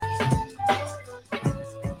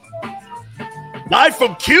Live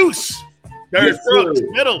from Cuse. Barrett Yes, Brooks, sir.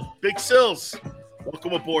 middle, Big Sills.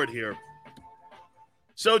 Welcome aboard here.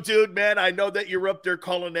 So, dude, man, I know that you're up there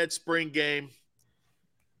calling that spring game.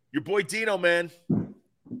 Your boy Dino, man,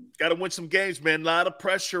 got to win some games, man. A lot of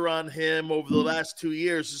pressure on him over the last 2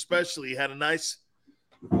 years, especially. He had a nice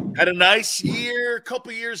year a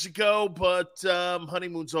couple years ago, but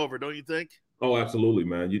honeymoon's over, don't you think? Oh, absolutely,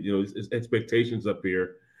 man. You know, it's expectations up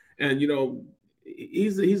here, and you know,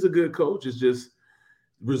 he's a good coach. It's just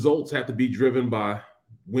results have to be driven by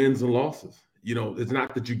wins and losses. You know, it's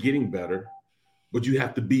not that you're getting better, but you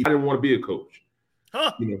have to be. I didn't want to be a coach.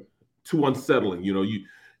 Huh? You know, too unsettling. You know,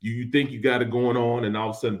 you think you got it going on, and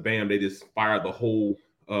all of a sudden, bam, they just fire the whole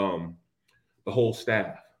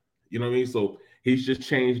staff. You know what I mean? So he's just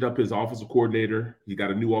changed up his offensive coordinator. He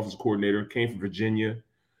got a new offensive coordinator, came from Virginia.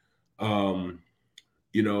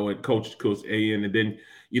 You know, and Coach A.N. And then,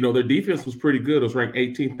 you know, their defense was pretty good. It was ranked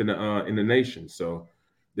 18th in the nation. So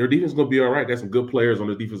their defense is going to be all right. There's some good players on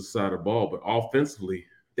the defensive side of the ball, but offensively,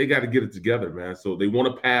 they got to get it together, man. So they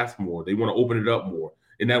want to pass more. They want to open it up more.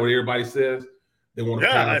 Isn't that what everybody says? They want to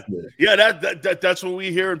pass more. Yeah, that's what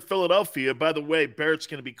we hear in Philadelphia. By the way, Barrett's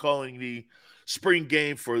going to be calling the spring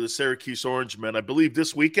game for the Syracuse Orangemen. I believe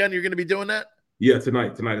this weekend you're going to be doing that? Yeah,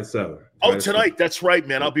 tonight at 7. Tonight. That's right,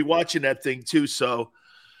 man. I'll be watching that thing too. So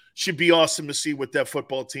should be awesome to see what that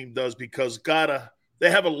football team does because they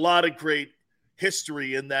have a lot of great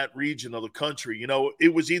history in that region of the country. You know,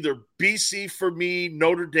 it was either BC for me,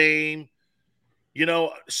 Notre Dame, you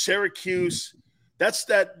know, Syracuse.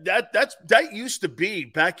 That used to be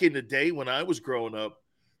back in the day when I was growing up.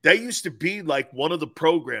 That used to be like one of the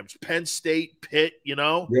programs, Penn State, Pitt, you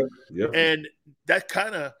know? Yep. And that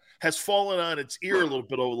kind of has fallen on its ear a little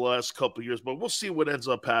bit over the last couple of years, but we'll see what ends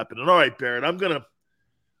up happening. All right, Barrett, I'm gonna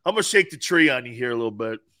shake the tree on you here a little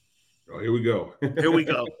bit. Oh, here we go. Here we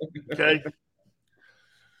go. Okay.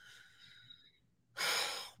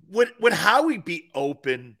 Would Howie be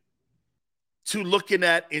open to looking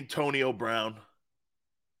at Antonio Brown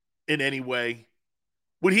in any way?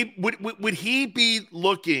 Would he be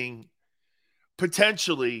looking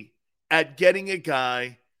potentially at getting a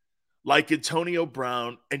guy like Antonio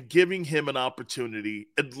Brown and giving him an opportunity,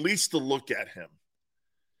 at least to look at him?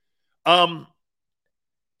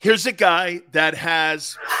 Here's a guy that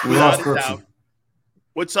has lost Brooksy.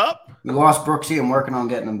 What's up? We lost Brooksy. I'm working on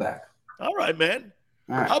getting him back. All right, man.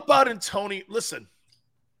 All right. How about Antonio? Listen,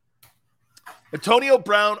 Antonio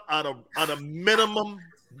Brown on a minimum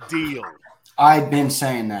deal. I've been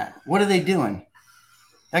saying that. What are they doing?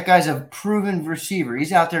 That guy's a proven receiver.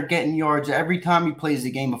 He's out there getting yards every time he plays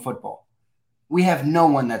the game of football. We have no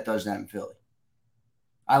one that does that in Philly.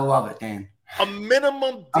 I love it, Dan. A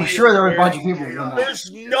minimum deal. I'm sure there are a bunch of people.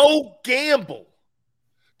 There's no gamble.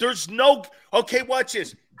 There's no – okay, watch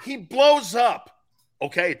this. He blows up.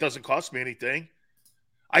 Okay, it doesn't cost me anything.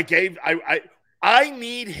 I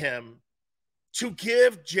need him to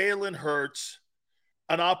give Jalen Hurts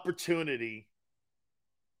an opportunity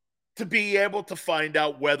to be able to find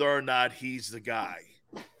out whether or not he's the guy.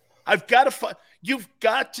 You've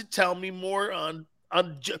got to tell me more on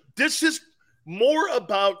this is more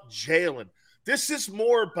about Jalen. This is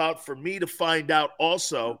more about for me to find out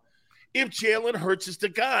also if Jalen Hurts is the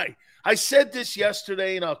guy. I said this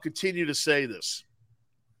yesterday, and I'll continue to say this.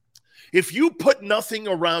 If you put nothing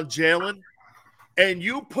around Jalen and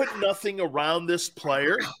you put nothing around this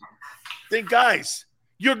player, then guys,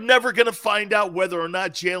 you're never going to find out whether or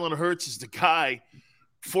not Jalen Hurts is the guy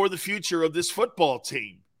for the future of this football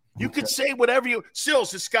team. You could say whatever you –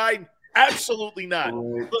 Sills, this guy, absolutely not.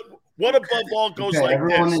 Look, what above all goes like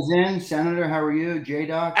everyone this? Everyone is in. Senator, how are you?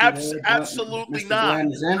 J-Doc? Absolutely not.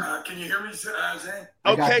 Glenn is in? Can you hear me, Zane?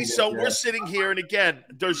 Okay, so we're sitting here, and again,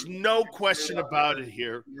 there's no question about it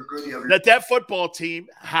here that football team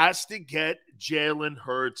has to get Jalen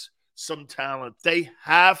Hurts some talent. They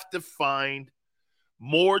have to find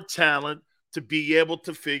more talent to be able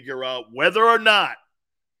to figure out whether or not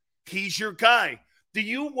he's your guy. Do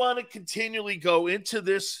you want to continually go into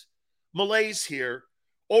this malaise here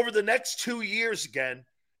over the next 2 years again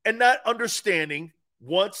and not understanding,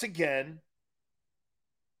 once again,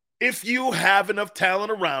 if you have enough talent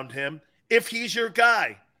around him, if he's your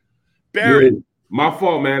guy? Barrett. Yeah, my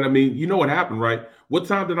fault, man. I mean, you know what happened, right? What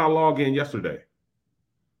time did I log in yesterday?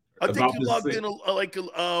 I think you logged in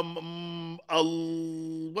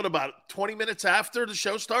what about 20 minutes after the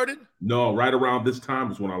show started? No, right around this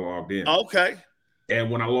time is when I logged in. Okay. And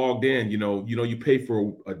when I logged in, you pay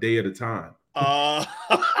for a day at a time.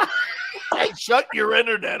 Shut your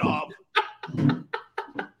internet off.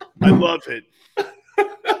 I love it.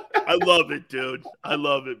 I love it, dude. I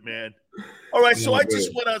love it, man. All right, so Oh, I man.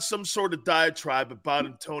 just went on some sort of diatribe about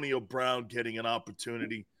Antonio Brown getting an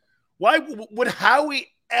opportunity. Why would Howie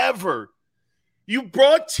ever? You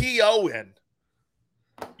brought T.O. in.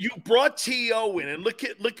 You brought T.O. in, and look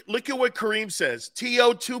at what Kareem says.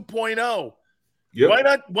 T.O. 2.0. Yep.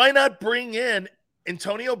 Why not bring in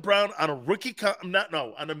Antonio Brown on a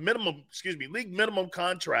on a minimum, league minimum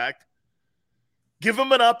contract? Give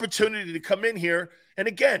him an opportunity to come in here, and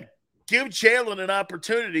again, give Jalen an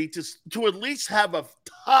opportunity to at least have a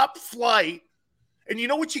top flight. And you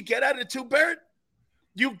know what you get out of it too, Barrett?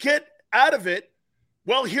 You get out of it.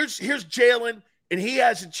 Well, here's Jalen, and he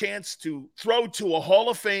has a chance to throw to a Hall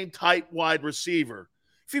of Fame type wide receiver.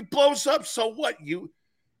 If he blows up, so what? You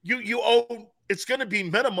owe. It's going to be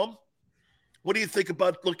minimum. What do you think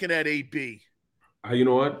about looking at AB? You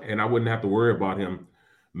know what? And I wouldn't have to worry about him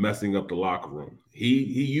messing up the locker room. He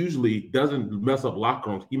usually doesn't mess up locker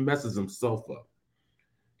rooms. He messes himself up.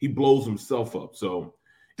 He blows himself up. So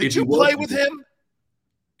did you play with him?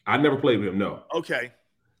 I never played with him, no. Okay.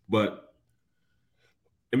 But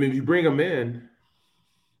I mean, if you bring him in,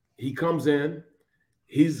 he comes in,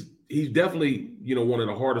 he's definitely, one of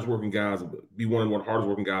the hardest working guys, be one of the hardest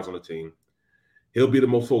working guys on the team. He'll be the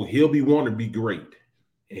most focused. He'll be wanting to be great.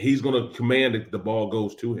 And he's going to command that the ball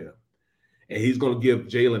goes to him. And he's going to give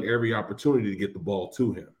Jalen every opportunity to get the ball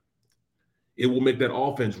to him. It will make that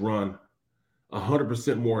offense run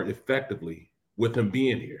 100% more effectively with him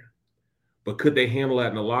being here. But could they handle that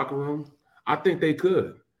in the locker room? I think they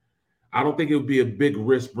could. I don't think it would be a big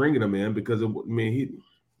risk bringing him in because,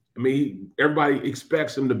 everybody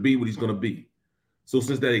expects him to be what he's going to be. So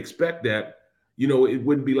since they expect that, it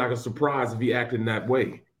wouldn't be like a surprise if he acted in that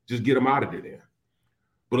way. Just get him out of it then.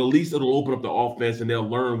 But at least it'll open up the offense and they'll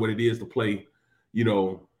learn what it is to play,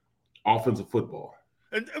 offensive football.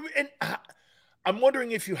 And I'm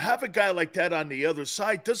wondering if you have a guy like that on the other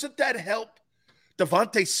side, doesn't that help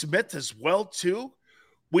Devontae Smith as well too?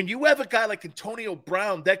 When you have a guy like Antonio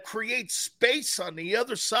Brown that creates space on the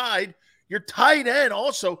other side, your tight end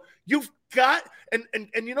also, you've got and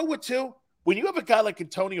you know what too? When you have a guy like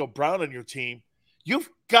Antonio Brown on your team, you've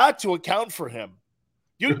got to account for him.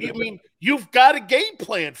 You've got a game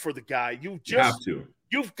plan for the guy. You've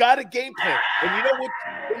got a game plan.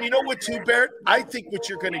 And you know what too, Barrett? I think what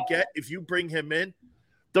you're going to get if you bring him in,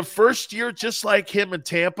 the first year, just like him in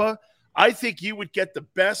Tampa, I think you would get the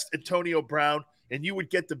best Antonio Brown and you would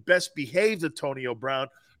get the best behaved Antonio Brown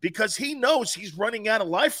because he knows he's running out of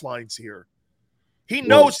lifelines here. He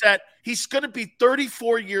knows that he's going to be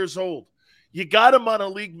 34 years old. You got him on a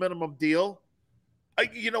league minimum deal.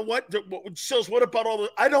 You know what? Sills, what about all the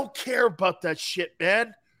 – I don't care about that shit,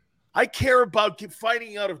 man. I care about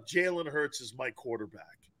finding out if Jalen Hurts is my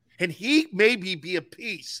quarterback. And he maybe be a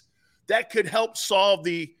piece that could help solve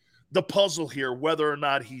the puzzle here, whether or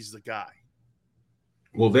not he's the guy.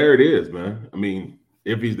 Well, there it is, man. I mean,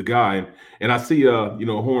 if he's the guy. And I see,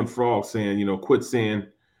 Horned Frog saying, quit saying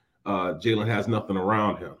Jalen has nothing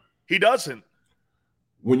around him. He doesn't.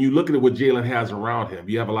 When you look at what Jalen has around him,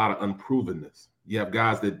 you have a lot of unprovenness. You have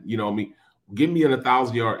guys that, give me an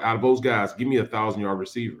 1,000-yard – out of those guys, give me a 1,000-yard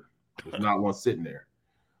receiver. There's not one sitting there.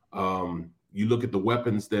 You look at the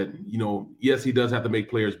weapons that, yes, he does have to make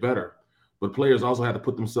players better, but players also have to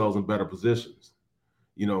put themselves in better positions.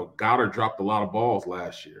 Goddard dropped a lot of balls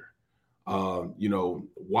last year.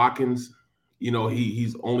 Watkins,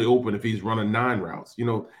 he's only open if he's running 9 routes.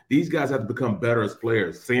 These guys have to become better as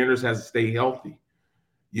players. Sanders has to stay healthy.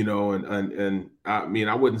 And I mean,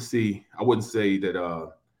 I wouldn't say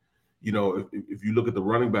that, if you look at the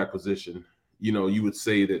running back position, you would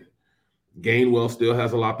say that Gainwell still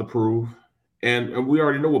has a lot to prove. And we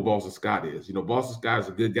already know what Boston Scott is. Boston Scott is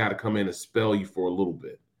a good guy to come in and spell you for a little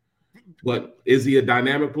bit. But is he a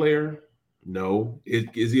dynamic player? No.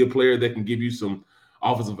 Is he a player that can give you some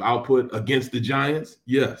offensive output against the Giants?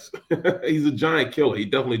 Yes. He's a giant killer. He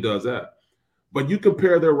definitely does that. But you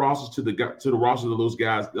compare their rosters to the rosters of those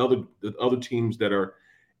guys, the other teams that are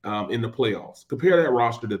in the playoffs. Compare that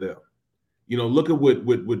roster to them. Look at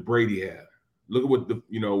what Brady had. Look at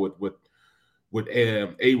what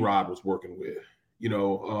A-Rod was working with.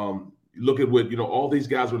 Look at what all these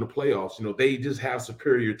guys are in the playoffs. They just have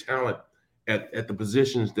superior talent at the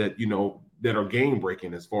positions that that are game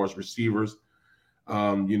breaking as far as receivers,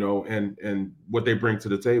 and what they bring to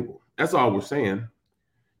the table. That's all we're saying.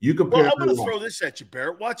 You compare. Well, I'm going to throw this at you,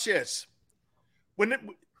 Barrett. Watch this.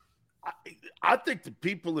 I think the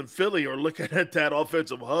people in Philly are looking at that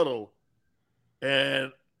offensive huddle,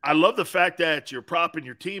 and I love the fact that you're propping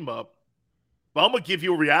your team up. But I'm going to give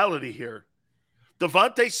you a reality here.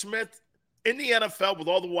 Devontae Smith in the NFL with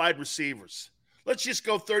all the wide receivers. Let's just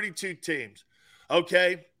go 32 teams.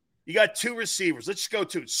 Okay? You got 2 receivers. Let's go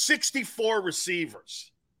to 64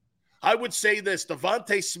 receivers. I would say this,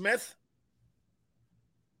 Devontae Smith,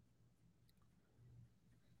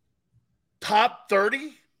 top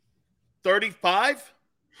 30, 35,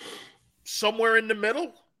 somewhere in the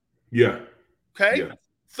middle. Yeah. Okay? Yeah.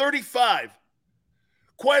 35.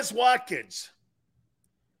 Quez Watkins,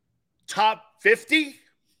 top 50,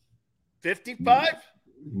 55?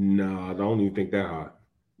 No, I don't even think that high.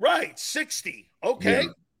 Right, 60. Okay. Yeah.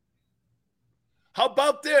 How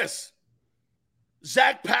about this?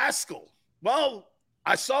 Zach Pascal. Well,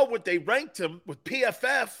 I saw what they ranked him with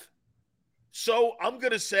PFF. So I'm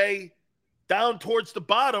going to say down towards the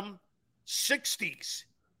bottom, 60s.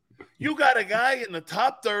 You got a guy in the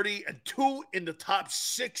top 30 and 2 in the top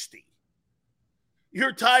 60.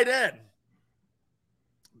 You're tight end.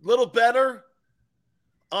 Little better.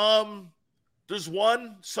 There's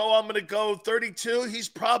one, so I'm going to go 32. He's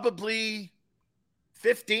probably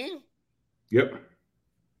 15. Yep.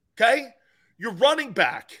 Okay? You're running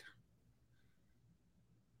back.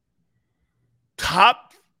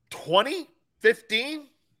 Top 20, 15,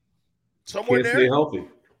 somewhere Can't there. stay healthy.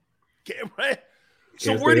 Right?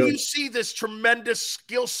 So Can't where stay do healthy. you see this tremendous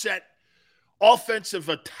skill set, offensive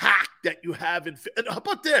attack that you have? And how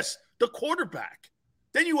about this? The quarterback.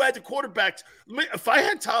 Then you add the quarterbacks. If I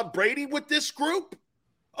had Tom Brady with this group,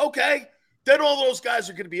 okay, then all those guys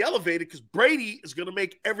are going to be elevated because Brady is going to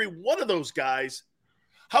make every one of those guys.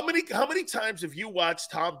 How many times have you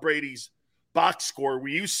watched Tom Brady's box score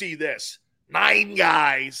where you see this? 9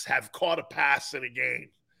 guys have caught a pass in a game.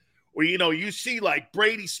 Or, you see like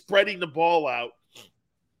Brady spreading the ball out.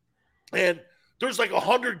 And there's like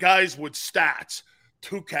 100 guys with stats.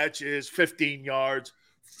 2 catches, 15 yards,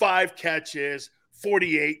 5 catches,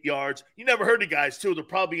 48 yards. You never heard the guys, too. They're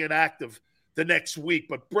probably inactive the next week.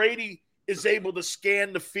 But Brady is able to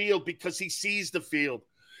scan the field because he sees the field.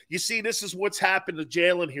 You see, this is what's happened to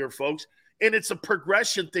Jalen here, folks. And it's a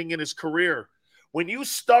progression thing in his career. When you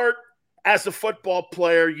start as a football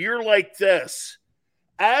player, you're like this.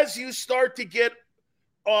 As you start to get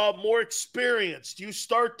more experienced, you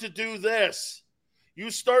start to do this.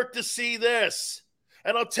 You start to see this.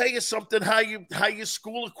 And I'll tell you something, how you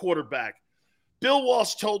school a quarterback. Bill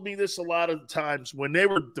Walsh told me this a lot of times when they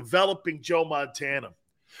were developing Joe Montana.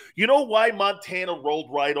 You know why Montana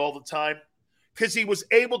rolled right all the time? Because he was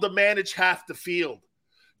able to manage half the field.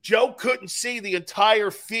 Joe couldn't see the entire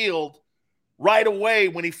field right away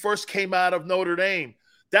when he first came out of Notre Dame.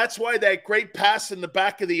 That's why that great pass in the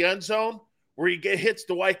back of the end zone where he hits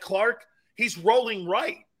Dwight Clark, he's rolling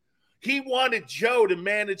right. He wanted Joe to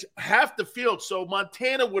manage half the field so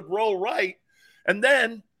Montana would roll right. And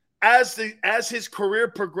then as his career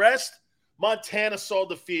progressed, Montana saw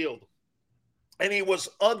the field. And he was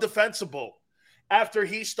undefensible after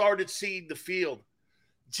he started seeing the field.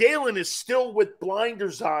 Jalen is still with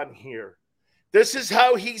blinders on here. This is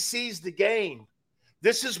how he sees the game.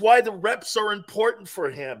 This is why the reps are important for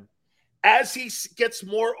him. As he gets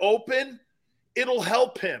more open, it'll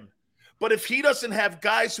help him. But if he doesn't have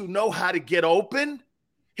guys who know how to get open,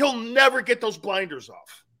 he'll never get those blinders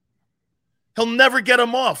off. He'll never get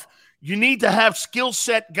them off. You need to have skill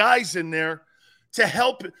set guys in there to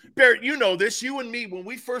help. Barrett, you know this. You and me, when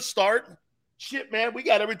we first start, shit, man, we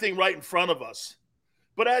got everything right in front of us.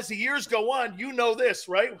 But as the years go on, you know this,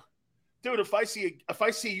 right? Dude, if I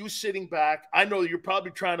see you sitting back, I know you're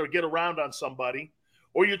probably trying to get around on somebody,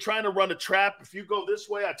 or you're trying to run a trap. If you go this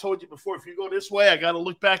way, I told you before, if you go this way, I got to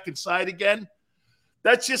look back inside again.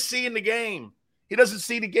 That's just seeing the game. He doesn't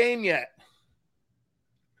see the game yet.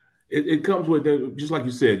 It comes with, just like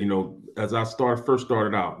you said, as I first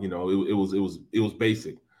started out, it was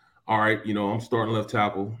basic. All right, I'm starting left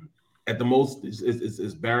tackle. At the most,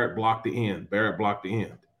 it's Barrett block the end. Barrett block the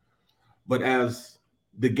end. But as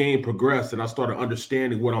the game progressed and I started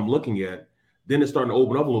understanding what I'm looking at, then it's starting to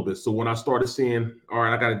open up a little bit. So when I started seeing, all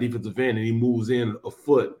right, I got a defensive end and he moves in a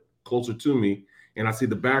foot closer to me, and I see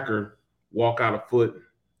the backer walk out a foot,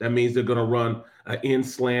 that means they're going to run an in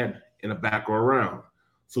slant and a back or around.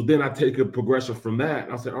 So then I take a progression from that.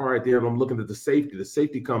 And I said, all right, there, I'm looking at the safety. The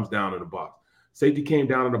safety comes down in the box. Safety came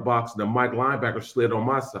down in the box, and the Mike linebacker slid on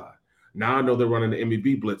my side. Now I know they're running the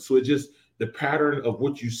MEB blitz. So it just, the pattern of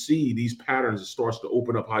what you see, these patterns, it starts to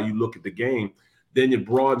open up how you look at the game. Then it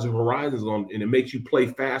broadens your horizons on, and it makes you play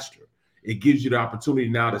faster. It gives you the opportunity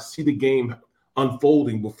now to see the game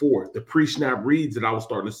unfolding before. The pre-snap reads that I was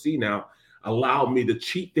starting to see now allowed me to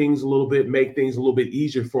cheat things a little bit, make things a little bit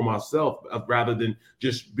easier for myself rather than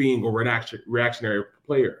just being a reactionary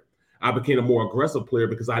player. I became a more aggressive player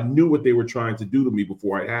because I knew what they were trying to do to me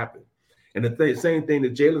before it happened. And the same thing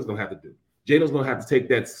that Jalen's going to have to do. Jalen's going to have to take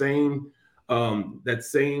that same that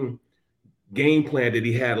same game plan that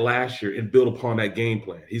he had last year and build upon that game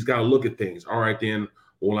plan. He's got to look at things. All right, then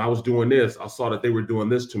when I was doing this, I saw that they were doing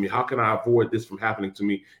this to me. How can I avoid this from happening to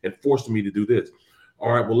me and forcing me to do this?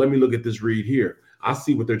 All right, well, let me look at this read here. I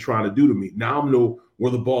see what they're trying to do to me. Now I know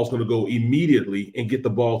where the ball's going to go immediately and get the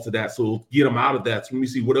ball to that. So get them out of that. So let me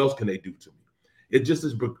see what else can they do to me. It just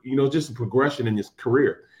is, just a progression in his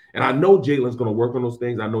career. And I know Jalen's going to work on those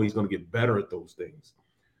things. I know he's going to get better at those things.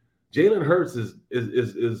 Jalen Hurts is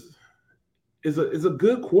a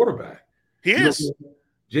good quarterback. He is.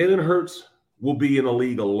 Jalen Hurts will be in the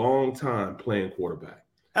league a long time playing quarterback.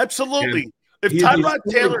 Absolutely. If Tyrod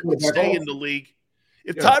Taylor could stay in the league,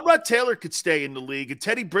 Tyrod Taylor could stay in the league and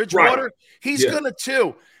Teddy Bridgewater, he's going to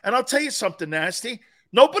too. And I'll tell you something, Nasty.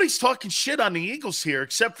 Nobody's talking shit on the Eagles here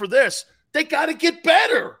except for this. They got to get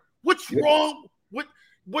better. What's wrong?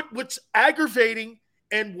 What's aggravating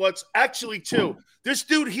and what's actually too? This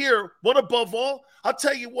dude here, one above all, I'll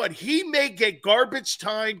tell you what, he may get garbage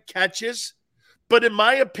time catches, but in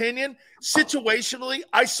my opinion, situationally,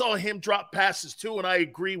 I saw him drop passes too, and I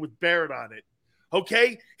agree with Barrett on it.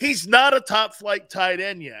 Okay? He's not a top-flight tight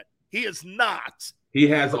end yet. He is not. He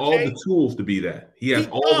has all the tools to be that. He has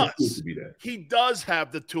all the tools to be that. He does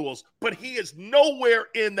have the tools, but he is nowhere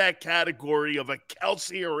in that category of a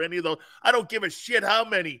Kelsey or any of those. I don't give a shit how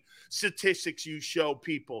many statistics you show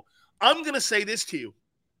people. I'm going to say this to you.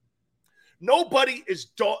 Nobody is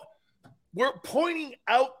we're pointing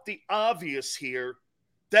out the obvious here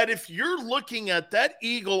that if you're looking at that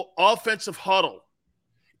Eagle offensive huddle,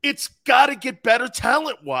 it's got to get better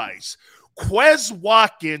talent-wise. Quez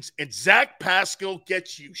Watkins and Zach Pascal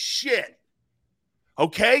get you shit.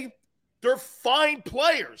 Okay? They're fine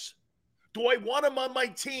players. Do I want them on my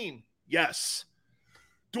team? Yes.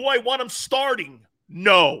 Do I want them starting?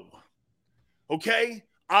 No. Okay?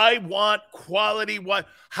 I want quality.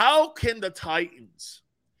 How can the Titans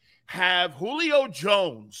have Julio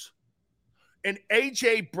Jones and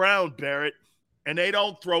A.J. Brown, Barrett, and they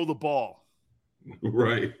don't throw the ball?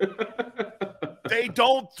 Right. They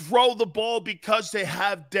don't throw the ball because they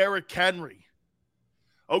have Derrick Henry.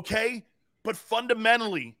 Okay? But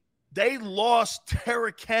fundamentally, they lost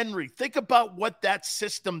Derrick Henry. Think about what that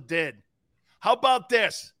system did. How about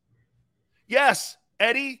this? Yes,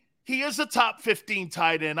 Eddie, he is a top 15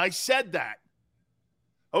 tight end. I said that.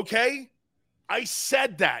 Okay? I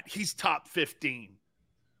said that. He's top 15.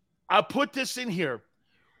 I'll put this in here.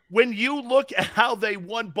 When you look at how they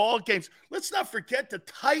won ball games, let's not forget the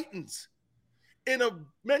Titans. In a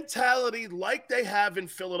mentality like they have in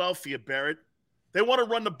Philadelphia, Barrett, they want to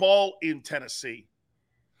run the ball in Tennessee.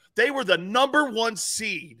 They were the number 1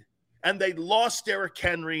 seed, and they lost Derrick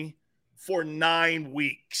Henry for 9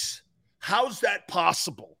 weeks. How's that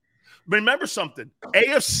possible? Remember something.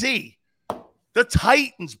 AFC, the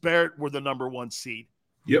Titans, Barrett, were the number 1 seed.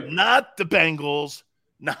 Yep. Not the Bengals,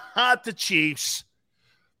 not the Chiefs.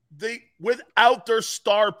 Without their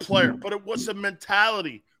star player, but it was a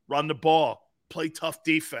mentality. Run the ball. Play tough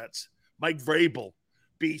defense. Mike Vrabel,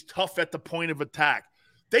 be tough at the point of attack.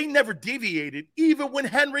 They never deviated, even when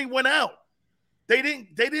Henry went out. They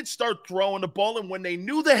didn't start throwing the ball, and when they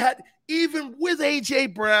knew they had, even with A.J.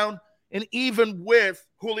 Brown and even with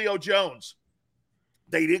Julio Jones,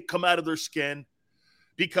 they didn't come out of their skin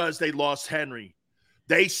because they lost Henry.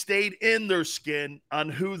 They stayed in their skin on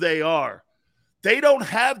who they are. They don't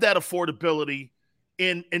have that affordability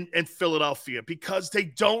in Philadelphia because they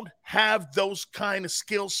don't have those kind of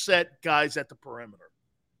skill set guys at the perimeter.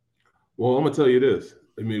 Well, I'm going to tell you this.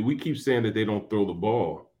 I mean, we keep saying that they don't throw the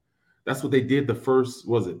ball. That's what they did the first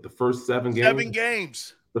 7 games? 7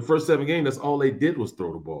 games. The first 7 games, that's all they did was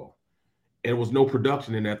throw the ball. And there was no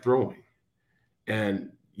production in that throwing. And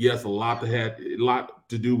yes, a lot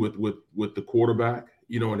to do with the quarterback,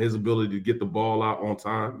 and his ability to get the ball out on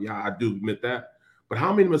time. Yeah, I do admit that. But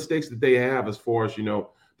how many mistakes did they have as far as, the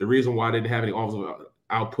reason why they didn't have any offensive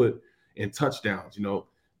output and touchdowns? Do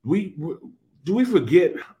we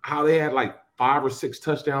forget how they had like 5 or 6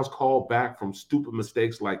 touchdowns called back from stupid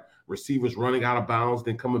mistakes like receivers running out of bounds,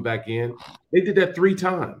 then coming back in? They did that 3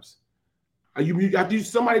 times.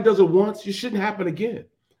 Somebody does it once, it shouldn't happen again.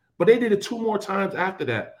 But they did it 2 more times after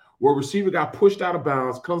that, where a receiver got pushed out of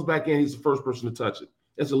bounds, comes back in, he's the first person to touch it.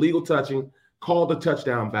 It's illegal touching, call the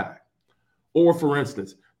touchdown back. Or, for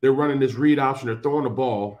instance, they're running this read option, they're throwing the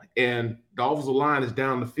ball, and the offensive line is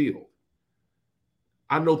down the field.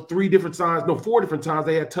 I know 4 different times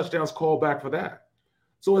they had touchdowns called back for that.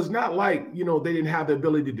 So it's not like, they didn't have the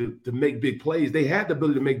ability to make big plays. They had the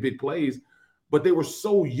ability to make big plays, but they were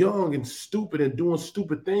so young and stupid and doing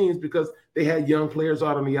stupid things because they had young players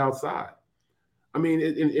out on the outside. I mean,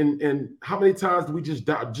 and how many times do we just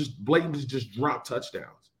blatantly just drop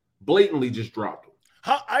touchdowns? Blatantly just dropped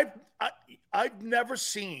them. I've never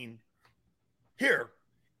seen here.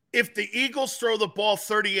 If the Eagles throw the ball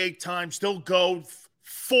 38 times, they'll go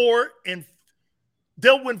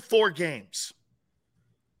they'll win 4 games.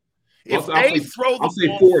 If they throw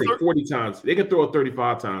the ball 40 times, they can throw it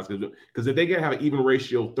 35 times because if they can have an even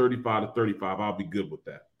ratio 35 to 35, I'll be good with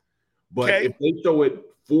that. But if they throw it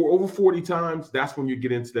over 40 times, that's when you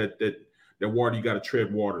get into that water. You got to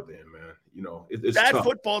tread water then, man. You know, it's that tough.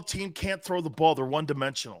 Football team can't throw the ball. They're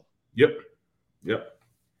one-dimensional. Yep.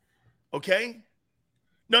 Okay?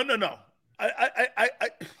 No.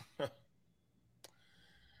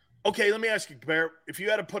 Okay, let me ask you, Barrett, if you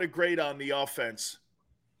had to put a grade on the offense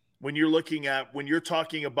when you're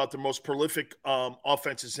talking about the most prolific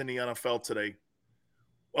offenses in the NFL today,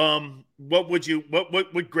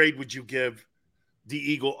 what grade would you give the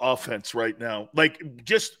Eagle offense right now? Like,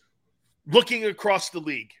 just looking across the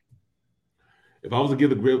league. If I was to give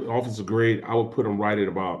the offensive grade, I would put them right at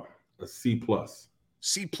about a C+.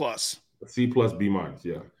 C+. A C+, B-,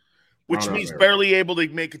 yeah. Which means barely able to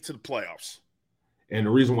make it to the playoffs. And the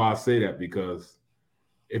reason why I say that, because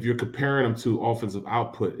if you're comparing them to offensive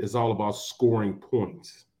output, it's all about scoring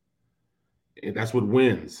points. And that's what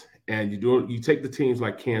wins. And you take the teams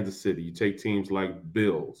like Kansas City, you take teams like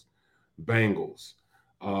Bills, Bengals.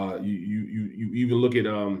 You even look at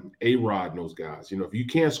A-Rod and those guys. You know, if you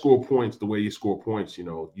can't score points the way you score points, you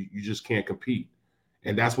know, you just can't compete.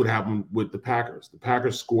 And that's what happened with the Packers. The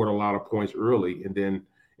Packers scored a lot of points early, and then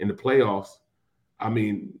in the playoffs, I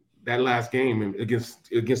mean, that last game against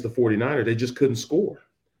the 49ers, they just couldn't score.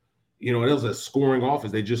 You know, it was a scoring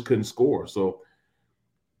offense. They just couldn't score. So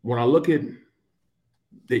when I look at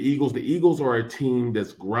the Eagles are a team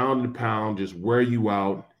that's ground and pound, just wear you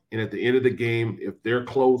out. And at the end of the game, if they're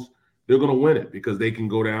close, they're going to win it because they can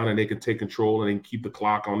go down and they can take control and they can keep the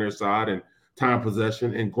clock on their side and time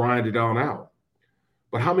possession and grind it on out.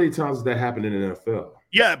 But how many times has that happened in the NFL?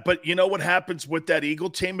 Yeah, but you know what happens with that Eagle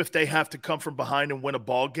team if they have to come from behind and win a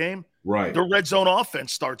ball game? Right. The red zone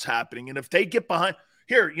offense starts happening. And if they get behind –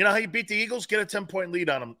 here, you know how you beat the Eagles? Get a 10-point lead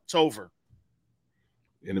on them. It's over.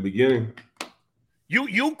 In the beginning.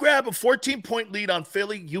 You grab a 14-point lead on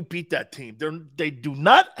Philly, you beat that team. They do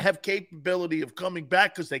not have capability of coming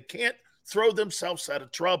back because they can't throw themselves out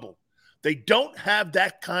of trouble. They don't have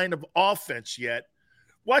that kind of offense yet.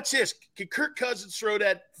 Watch this. Can Kirk Cousins throw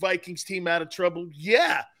that Vikings team out of trouble?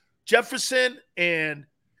 Yeah. Jefferson and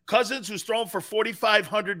Cousins, who's thrown for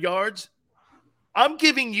 4,500 yards. I'm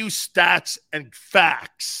giving you stats and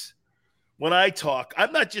facts when I talk.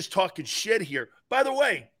 I'm not just talking shit here. By the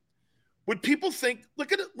way, when people think,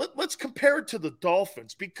 look at it, let's compare it to the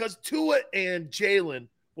Dolphins because Tua and Jalen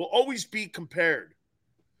will always be compared.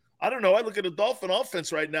 I don't know. I look at the Dolphin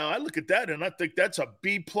offense right now. I look at that and I think that's a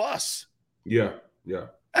B+. Yeah.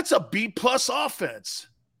 That's a B+ offense.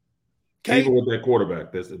 Okay. Even with that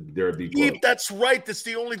quarterback, they're a B+. That's right. That's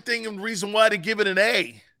the only thing and reason why to give it an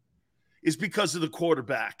A is because of the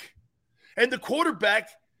quarterback. And the quarterback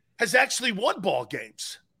has actually won ball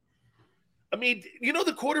games. I mean, you know,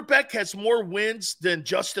 the quarterback has more wins than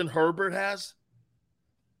Justin Herbert has.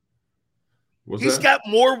 He's got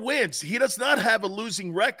more wins. He does not have a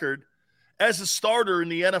losing record as a starter in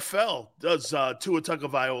the NFL, does Tua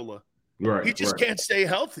Tagovailoa. Right. He just can't stay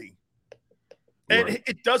healthy. And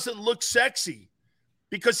it doesn't look sexy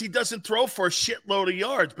because he doesn't throw for a shitload of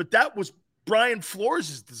yards. But that was Brian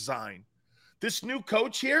Flores' design. This new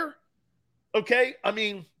coach here, okay, I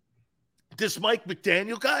mean, this Mike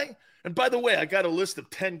McDaniel guy. And by the way, I got a list of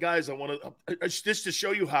 10 guys I want to just to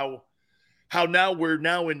show you how now we're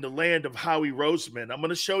now in the land of Howie Roseman. I'm going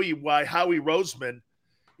to show you why Howie Roseman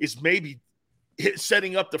is maybe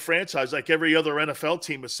setting up the franchise like every other NFL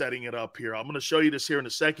team is setting it up here. I'm going to show you this here in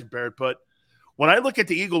a second, Barrett. But when I look at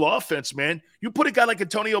the Eagle offense, man, you put a guy like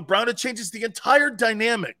Antonio Brown, it changes the entire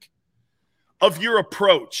dynamic of your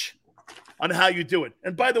approach on how you do it.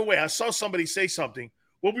 And by the way, I saw somebody say something.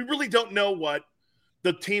 Well, we really don't know what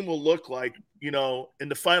the team will look like, you know, and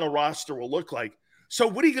the final roster will look like. So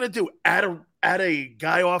what are you going to do? Add a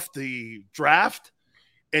guy off the draft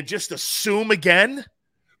and just assume again?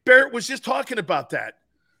 Barrett was just talking about that.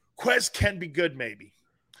 Quez can be good, maybe.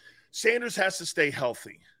 Sanders has to stay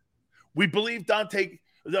healthy. We believe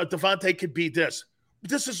Devontae could be this.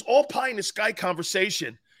 This is all pie in the sky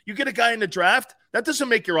conversation. You get a guy in the draft, that doesn't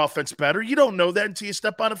make your offense better. You don't know that until you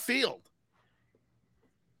step on a field.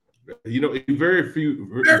 You know, very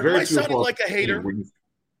few. Am I sounding like a hater?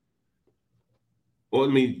 Well, I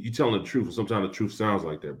mean, you're telling the truth. Sometimes the truth sounds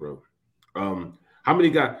like that, bro. How many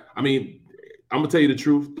guys? I mean, I'm gonna tell you the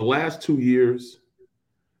truth. The last 2 years,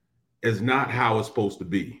 is not how it's supposed to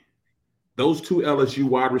be. Those two LSU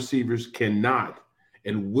wide receivers cannot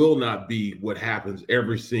and will not be what happens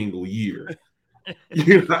every single year.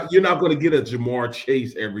 You're not going to get a Jamar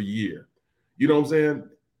Chase every year. You know what I'm saying?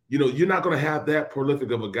 You're not going to have that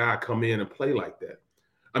prolific of a guy come in and play like that.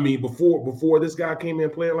 I mean, before this guy came in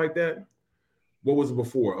playing like that, what was it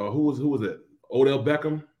before? Who was it? Odell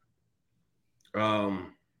Beckham.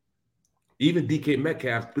 Even DK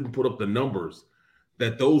Metcalf couldn't put up the numbers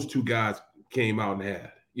that those two guys came out and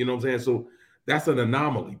had. You know what I'm saying? So that's an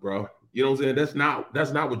anomaly, bro. You know what I'm saying?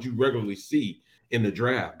 That's not what you regularly see in the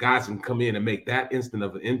draft. Guys can come in and make that instant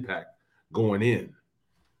of an impact going in.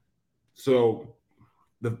 So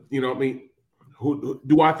who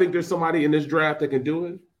do I think there's somebody in this draft that can do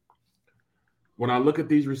it? When I look at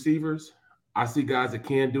these receivers, I see guys that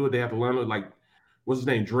can do it. They have to learn it. Like, what's his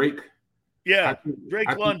name? Drake? Yeah,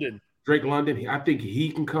 Drake London. Drake London. I think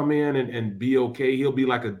he can come in and be okay. He'll be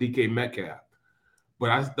like a DK Metcalf.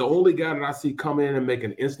 But the only guy that I see come in and make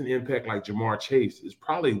an instant impact like Jamar Chase is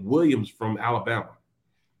probably Williams from Alabama.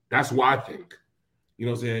 That's what I think. You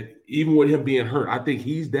know what I'm saying? Even with him being hurt, I think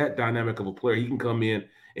he's that dynamic of a player. He can come in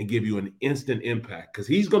and give you an instant impact because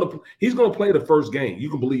he's gonna play the first game. You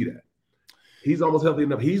can believe that. He's almost healthy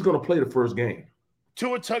enough. He's gonna play the first game.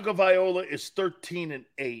 Tua Tagovailoa is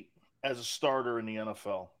 13-8 as a starter in the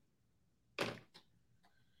NFL.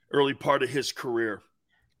 Early part of his career.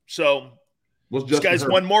 So this guy's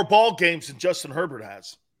won more ball games than Justin Herbert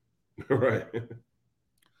has. Right.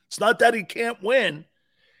 It's not that he can't win.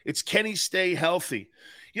 It's can he stay healthy?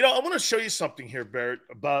 I want to show you something here, Barrett,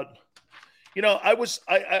 about, I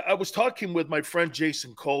was talking with my friend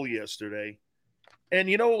Jason Cole yesterday. And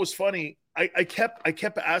what was funny? I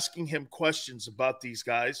kept asking him questions about these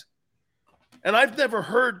guys. And I've never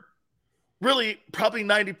heard really probably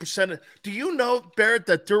 90% of – do you know, Barrett,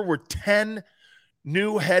 that there were 10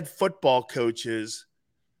 new head football coaches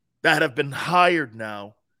that have been hired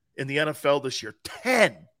now in the NFL this year?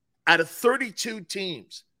 10 out of 32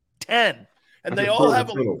 teams. 10. And they all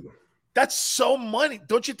have – that's so money.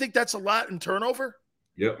 Don't you think that's a lot in turnover?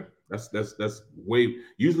 Yep. That's way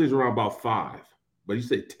 – usually it's around about 5. But you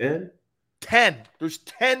say 10? 10. There's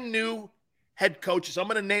 10 new head coaches. I'm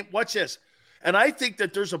going to name – watch this. And I think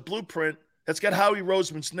that there's a blueprint that's got Howie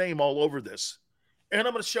Roseman's name all over this. And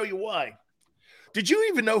I'm going to show you why. Did you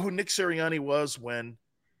even know who Nick Sirianni was when?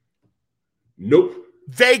 Nope.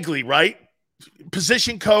 Vaguely, right?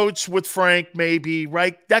 Position coach with Frank, maybe,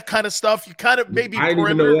 right? That kind of stuff. You kind of maybe. I didn't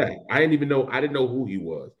even know that. I didn't know who he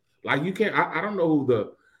was. Like you can't. I don't know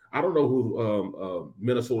who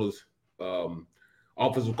Minnesota's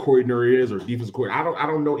offensive coordinator is or defensive coordinator. I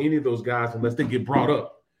don't know any of those guys unless they get brought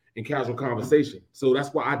up in casual conversation. So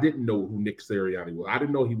that's why I didn't know who Nick Sirianni was. I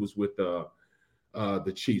didn't know he was with the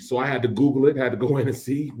Chiefs. So I had to Google it, had to go in and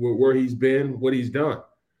see where he's been, what he's done.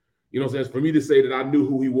 You know what I'm saying? For me to say that I knew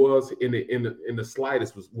who he was in the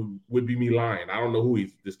slightest would be me lying. I don't know who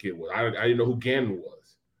this kid was. I didn't know who Gannon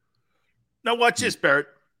was. Now watch this, Barrett.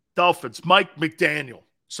 Dolphins, Mike McDaniel.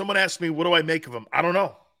 Someone asked me, what do I make of him? I don't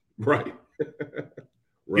know. Right.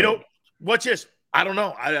 Right. Watch this. I don't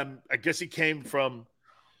know. I guess he came from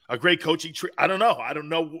a great coaching tree. I don't know. I don't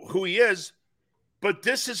know who he is. But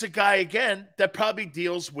this is a guy, again, that probably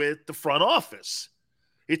deals with the front office.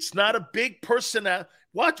 It's not a big personality.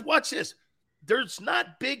 Watch this. There's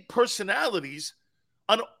not big personalities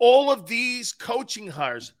on all of these coaching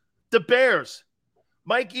hires. The Bears,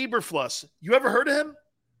 Mike Eberflus. You ever heard of him?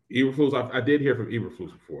 Eberflus, I did hear from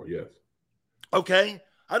Eberflus before, yes. Okay.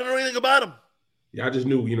 I don't know anything about him. Yeah, I just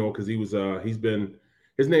knew, because his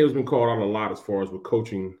name has been called out a lot as far as with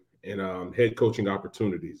coaching and head coaching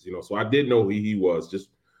opportunities, So I did know who he was just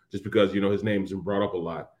because, his name has been brought up a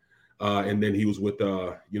lot. And then he was with,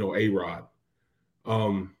 A-Rod.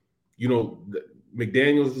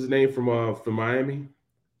 McDaniel's his name from Miami.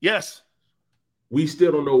 Yes. We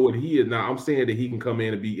still don't know what he is. Now, I'm saying that he can come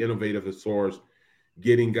in and be innovative as far as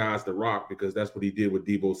getting guys to rock because that's what he did with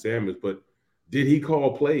Deebo Samuel. But did he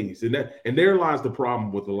call plays? And there lies the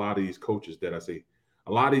problem with a lot of these coaches that I say.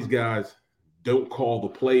 A lot of these guys don't call the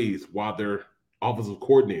plays while they're offensive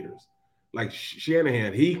coordinators. Like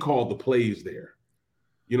Shanahan, he called the plays there.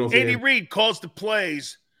 You know what I'm saying? Andy Reid calls the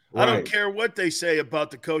plays. Right. I don't care what they say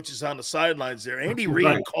about the coaches on the sidelines there. Andy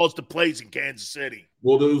Reid calls the plays in Kansas City.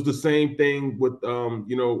 Well, it was the same thing with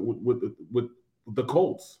with the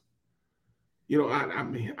Colts. I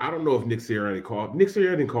mean, I don't know if Nick Sirianni called. Nick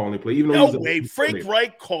Sirianni didn't call any play. Even though Frank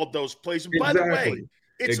Reich called those plays. And by the way,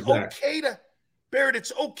 it's okay to Barrett.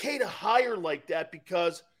 It's okay to hire like that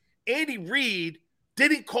because Andy Reid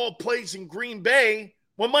didn't call plays in Green Bay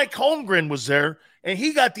when Mike Holmgren was there, and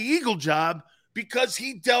he got the Eagle job because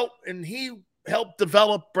he helped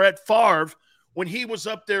develop Brett Favre when he was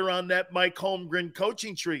up there on that Mike Holmgren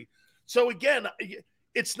coaching tree. So again,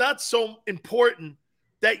 it's not so important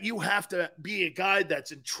that you have to be a guy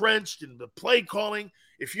that's entrenched in the play calling.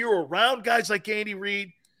 If you're around guys like Andy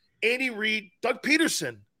Reid, Doug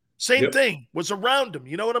Peterson, same thing, was around him.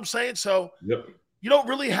 You know what I'm saying? So you don't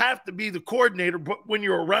really have to be the coordinator, but when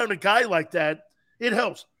you're around a guy like that, it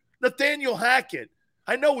helps. Nathaniel Hackett,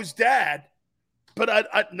 I know his dad, but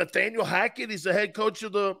Nathaniel Hackett is the head coach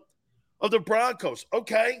of the Broncos.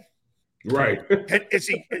 Okay. Right. And is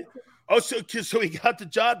he so he got the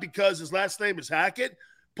job because his last name is Hackett?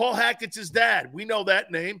 Paul Hackett's his dad. We know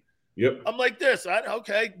that name. Yep. I'm like this.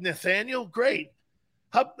 Okay, Nathaniel, great.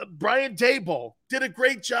 Brian Daboll did a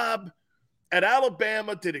great job at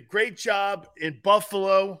Alabama, did a great job in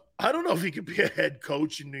Buffalo. I don't know if he could be a head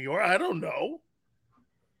coach in New York. I don't know.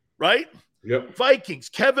 Right? Yep. Vikings,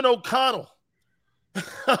 Kevin O'Connell.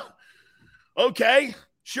 Okay,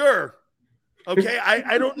 sure. Okay,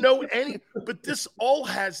 I don't know any, but this all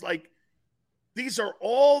has these are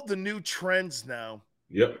all the new trends now.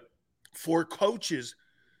 Yep. For coaches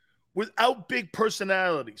without big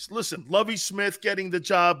personalities. Listen, Lovie Smith getting the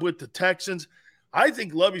job with the Texans. I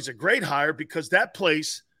think Lovie's a great hire because that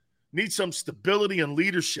place needs some stability and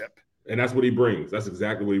leadership. And that's what he brings. That's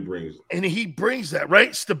exactly what he brings. And he brings that,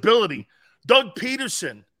 right? Stability. Doug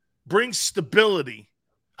Peterson brings stability.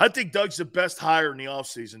 I think Doug's the best hire in the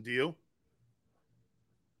offseason. Do you?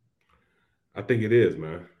 I think it is,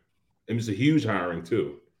 man. And it's a huge hiring,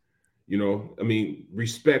 too. You know, I mean,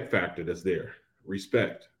 respect factor that's there.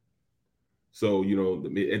 Respect. So, you know,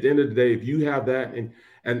 at the end of the day, if you have that, and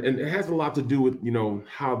it has a lot to do with, you know,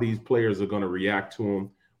 how these players are going to react to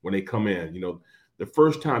them when they come in. You know, the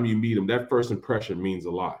first time you meet them, that first impression means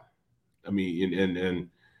a lot. I mean, and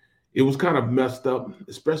it was kind of messed up,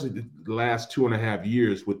 especially the last 2.5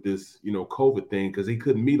 years with this, you know, COVID thing, because a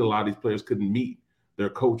lot of these players couldn't meet their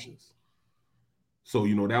coaches. So,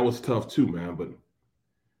 you know, that was tough too, man. But at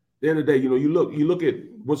the end of the day, you know, you look at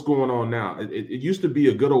what's going on now. It used to be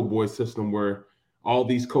a good old boy system where all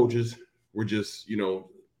these coaches were just, you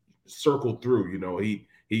know, circled through. You know, he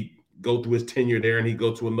go through his tenure there and he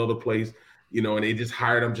go to another place, you know, and they just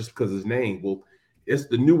hired him just because of his name. Well, it's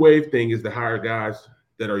the new wave thing is to hire guys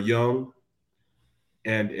that are young,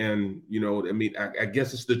 and you know, I mean, I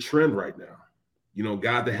guess it's the trend right now. You know,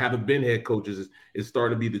 guys that haven't been head coaches is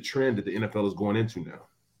starting to be the trend that the NFL is going into now.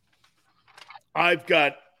 I've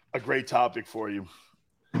got a great topic for you.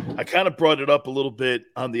 I kind of brought it up a little bit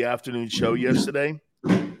on the afternoon show yesterday.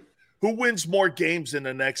 Who wins more games in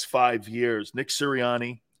the next 5 years, Nick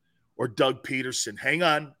Sirianni or Doug Peterson? Hang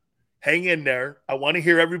on. Hang in there. I want to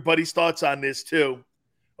hear everybody's thoughts on this too.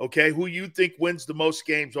 Okay, who you think wins the most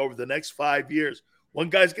games over the next 5 years? One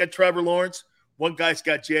guy's got Trevor Lawrence. One guy's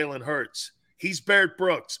got Jalen Hurts. He's Barrett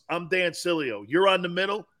Brooks. I'm Dan Sileo. You're on the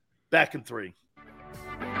middle. Back in 3.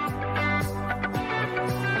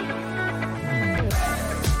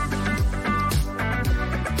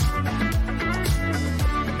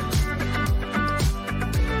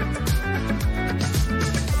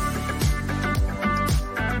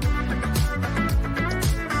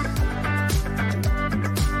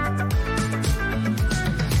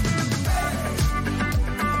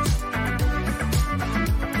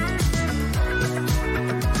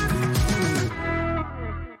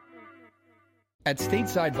 At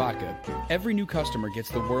Stateside Vodka, every new customer gets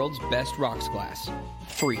the world's best rocks glass,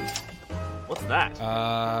 free. What's that?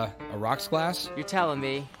 A rocks glass? You're telling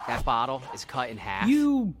me that bottle is cut in half?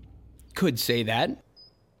 You could say that.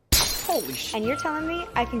 Holy shit. And you're telling me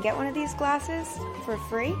I can get one of these glasses for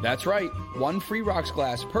free? That's right. One free rocks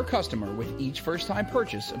glass per customer with each first-time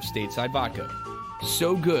purchase of Stateside Vodka.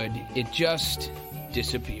 So good, it just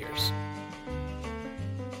disappears.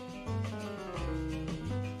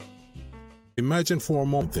 Imagine for a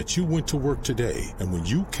moment that you went to work today and when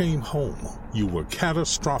you came home, you were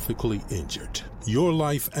catastrophically injured. Your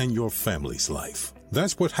life and your family's life.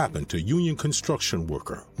 That's what happened to union construction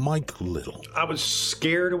worker Mike Little. I was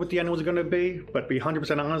scared of what the end was going to be, but to be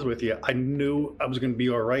 100% honest with you, I knew I was going to be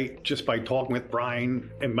all right just by talking with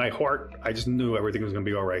Brian. In my heart, I just knew everything was going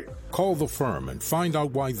to be all right. Call the firm and find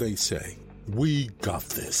out why they say, "We got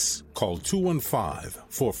this." Call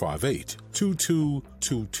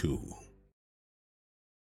 215-458-2222.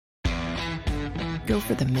 Go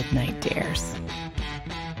for the midnight dares.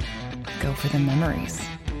 Go for the memories.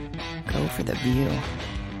 Go for the view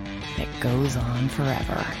that goes on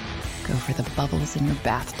forever. Go for the bubbles in your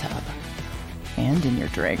bathtub and in your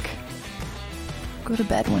drink. Go to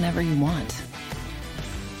bed whenever you want.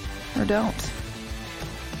 Or don't.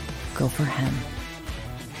 Go for him.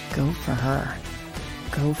 Go for her.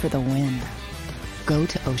 Go for the win. Go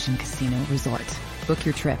to Ocean Casino Resort. Book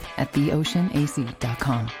your trip at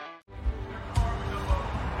theoceanac.com.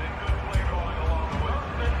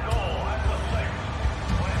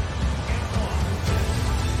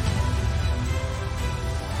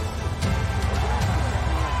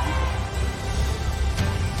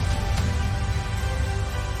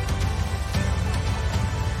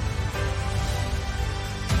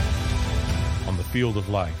 On the field of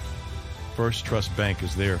life, First Trust Bank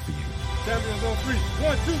is there for you. Champions on three.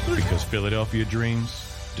 1, 2, 3. Because Philadelphia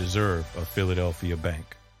dreams deserve a Philadelphia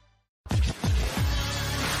bank.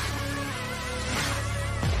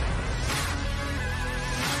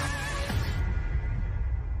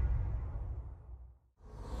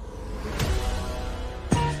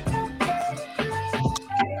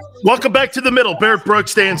 Welcome back to the middle. Barrett,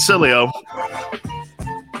 Brooks, Dan, Sileo.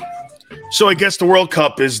 So I guess the World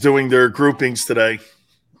Cup is doing their groupings today.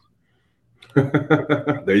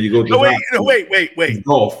 There you go. No, wait.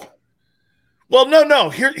 Golf. Well, no.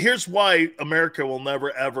 Here's why America will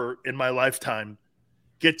never, ever in my lifetime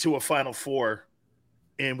get to a Final Four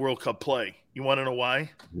in World Cup play. You want to know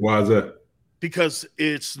why? Why is that? Because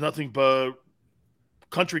it's nothing but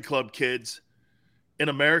country club kids in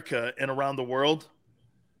America and around the world.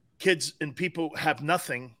 Kids and people have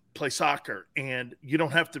nothing play soccer, and you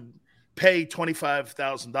don't have to pay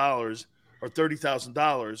 $25,000 or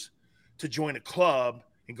 $30,000 to join a club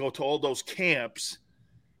and go to all those camps.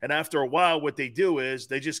 And after a while, what they do is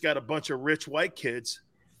they just got a bunch of rich white kids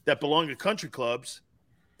that belong to country clubs.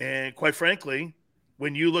 And quite frankly,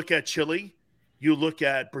 when you look at Chile, you look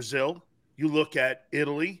at Brazil, you look at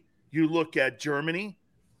Italy, you look at Germany,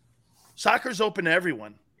 soccer's open to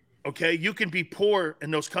everyone. Okay, you can be poor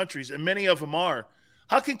in those countries, and many of them are.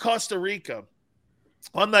 How can Costa Rica?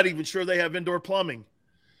 I'm not even sure they have indoor plumbing.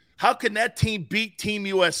 How can that team beat Team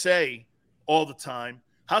USA all the time?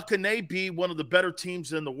 How can they be one of the better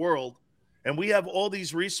teams in the world? And we have all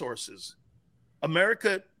these resources.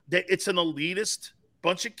 America, it's an elitist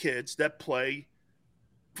bunch of kids that play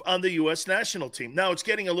on the U.S. national team. Now, it's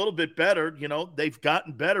getting a little bit better. You know, they've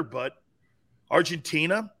gotten better, but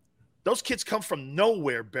Argentina, those kids come from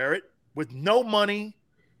nowhere, Barrett, with no money,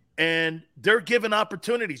 and they're given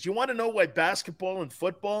opportunities. You want to know why basketball and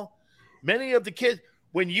football, many of the kids,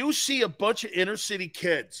 when you see a bunch of inner city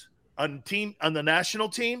kids on the national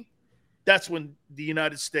team, that's when the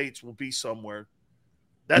United States will be somewhere.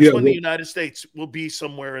 That's when the United States will be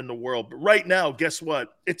somewhere in the world. But right now, guess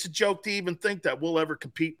what? It's a joke to even think that we'll ever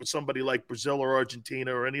compete with somebody like Brazil or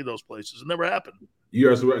Argentina or any of those places. It never happened.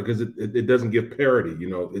 You're absolutely right, because it doesn't give parity. You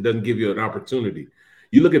know, it doesn't give you an opportunity.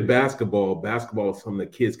 You look at basketball. Basketball is something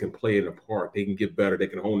that kids can play in the park. They can get better. They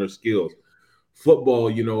can hone their skills. Football,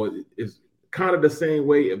 you know, is kind of the same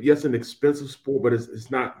way. Yes, an expensive sport, but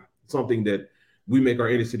it's not something that we make our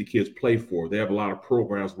inner city kids play for. They have a lot of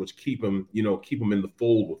programs which keep them in the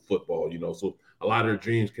fold with football. You know, so a lot of their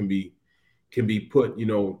dreams can be put, you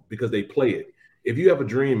know, because they play it. If you have a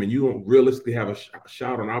dream and you don't realistically have a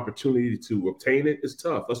shot or an opportunity to obtain it, it's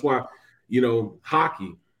tough. That's why, you know,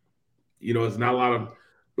 hockey, you know, it's not a lot of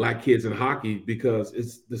black kids in hockey because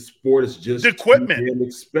the sport is just the equipment damn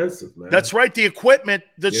expensive, man. That's right. The equipment,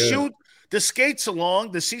 shoot, the skates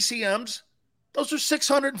along, the CCMs, those are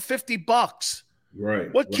 $650.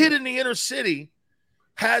 Right. What kid in the inner city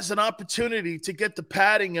has an opportunity to get the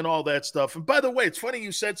padding and all that stuff? And by the way, it's funny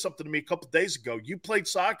you said something to me a couple of days ago. You played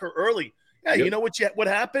soccer early. Yeah, yep. You know what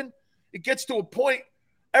happened? It gets to a point,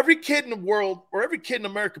 every kid in the world or every kid in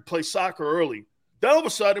America plays soccer early. Then all of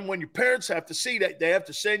a sudden, when your parents have to see that, they have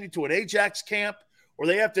to send you to an Ajax camp or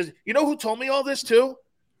they have to – you know who told me all this too?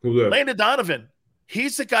 Who that? Landon Donovan.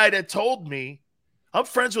 He's the guy that told me – I'm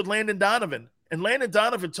friends with Landon Donovan. And Landon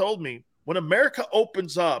Donovan told me when America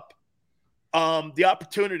opens up the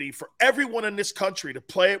opportunity for everyone in this country to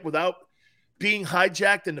play it without – being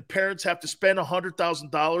hijacked and the parents have to spend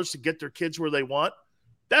 $100,000 to get their kids where they want,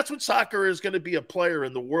 that's when soccer is going to be a player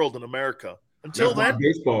in the world in America. Until then,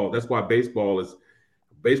 that's why baseball is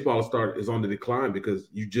on the decline because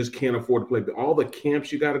you just can't afford to play. All the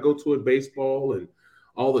camps you got to go to in baseball and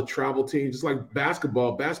all the travel teams, just like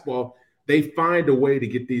basketball, they find a way to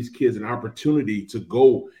get these kids an opportunity to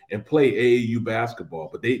go and play AAU basketball.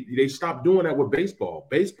 But they stopped doing that with baseball.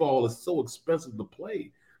 Baseball is so expensive to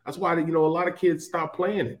play. That's why, you know, a lot of kids stop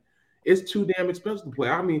playing it. It's too damn expensive to play.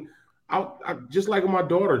 I mean, I just like my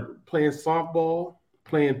daughter playing softball,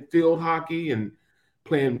 playing field hockey, and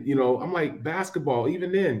playing, you know, I'm like, basketball,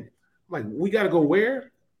 even then, I'm like, we got to go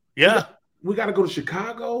where? Yeah. We got to go to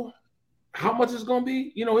Chicago? How much is it going to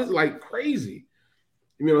be? You know, it's like crazy.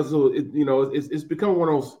 You know, so, it's become one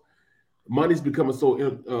of those money's becoming so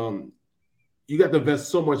you got to invest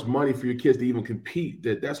so much money for your kids to even compete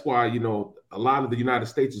that's why, a lot of the United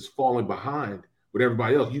States is falling behind with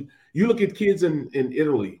everybody else. You look at kids in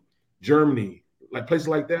Italy, Germany, like places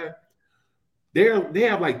like that, they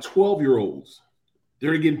have like 12-year-olds.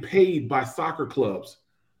 They're getting paid by soccer clubs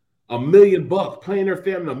 $1 million, paying their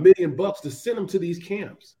family $1 million to send them to these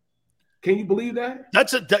camps. Can you believe that?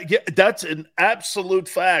 That's an absolute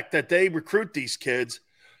fact that they recruit these kids,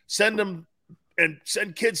 send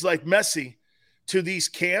kids like Messi to these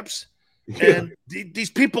camps, and these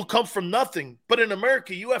people come from nothing. But in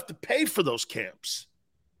America, you have to pay for those camps.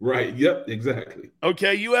 Right. Yep. Exactly.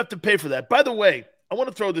 Okay. You have to pay for that. By the way, I want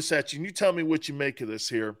to throw this at you, and you tell me what you make of this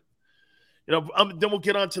here. Then we'll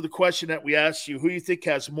get on to the question that we asked you: who do you think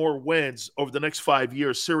has more wins over the next 5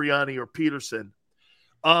 years, Sirianni or Peterson?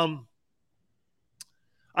 I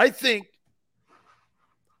think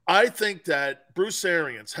that Bruce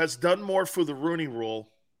Arians has done more for the Rooney Rule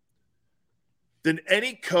than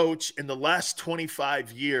any coach in the last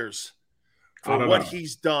 25 years for what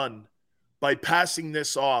he's done by passing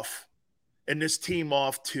this off and this team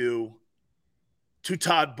off to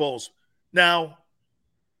Todd Bowles. Now,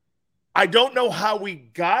 I don't know how we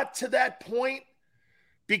got to that point,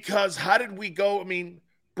 because how did we go? I mean,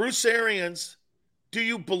 Bruce Arians, do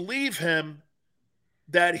you believe him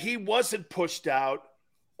that he wasn't pushed out?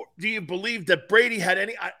 Or do you believe that Brady had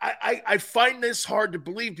any? I find this hard to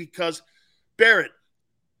believe, because Barrett,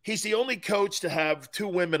 he's the only coach to have 2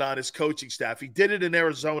 women on his coaching staff. He did it in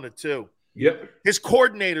Arizona too. Yep. His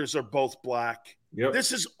coordinators are both black. Yep.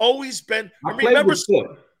 This has always been. I played with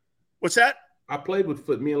Foot. What's that? I played with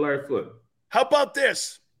Foot. Me and Larry Foot. How about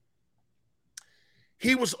this?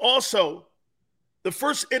 He was also the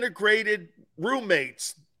first integrated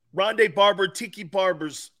roommates. Rondé Barber, Tiki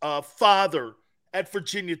Barber's father at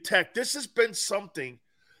Virginia Tech. This has been something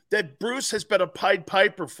that Bruce has been a Pied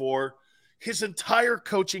Piper for his entire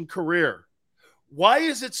coaching career. Why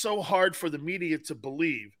is it so hard for the media to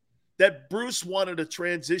believe that Bruce wanted a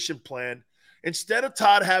transition plan instead of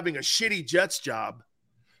Todd having a shitty Jets job,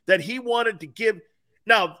 that he wanted to give?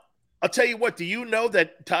 Now, I'll tell you what, do you know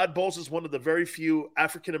that Todd Bowles is one of the very few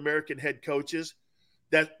African-American head coaches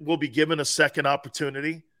that will be given a second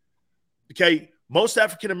opportunity? Okay, most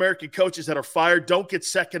African-American coaches that are fired don't get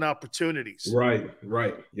second opportunities. Right,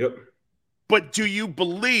 yep. But do you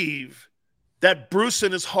believe that Bruce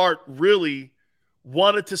in his heart really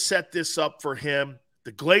wanted to set this up for him?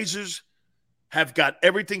 The Glazers have got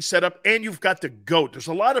everything set up, and you've got the GOAT. There's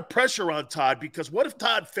a lot of pressure on Todd, because what if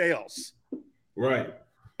Todd fails? Right.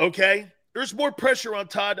 Okay? There's more pressure on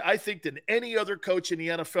Todd, I think, than any other coach in the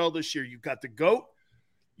NFL this year. You've got the GOAT.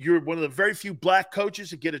 You're one of the very few black coaches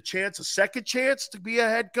to get a second chance to be a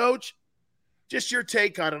head coach. Just your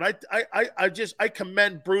take on it. I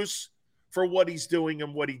commend Bruce for what he's doing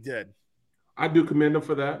and what he did. I do commend him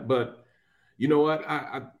for that, but you know what?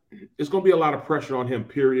 It's going to be a lot of pressure on him,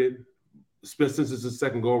 period, since it's his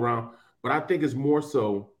second go-around. But I think it's more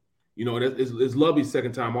so, it's Lovey's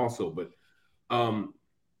second time also. But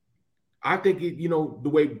I think, the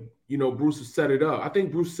way, Bruce has set it up, I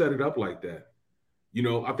think Bruce set it up like that.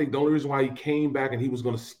 I think the only reason why he came back and he was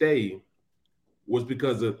going to stay was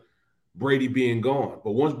because of Brady being gone.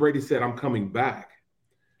 But once Brady said, I'm coming back,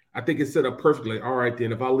 I think it's set up perfectly. All right,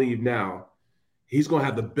 then, if I leave now, he's going to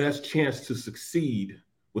have the best chance to succeed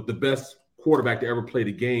with the best quarterback to ever play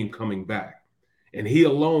the game coming back. And he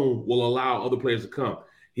alone will allow other players to come.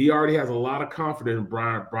 He already has a lot of confidence in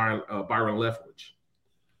Byron Leftwich.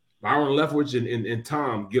 Byron Leftwich and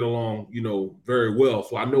Tom get along, very well.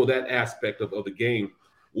 So I know that aspect of the game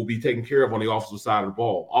will be taken care of on the offensive side of the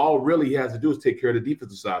ball. All really he has to do is take care of the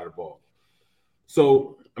defensive side of the ball.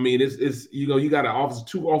 So, I mean, it's you got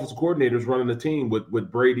two offensive coordinators running the team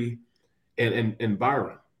with Brady and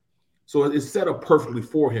Byron. So it's set up perfectly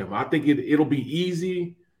for him. I think it'll be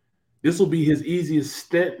easy. This will be his easiest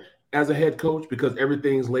stint as a head coach because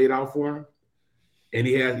everything's laid out for him. And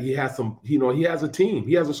he has a team.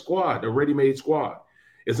 He has a squad, a ready-made squad.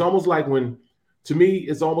 It's almost like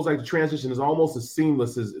it's almost like the transition is almost as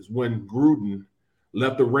seamless as when Gruden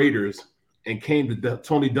left the Raiders and came to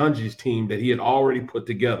Tony Dungy's team that he had already put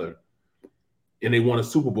together, and they won a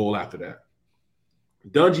Super Bowl after that.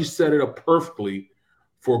 Dungy set it up perfectly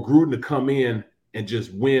for Gruden to come in and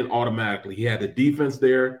just win automatically. He had the defense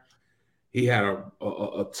there. He had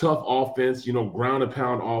a tough offense, ground and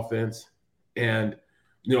pound offense. And,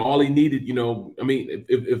 all he needed,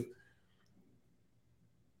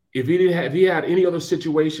 if he had any other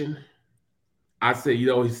situation, I'd say,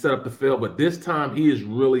 he set up to fail. But this time he is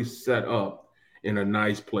really set up in a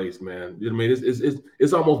nice place, man. I mean,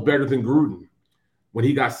 it's almost better than Gruden. when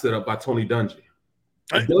he got set up by Tony Dungy.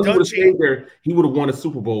 If Dungy would have stayed there, he would have won a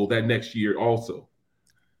Super Bowl that next year also.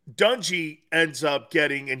 Dungy ends up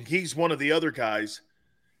getting, and he's one of the other guys,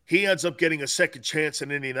 he ends up getting a second chance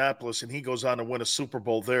in Indianapolis, and he goes on to win a Super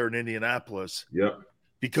Bowl there in Indianapolis. Yep.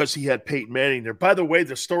 Because he had Peyton Manning there. By the way,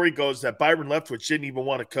 the story goes that Byron Leftwich didn't even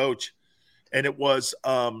want to coach, and it was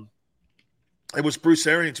Bruce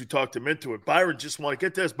Arians who talked him into it. Byron just wanted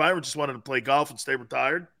to play golf and stay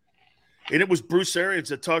retired, and it was Bruce Arians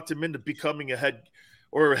that talked him into becoming a head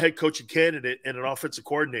coaching candidate and an offensive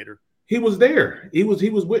coordinator. He was there. He was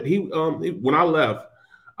when I left,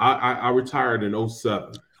 I retired in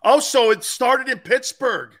 2007. Oh, so it started in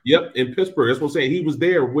Pittsburgh. Yep, in Pittsburgh. That's what I'm saying. He was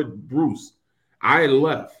there with Bruce. I had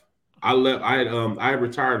left. I had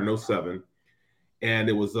retired in 2007, and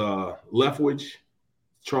it was Leftwich,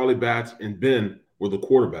 Charlie Batch, and Ben were the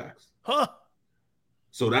quarterbacks. Huh.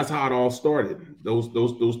 So that's how it all started. Those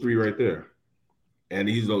three right there. And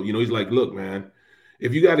he's like, look, man,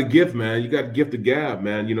 if you got a gift, man, you got a gift to gab,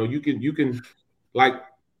 man. You know, you can like,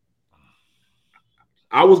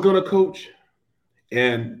 I was gonna coach,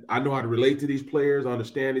 and I know how to relate to these players,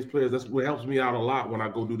 understand these players. That's what helps me out a lot when I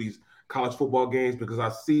go do these college football games, because I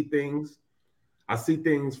see things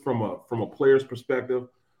from a player's perspective,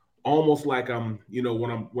 almost like I'm,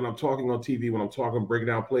 when I'm talking on TV, when I'm talking, breaking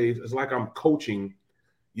down plays, it's like I'm coaching,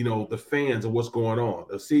 the fans of what's going on.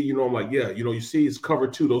 They'll see, I'm like, yeah, you see it's cover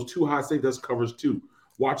two. Those two high safety, that's covers two.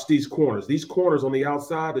 Watch these corners. These corners on the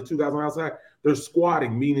outside, the two guys on the outside, they're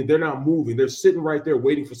squatting, meaning they're not moving. They're sitting right there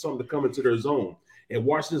waiting for something to come into their zone. And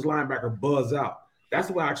watch this linebacker buzz out. That's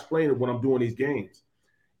the way I explain it when I'm doing these games.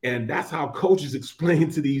 And that's how coaches explain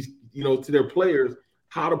to these, to their players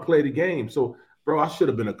how to play the game. So, bro, I should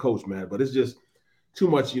have been a coach, man, but it's just too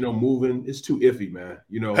much, moving. It's too iffy, man.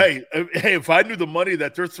 Hey, if I knew the money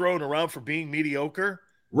that they're throwing around for being mediocre,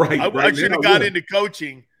 right? I should have got into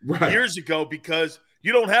coaching years ago, because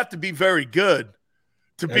you don't have to be very good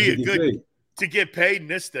to to get paid in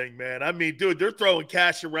this thing, man. I mean, dude, they're throwing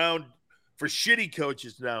cash around for shitty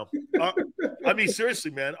coaches now. I mean, seriously,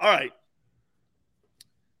 man. All right.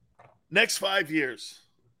 Next 5 years,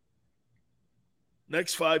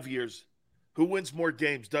 who wins more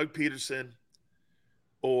games, Doug Peterson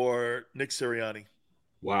or Nick Sirianni?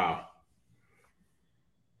 Wow.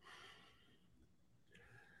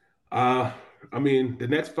 I mean, the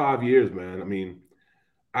next 5 years, man. I mean,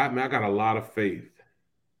 I got a lot of faith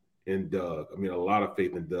in Doug. I mean, a lot of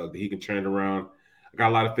faith in Doug that he can turn it around. I got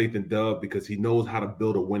a lot of faith in Doug because he knows how to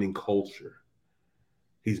build a winning culture.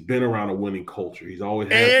 He's been around a winning culture. He's always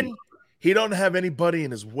had. And he don't have anybody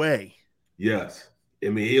in his way. Yes. I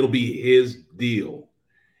mean, it'll be his deal.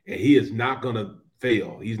 And he is not going to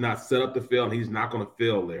fail. He's not set up to fail, and he's not going to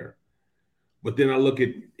fail there. But then I look at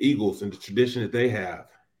Eagles and the tradition that they have,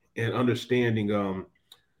 and understanding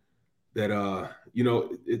that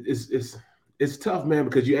it's tough, man,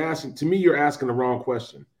 because you're asking the wrong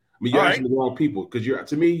question. I mean, you're asking the wrong people, because you have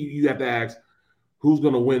to ask, who's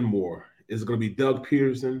going to win more? Is it going to be Doug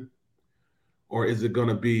Peterson, or is it going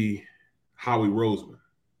to be Howie Roseman?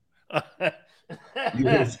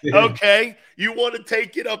 Okay. You want to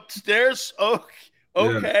take it upstairs? Oh,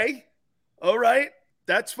 okay. Yeah. All right.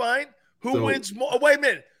 That's fine. Who wins more? Oh, wait a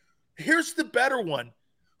minute. Here's the better one.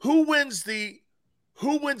 Who wins the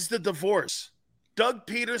divorce? Doug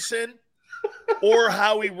Peterson or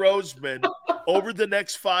Howie Roseman over the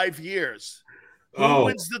next 5 years? Who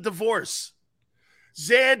wins the divorce?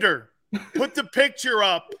 Xander, put the picture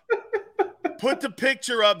up. Put the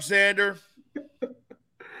picture up, Xander.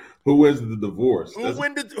 Who wins the divorce?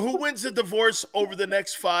 Who wins the divorce over the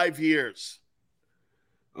next 5 years?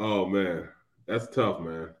 Oh, man. That's tough,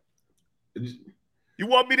 man. You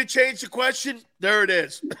want me to change the question? There it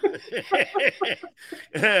is.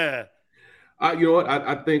 You know what?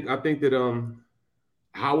 I think that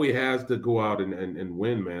Howie has to go out and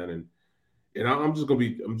win, man. And I'm just gonna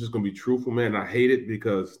be truthful, man. I hate it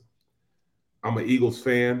because I'm an Eagles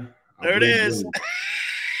fan. There it is.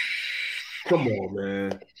 Come on,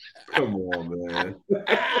 man. Come on, man.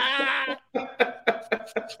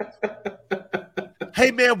 Hey,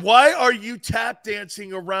 man, why are you tap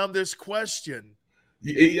dancing around this question?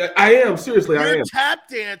 I am. Seriously, I am. You're tap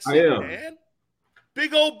dancing, man.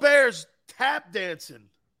 Big old Bears tap dancing.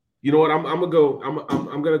 You know what? I'm gonna go.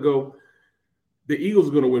 I'm gonna go. The Eagles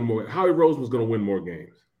are gonna win more. Howie Roseman's gonna win more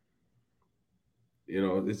games. You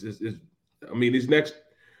know, this is. I mean, these next.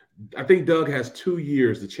 I think Doug has 2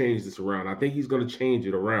 years to change this around. I think he's going to change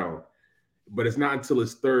it around, but it's not until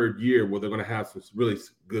his third year where they're going to have some really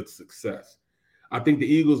good success. I think the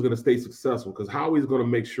Eagles are going to stay successful because Howie's going to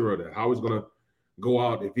make sure of that. Howie's going to go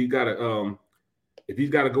out if he's got to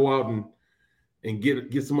go out and and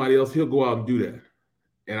get somebody else, he'll go out and do that.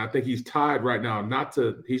 And I think he's tied right now.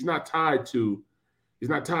 He's not tied to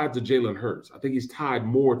Jalen Hurts. I think he's tied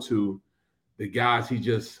more to the guys he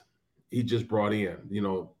just brought in,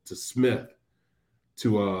 to Smith,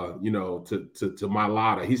 to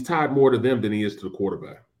Mailata. He's tied more to them than he is to the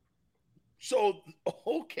quarterback. So,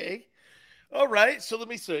 okay. All right. So let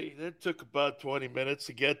me see. That took about 20 minutes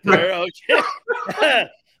to get there. Okay.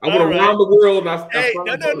 I went around the world.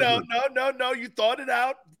 No. You thought it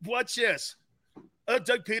out. Watch this.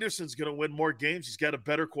 Doug Peterson's going to win more games. He's got a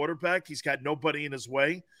better quarterback. He's got nobody in his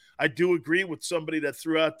way. I do agree with somebody that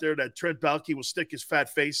threw out there that Trent Baalke will stick his fat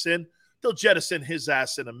face in. They'll jettison his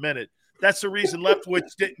ass in a minute. That's the reason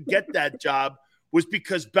Leftwich didn't get that job, was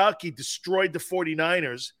because Baalke destroyed the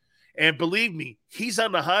 49ers. And believe me, he's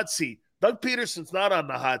on the hot seat. Doug Peterson's not on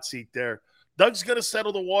the hot seat there. Doug's going to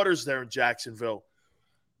settle the waters there in Jacksonville.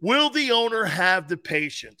 Will the owner have the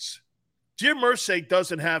patience? Jim Irsay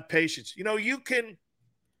doesn't have patience. You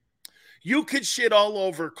can shit all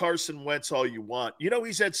over Carson Wentz all you want.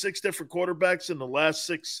 He's had 6 different quarterbacks in the last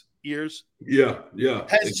 6 years. Yeah.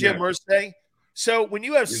 Has exactly. Jim Irsay. So when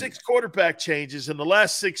you have 6 quarterback changes in the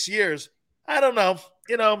last 6 years, I don't know.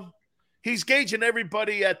 He's gauging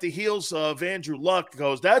everybody at the heels of Andrew Luck.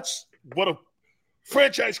 Goes, that's what a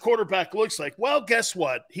franchise quarterback looks like. Well, guess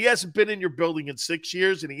what? He hasn't been in your building in 6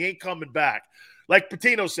 years, and he ain't coming back. Like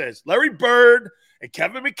Patino says, Larry Bird and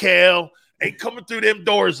Kevin McHale ain't coming through them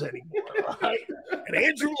doors anymore. Right? And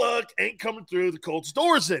Andrew Luck ain't coming through the Colts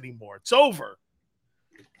doors anymore. It's over.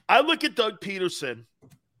 I look at Doug Peterson,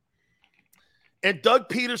 and Doug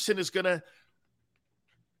Peterson is going to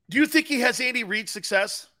 – do you think he has Andy Reid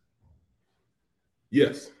success?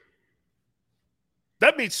 Yes.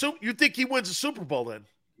 That means you think he wins a Super Bowl then?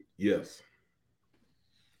 Yes.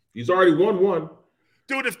 He's already won one.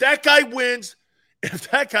 Dude, if that guy wins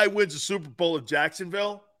a Super Bowl in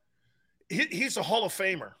Jacksonville, he's a Hall of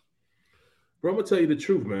Famer. Bro, I'm going to tell you the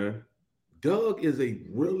truth, man. Doug is a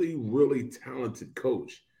really, really talented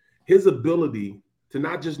coach. His ability to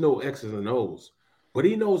not just know X's and O's, but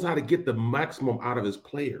he knows how to get the maximum out of his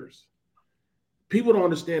players. People don't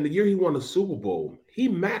understand the year he won the Super Bowl, he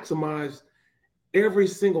maximized every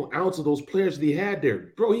single ounce of those players that he had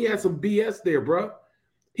there. Bro, he had some BS there, bro.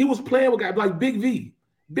 He was playing with guys like Big V.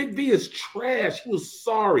 Big V is trash. He was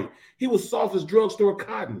sorry. He was soft as drugstore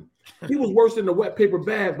cotton. He was worse than the wet paper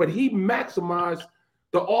bag, but he maximized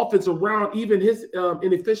the offense around even his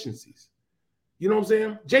inefficiencies. You know what I'm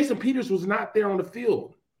saying? Jason Peters was not there on the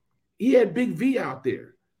field. He had Big V out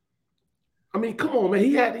there. I mean, come on, man.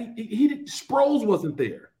 He Sproles wasn't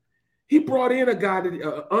there. He brought in a guy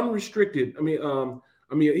that unrestricted.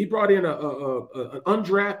 He brought in an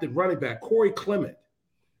undrafted running back, Corey Clement.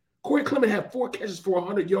 Corey Clement had 4 catches for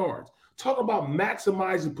 100 yards. Talk about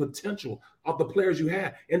maximizing potential of the players you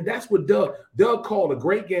had. And that's what Doug called a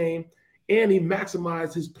great game, and he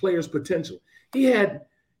maximized his players' potential. He had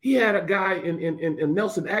a guy in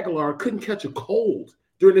Nelson Aguilar couldn't catch a cold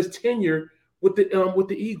during his tenure with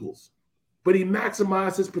the Eagles, but he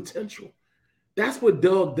maximized his potential. That's what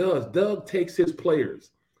Doug does. Doug takes his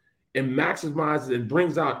players and maximizes and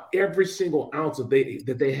brings out every single ounce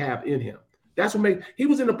that they have in him. That's what makes – he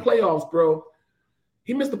was in the playoffs, bro.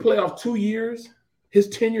 He missed the playoffs 2 years, his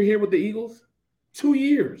tenure here with the Eagles, 2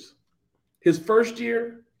 years. His first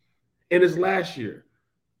year and his last year.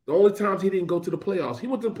 The only times he didn't go to the playoffs. He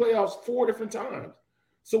went to the playoffs 4 different times.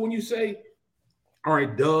 So when you say, all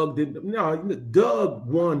right, Doug didn't – no, Doug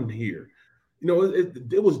won here.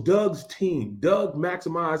 It was Doug's team. Doug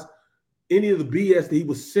maximized any of the BS that he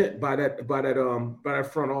was sent by that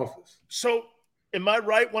front office. So am I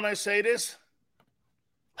right when I say this?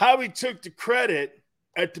 Howie took the credit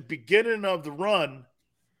at the beginning of the run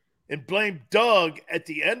and blamed Doug at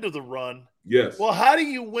the end of the run. Yes. Well, how do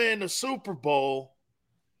you win a Super Bowl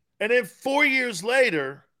and then 4 years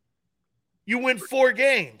later you win 4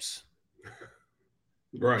 games?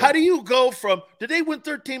 Right. How do you go from – did they win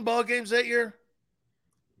 13 ball games that year?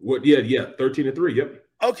 What? Yeah, 13-3, yep.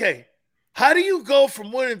 Okay. How do you go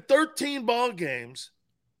from winning 13 ball games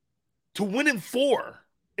to winning 4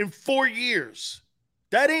 in 4 years?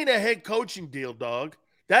 That ain't a head coaching deal, dog.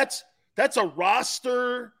 That's a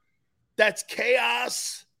roster. That's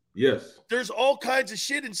chaos. Yes. There's all kinds of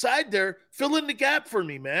shit inside there. Fill in the gap for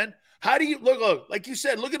me, man. How do you – look, like you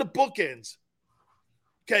said, look at the bookends.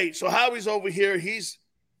 Okay, so Howie's over here. He's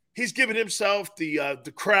giving himself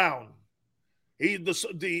the crown. He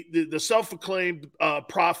the self-acclaimed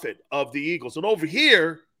prophet of the Eagles. And over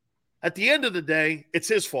here, at the end of the day, it's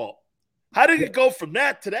his fault. How did it go from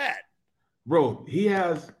that to that? Bro, he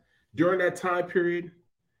has, during that time period,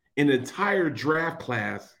 an entire draft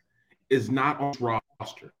class is not on this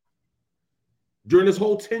roster. During this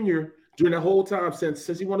whole tenure, during that whole time since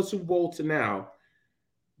he won the Super Bowl to now,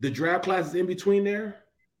 the draft classes in between there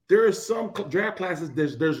are some draft classes,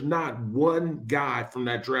 there's not one guy from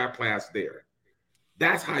that draft class there.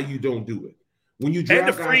 That's how you don't do it. When you draft and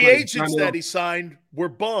the free agents that he signed were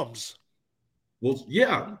bums. Well,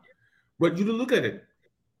 yeah. But you look at it.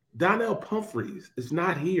 Donnell Pumphrey is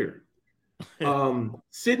not here.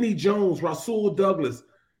 Sidney Jones, Rasul Douglas.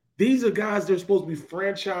 These are guys that are supposed to be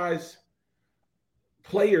franchise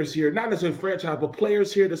players here. Not necessarily franchise, but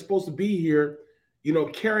players here that's supposed to be here,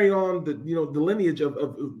 carry on the lineage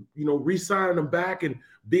of re-signing them back and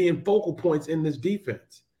being focal points in this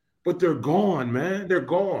defense. But they're gone, man. They're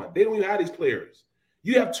gone. They don't even have these players.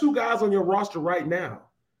 You have two guys on your roster right now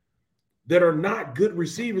that are not good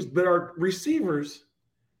receivers, but are receivers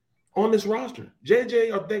on this roster.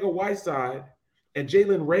 J.J. Arcega-Whiteside and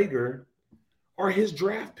Jalen Reagor are his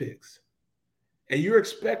draft picks. And you're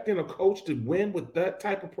expecting a coach to win with that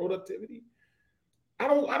type of productivity? I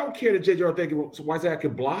don't care that J.J. Arcega-Whiteside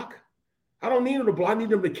can block. I don't need him to block. I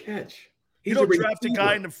need him to catch. You don't draft a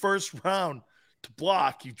guy in the first round to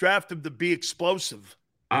block. You draft him to be explosive.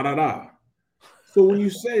 So when you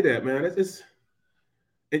say that, man, it's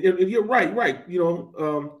and you're right.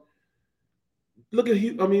 Look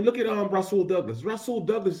at Rasul Douglas. Rasul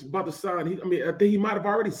Douglas is about to sign. I think he might have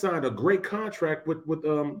already signed a great contract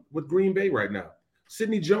with Green Bay right now.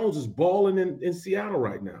 Sidney Jones is balling in Seattle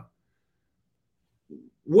right now.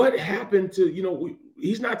 What happened to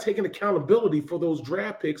he's not taking accountability for those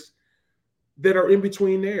draft picks that are in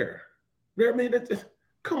between there.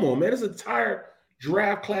 Come on, man. This entire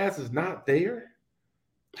draft class is not there.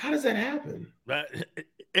 How does that happen?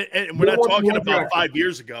 And we're not talking about 5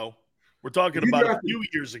 years ago. We're talking about a few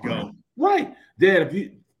years ago. Right. Dan, if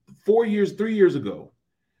you 3 years ago,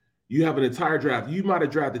 you have an entire draft. You might have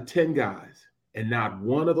drafted 10 guys, and not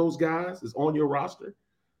one of those guys is on your roster.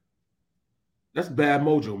 That's bad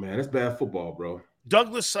mojo, man. That's bad football, bro.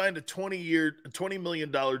 Douglas signed a $20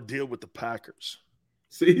 million deal with the Packers.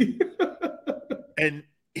 See? And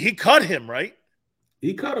he cut him, right?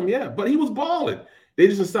 He cut him, yeah. But he was balling. They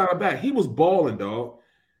just signed him back. He was balling, dog.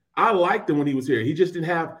 I liked him when he was here. They just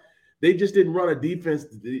didn't run a defense,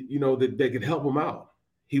 that could help him out.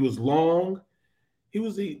 He was long.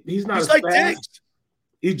 He's not like fast. Diggs.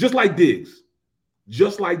 He's just like Diggs.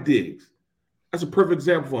 Just like Diggs. That's a perfect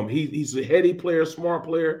example for him. He's a heady player, smart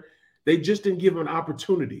player. They just didn't give him an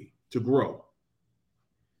opportunity to grow.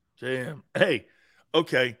 Damn. Hey,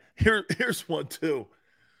 okay. Here's one too.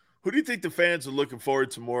 Who do you think the fans are looking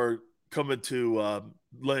forward to more coming to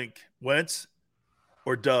Link? Wentz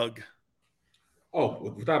or Doug?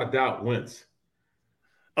 Oh, without a doubt, Wentz.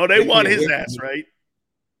 Oh, they want his ass, right?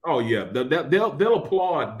 Oh yeah, they'll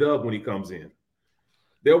applaud Doug when he comes in.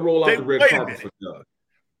 They'll roll out the red carpet for Doug.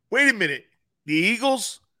 Wait a minute. The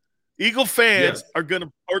Eagle fans are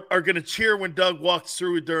gonna cheer when Doug walks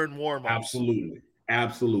through during warm-ups.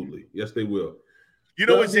 Absolutely. Yes, they will. You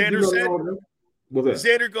know what Xander said? What's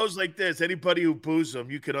that? Xander goes like this: anybody who boos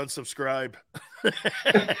him, you can unsubscribe.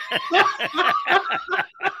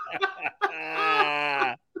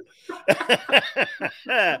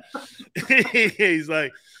 He's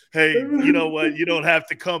like, hey, you know what? You don't have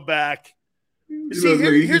to come back. See,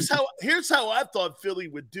 here's how I thought Philly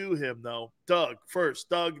would do him, though. Doug first,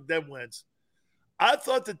 Doug, then Wentz. I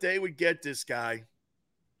thought that they would get this guy,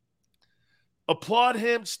 applaud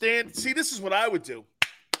him, stand. See, this is what I would do.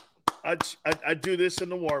 I'd do this in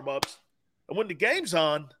the warm-ups. And when the game's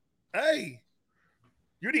on, hey,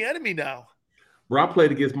 you're the enemy now. Bro, I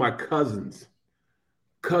played against my cousins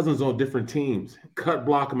on different teams, cut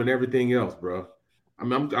block them and everything else, bro.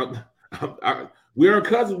 We're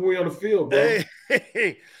cousins when we're on the field, bro.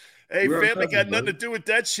 Hey, family got nothing to do with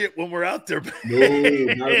that shit when we're out there. No,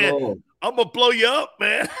 not at all. I'm gonna blow you up,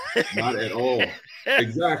 man. Not at all.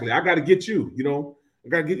 Exactly. I got to get you. I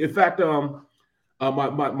got to get. In fact,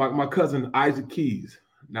 my cousin Isaac Keys.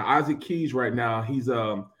 Now Isaac Keys right now, he's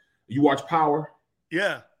you watch Power?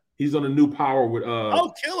 Yeah. He's on the new Power with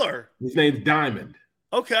killer. His name's Diamond.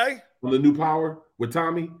 Okay. On the new Power with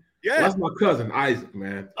Tommy. Yeah. Well, that's my cousin Isaac,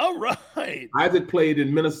 man. All right. Isaac played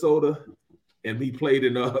in Minnesota, and he played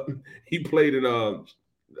in with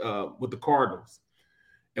the Cardinals,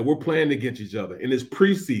 and we're playing against each other in this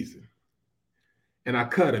preseason. And I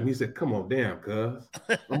cut him. He said, "Come on, damn, cuz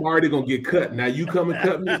I'm already gonna get cut. Now you come and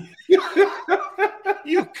cut me."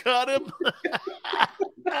 You cut him.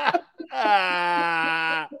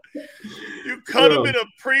 You cut him in a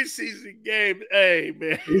preseason game. Hey,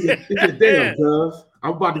 man. He said, "Damn, cuz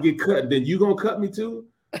I'm about to get cut. And then you gonna cut me too?"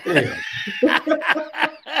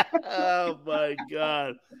 Oh my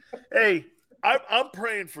God. Hey, I'm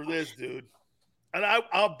praying for this, dude. And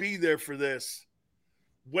I'll be there for this.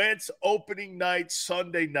 Wentz opening night,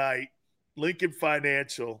 Sunday night, Lincoln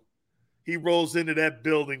Financial. He rolls into that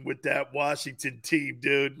building with that Washington team,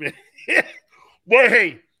 dude. Man. Well,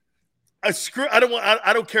 hey, I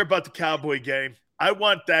don't care about the Cowboy game. I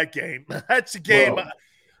want that game. That's a game. Well,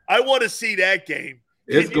 I want to see that game.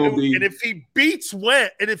 It's gonna be. And if he beats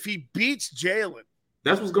Wentz, and if he beats Jalen,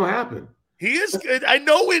 that's what's gonna happen. He is good. I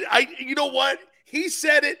know it. You know what? He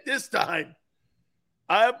said it this time.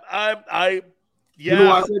 Yeah. You know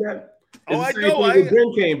why I say that? I know.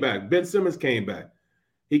 Ben came back. Ben Simmons came back.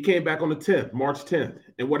 He came back on the 10th, March 10th.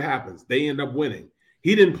 And what happens? They end up winning.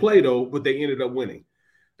 He didn't play, though, but they ended up winning.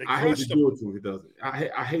 I hate to do it to him if he does it.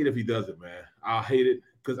 I hate if he does it, man. I hate it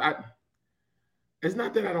because it's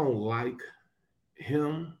not that I don't like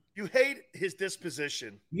him. You hate his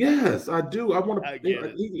disposition. Yes, I do. I want to.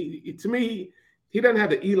 To me, he doesn't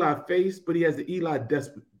have the Eli face, but he has the Eli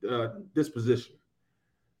disposition.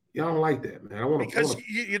 Yeah, I don't like that, man.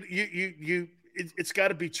 It's got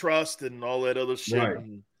to be trust and all that other shit. Right.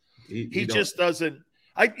 He just doesn't.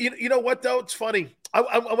 You know what though? It's funny.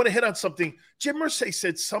 I want to hit on something. Jim Irsay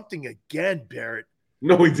said something again, Barrett.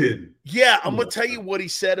 No, he didn't. Yeah, I'm gonna tell you what he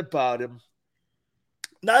said about him.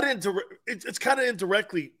 It's kind of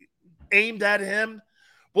indirectly aimed at him.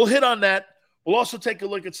 We'll hit on that. We'll also take a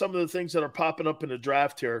look at some of the things that are popping up in the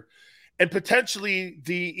draft here. And potentially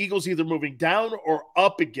the Eagles either moving down or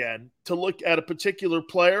up again to look at a particular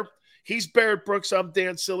player. He's Barrett Brooks. I'm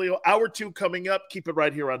Dan Sileo. Hour 2 coming up. Keep it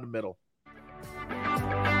right here on The Middle.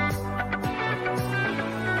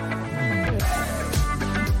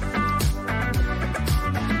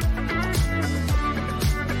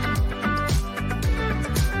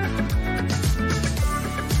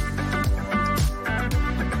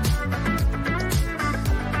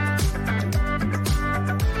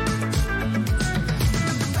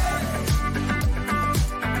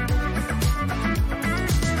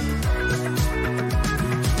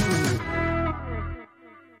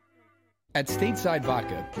 At Stateside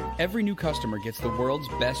Vodka, every new customer gets the world's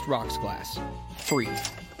best rocks glass. Free.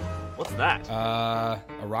 What's that? A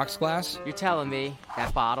rocks glass? You're telling me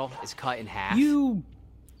that bottle is cut in half? You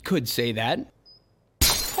could say that.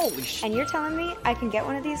 Holy shit. And you're telling me I can get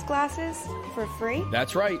one of these glasses for free?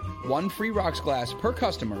 That's right. One free rocks glass per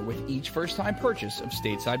customer with each first-time purchase of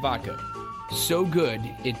Stateside Vodka. So good,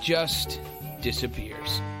 it just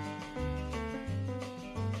disappears.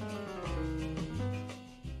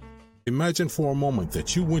 Imagine for a moment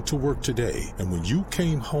that you went to work today and when you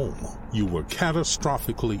came home, you were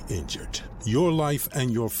catastrophically injured. Your life and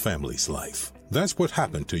your family's life. That's what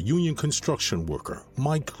happened to union construction worker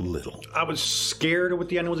Mike Little. I was scared of what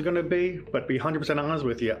the end was going to be, but to be 100% honest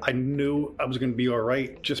with you, I knew I was going to be all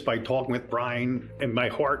right just by talking with Brian. In my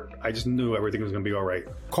heart, I just knew everything was going to be all right.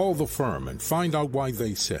 Call the firm and find out why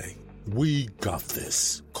they say, "We got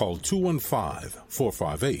this." Call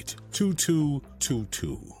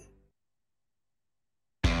 215-458-2222.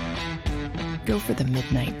 Go for the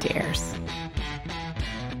midnight dares.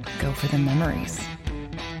 Go for the memories.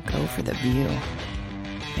 Go for the view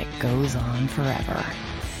that goes on forever.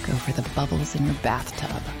 Go for the bubbles in your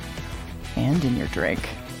bathtub and in your drink.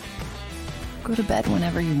 Go to bed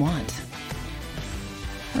whenever you want.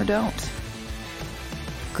 Or don't.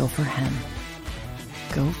 Go for him.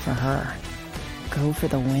 Go for her. Go for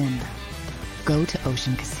the win. Go to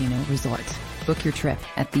Ocean Casino Resort. Book your trip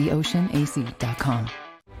at theoceanac.com.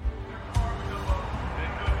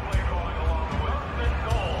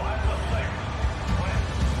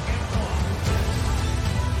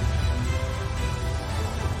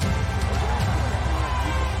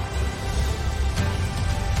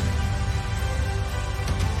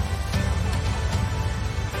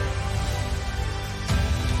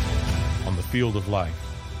 Field of life,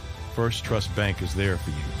 First Trust Bank is there for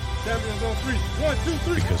you. Champions on 3. 1, 2,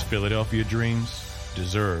 3. Because Philadelphia dreams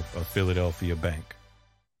deserve a Philadelphia bank.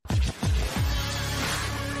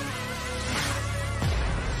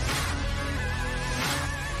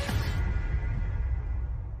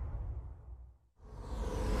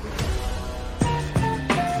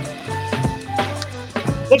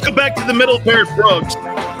 Welcome back to The Middle, Barrett Brooks.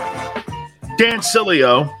 Dan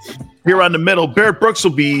Sileo. Here on The Middle, Barrett Brooks will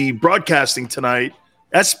be broadcasting tonight.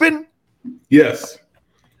 Espin? Yes.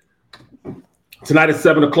 Tonight at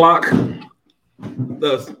 7 o'clock,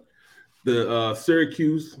 the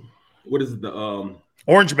Syracuse, what is it? The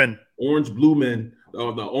Orangemen. Orange Blue Men, the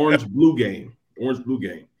Orange Blue game. Orange Blue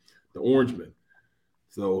game. The Orangemen.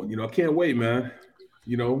 So, I can't wait, man.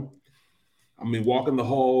 Walking the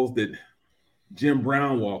halls that Jim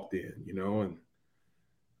Brown walked in, and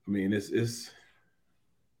I mean it's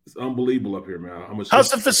unbelievable up here, man. How much?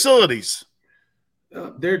 How's the facilities?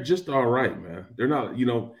 They're just all right, man. They're not,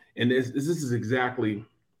 and this is exactly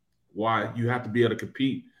why you have to be able to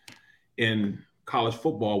compete in college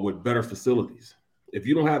football with better facilities. If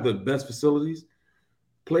you don't have the best facilities,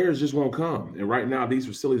 players just won't come. And right now, these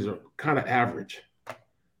facilities are kind of average,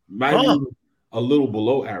 might be a little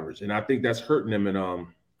below average, and I think that's hurting them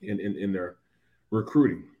in their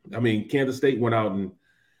recruiting. I mean, Kansas State went out and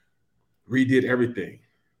redid everything.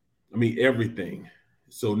 I mean, everything.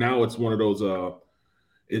 So now it's one of those.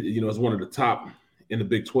 It's one of the top in the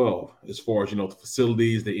Big 12 as far as the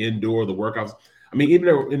facilities, the indoor, the workouts. I mean, even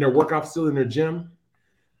in their workout facility, in their gym,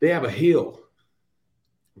 they have a hill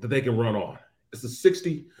that they can run on. It's a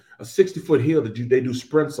 60-foot hill that they do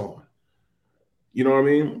sprints on. You know what I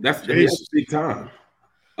mean? That's big time.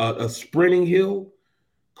 A sprinting hill,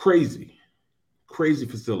 crazy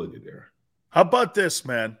facility there. How about this,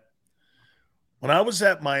 man? When I was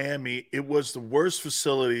at Miami, it was the worst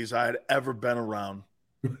facilities I had ever been around.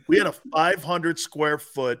 We had a 500 square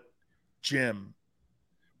foot gym,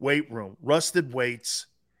 weight room, rusted weights.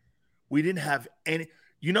 We didn't have any.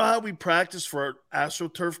 You know how we practiced for our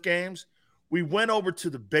AstroTurf games? We went over to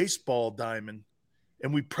the baseball diamond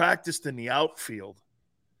and we practiced in the outfield.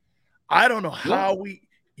 I don't know how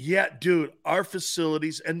dude, our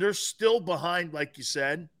facilities, and they're still behind, like you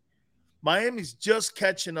said. Miami's just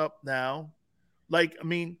catching up now.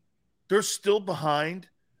 They're still behind,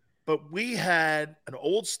 but we had an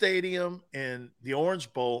old stadium in the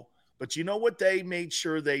Orange Bowl. But you know what they made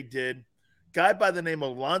sure they did? Guy by the name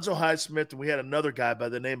of Alonzo Highsmith, and we had another guy by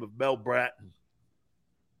the name of Mel Bratton.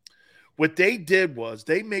 What they did was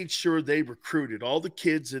they made sure they recruited all the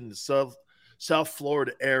kids in the South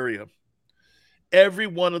Florida area. Every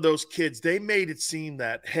one of those kids, they made it seem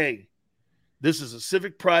that, hey, this is a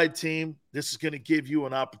civic pride team. This is going to give you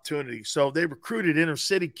an opportunity. So they recruited inner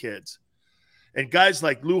city kids. And guys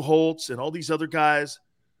like Lou Holtz and all these other guys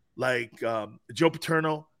like Joe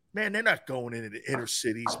Paterno, man, they're not going into the inner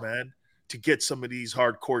cities, man, to get some of these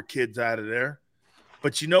hardcore kids out of there.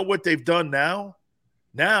 But you know what they've done now?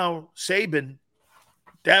 Now, Saban,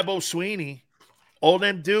 Dabo Sweeney, all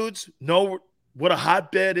them dudes know what a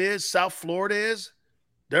hotbed is, South Florida is.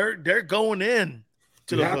 They're going in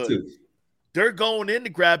to the hood. They're going into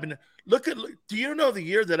grabbing. Do you know the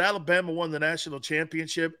year that Alabama won the national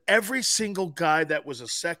championship? Every single guy that was a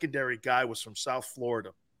secondary guy was from South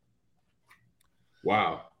Florida.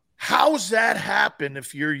 Wow. How's that happen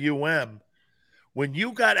if you're UM? When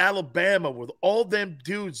you got Alabama with all them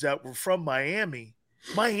dudes that were from Miami,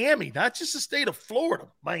 not just the state of Florida,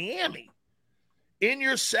 Miami, in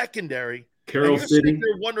your secondary, Carroll City. City.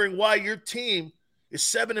 You're wondering why your team is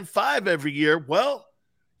 7-5 every year. Well,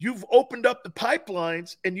 you've opened up the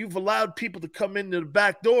pipelines and you've allowed people to come into the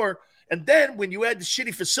back door. And then when you add the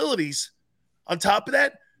shitty facilities on top of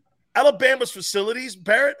that, Alabama's facilities,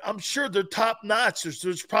 Barrett, I'm sure they're top notch.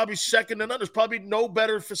 There's probably second to none. There's probably no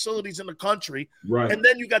better facilities in the country. Right. And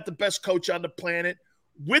then you got the best coach on the planet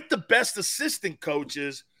with the best assistant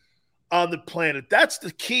coaches on the planet. That's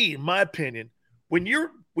the key, in my opinion. When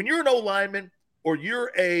you're an O-lineman or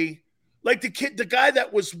you're the guy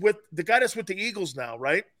that's with the Eagles now,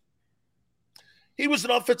 right? He was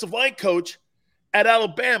an offensive line coach at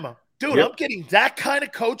Alabama. Dude, yep. I'm getting that kind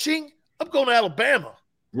of coaching. I'm going to Alabama.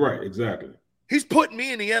 Right, exactly. He's putting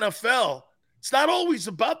me in the NFL. It's not always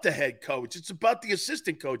about the head coach. It's about the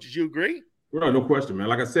assistant coaches. You agree? Right, no question, man.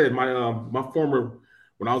 Like I said, my former,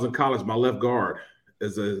 when I was in college, my left guard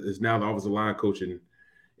is now the offensive line coach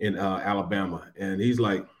in Alabama, and he's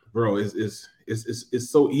like, bro, it's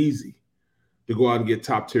so easy to go out and get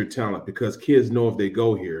top tier talent because kids know if they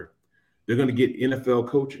go here, they're going to get NFL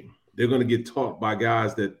coaching. They're going to get taught by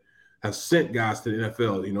guys that have sent guys to the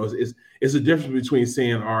NFL. It's a difference between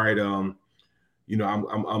saying, all right, I want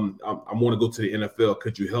to go to the NFL.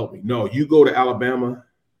 Could you help me? No, you go to Alabama,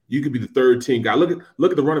 you could be the third team guy. Look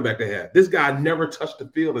at the running back they had. This guy never touched the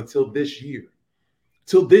field until this year.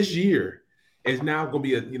 Till this year, is now going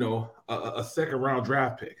to be a second round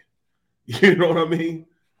draft pick. You know what I mean?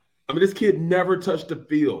 This kid never touched the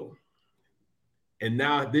field. And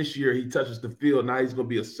now this year he touches the field. Now he's going to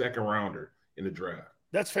be a second rounder in the draft.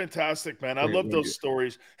 That's fantastic, man. I love those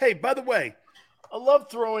stories. Hey, by the way, I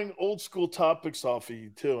love throwing old school topics off of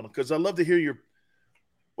you too, because I love to hear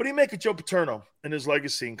what do you make of Joe Paterno and his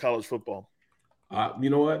legacy in college football?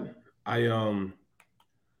 You know what?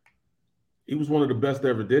 He was one of the best that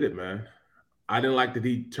ever did it, man. I didn't like that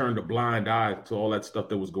he turned a blind eye to all that stuff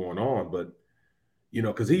that was going on, but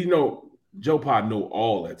because Joe Pod know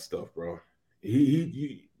all that stuff, bro.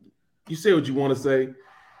 you say what you want to say.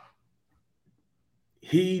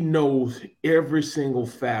 He knows every single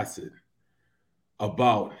facet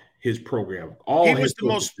about his program. He was the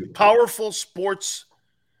most powerful sports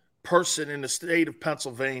person in the state of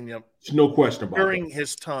Pennsylvania. There's no question about during that.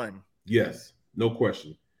 his time. Yes, no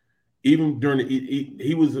question. Even during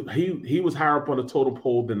he was higher up on the totem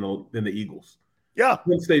pole than the Eagles. Yeah,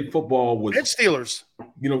 Penn State football was and Steelers.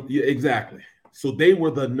 Yeah, exactly. So they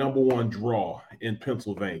were the number one draw in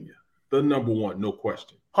Pennsylvania. The number one, no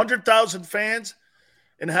question. 100,000 fans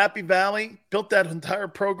in Happy Valley, built that entire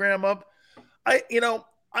program up.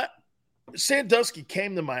 Sandusky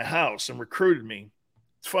came to my house and recruited me.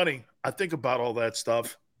 It's funny. I think about all that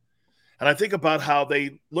stuff. And I think about how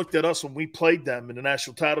they looked at us when we played them in the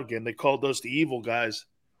national title game. They called us the evil guys.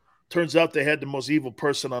 Turns out they had the most evil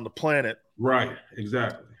person on the planet. Right,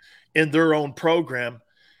 exactly. In their own program.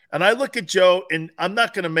 And I look at Joe, and I'm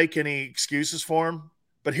not going to make any excuses for him,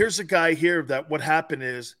 but here's a guy here that what happened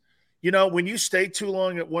is, when you stay too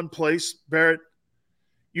long at one place, Barrett,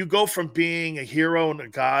 you go from being a hero and a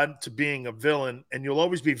god to being a villain, and you'll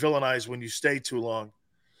always be villainized when you stay too long.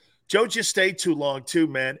 Joe just stayed too long too,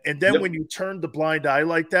 man. And then when you turn the blind eye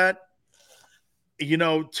like that,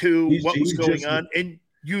 to what was going on, and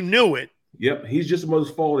you knew it. Yep, he's just as much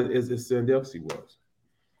fault as Sandusky was.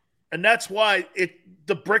 And that's why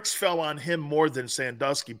the bricks fell on him more than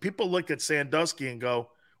Sandusky. People look at Sandusky and go,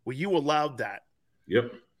 well, you allowed that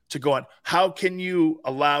to go on. How can you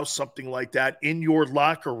allow something like that in your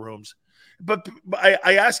locker rooms? But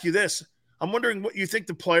I ask you this. I'm wondering what you think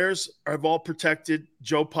the players have all protected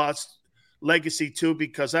Joe Potts' legacy too,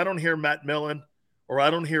 because I don't hear Matt Millen or I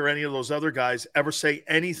don't hear any of those other guys ever say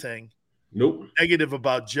anything negative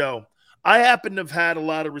about Joe. I happen to have had a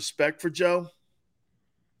lot of respect for Joe,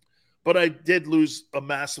 but I did lose a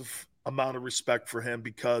massive amount of respect for him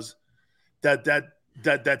because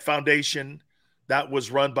that foundation that was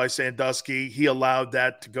run by Sandusky, he allowed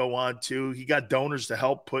that to go on too. He got donors to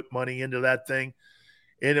help put money into that thing.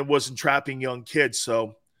 And it wasn't trapping young kids.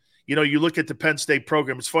 So, you look at the Penn State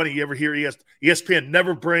program. It's funny. You ever hear ESPN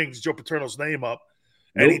never brings Joe Paterno's name up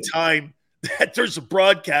anytime that there's a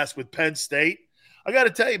broadcast with Penn State. I got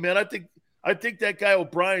to tell you, man, I think that guy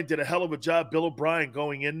O'Brien did a hell of a job, Bill O'Brien,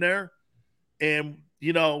 going in there and,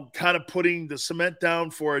 kind of putting the cement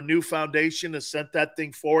down for a new foundation to set that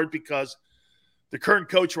thing forward, because the current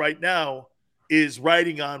coach right now is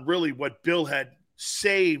riding on really what Bill had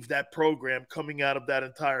saved that program coming out of that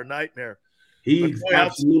entire nightmare. He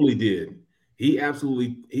absolutely did. He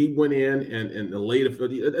went in and laid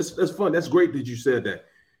that's fun. That's great that you said that.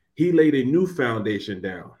 He laid a new foundation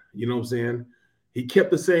down. You know what I'm saying? He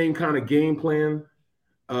kept the same kind of game plan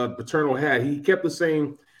Paterno had. He kept the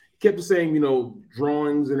same,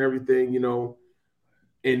 drawings and everything,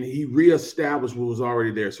 and he reestablished what was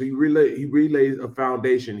already there. So he relayed a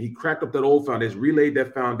foundation. He cracked up that old foundation, relayed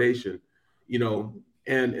that foundation.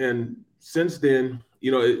 And since then,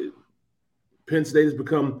 Penn State has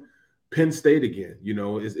become Penn State again.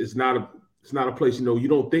 It's not a place, you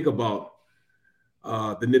don't think about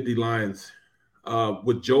the Nittany Lions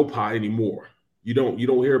with Joe Pa anymore. You don't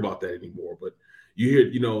hear about that anymore, but you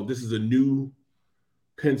hear, this is a new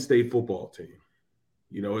Penn State football team.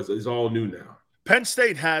 It's all new now. Penn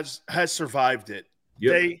State has survived it.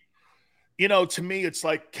 Yep. To me, it's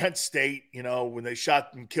like Kent State, when they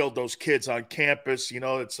shot and killed those kids on campus,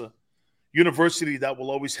 it's a university that will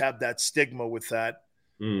always have that stigma with that.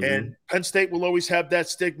 Mm-hmm. And Penn State will always have that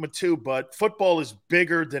stigma too. But football is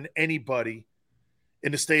bigger than anybody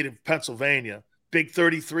in the state of Pennsylvania. Big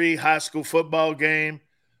 33 high school football game,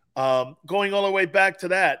 going all the way back to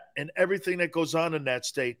that and everything that goes on in that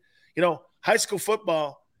state. High school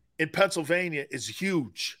football in Pennsylvania is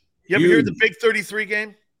huge. You ever hear the Big 33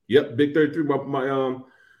 game? Yep, Big 33.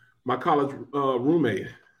 My college roommate,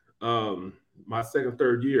 my second,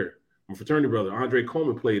 third year, my fraternity brother, Andre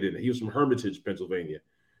Coleman, played in it. He was from Hermitage, Pennsylvania.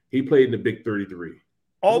 He played in the Big 33.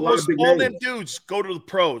 All them dudes go to the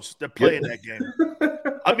pros that play in that game.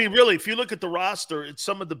 I mean, really, if you look at the roster, it's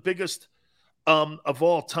some of the biggest of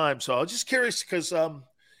all time. So I was just curious because,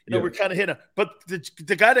 we're kind of hitting. But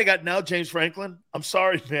the guy they got now, James Franklin, I'm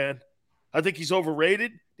sorry, man. I think he's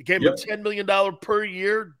overrated. They gave him a $10 million per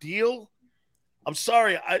year deal. I'm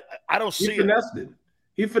sorry. I don't see it.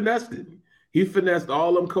 He finessed it. He finessed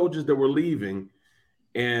all them coaches that were leaving.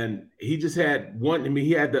 And he just had one. I mean,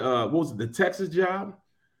 he had the Texas job?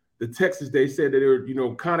 The Texas, they said that they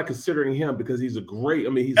were, kind of considering him because he's he's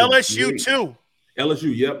LSU too.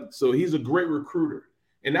 LSU, yep. So he's a great recruiter.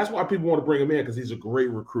 And that's why people want to bring him in, because he's a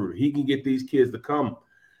great recruiter. He can get these kids to come.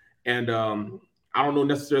 And I don't know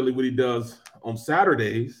necessarily what he does on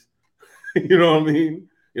Saturdays, you know what I mean?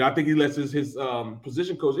 You know, I think he lets his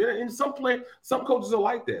position coach. And some coaches are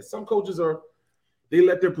like that. Some coaches they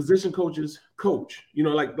let their position coaches coach. You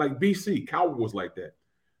know, like BC Cowher was like that.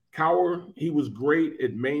 Cowher, he was great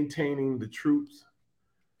at maintaining the troops,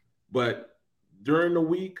 but during the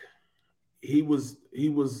week, he was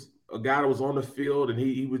a guy that was on the field, and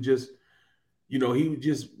he would just, he would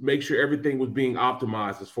just make sure everything was being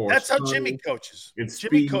optimized as far That's as how Jimmy coaches.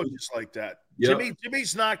 Jimmy coaches like that. Yep.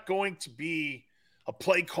 Jimmy's not going to be a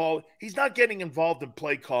play call. He's not getting involved in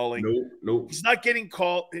play calling. Nope. He's not getting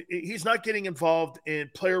involved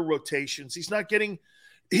in player rotations. He's not getting.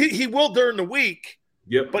 He will during the week.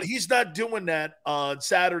 Yep. But he's not doing that on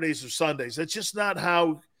Saturdays or Sundays. That's just not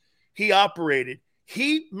how he operated.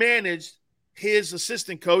 He managed his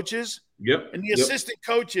assistant coaches. Yep. And the assistant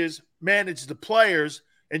coaches managed the players,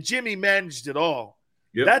 and Jimmy managed it all.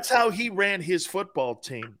 Yep. That's how he ran his football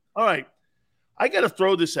team. All right. I got to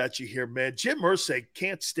throw this at you here, man. Jim Irsay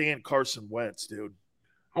can't stand Carson Wentz, dude.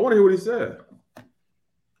 I want to hear what he said.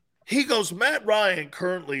 He goes, Matt Ryan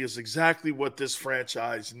currently is exactly what this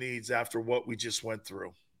franchise needs after what we just went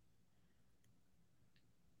through.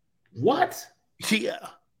 What? Yeah.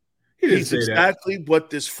 He's exactly what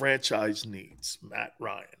this franchise needs, Matt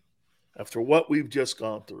Ryan, after what we've just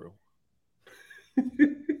gone through.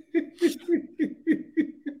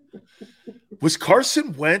 Was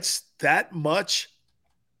Carson Wentz that much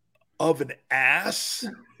of an ass?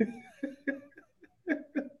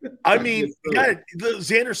 I mean,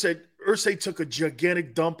 Xander said Irsay took a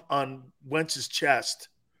gigantic dump on Wentz's chest.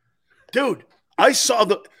 Dude, I saw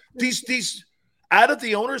these out of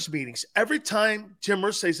the owners' meetings. Every time Jim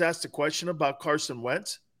Irsay's asked a question about Carson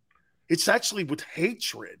Wentz, it's actually with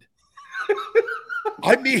hatred.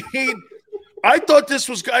 I mean, I thought this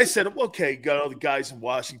was. I said, okay, got all the guys in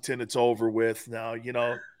Washington. It's over with now.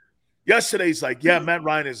 Yesterday's like, yeah, Matt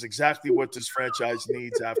Ryan is exactly what this franchise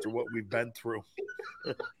needs after what we've been through.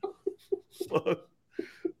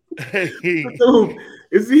 Hey. Dude,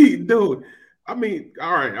 is he, dude? I mean,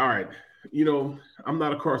 all right. I'm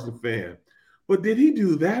not a Carson fan, but did he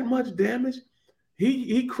do that much damage?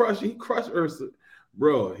 He crushed Irsay,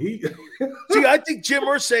 bro. See, I think Jim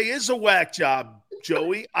Irsay is a whack job,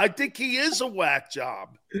 Joey. I think he is a whack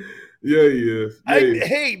job. Yeah, he is.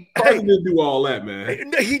 Carson didn't do all that,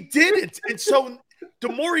 man. He didn't. And so the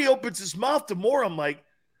more he opens his mouth, the more I'm like,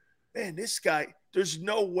 man, this guy, there's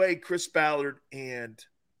no way Chris Ballard and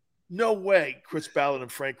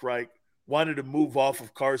Frank Reich wanted to move off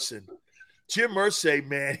of Carson. Jim Irsay,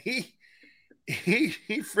 man, he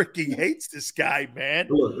freaking hates this guy, man.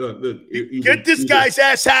 Look, get this guy's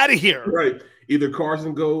ass out of here. Right. Either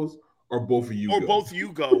Carson goes or both of you go. Or both of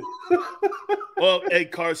you go. Well, hey,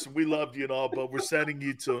 Carson, we love you and all, but we're sending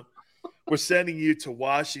you to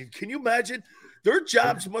Washington. Can you imagine? Their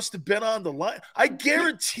jobs must have been on the line. I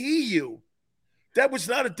guarantee you that was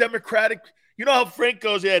not a Democratic. You know how Frank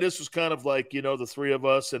goes, yeah, this was kind of like, the three of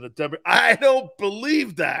us and a Democrat. I don't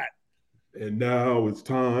believe that. And now it's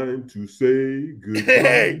time to say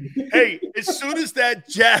goodbye. Hey, as soon as that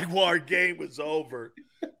Jaguar game was over,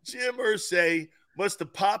 Jim Irsay must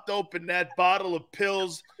have popped open that bottle of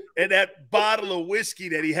pills and that bottle of whiskey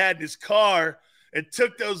that he had in his car and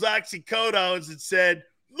took those oxycodones and said,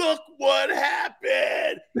 look what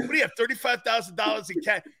happened. What do you have, $35,000 in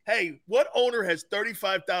cash? Hey, what owner has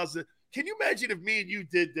 $35,000? Can you imagine if me and you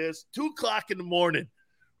did this? 2:00 in the morning.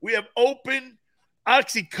 We have open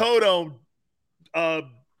oxycodone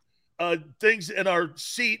things in our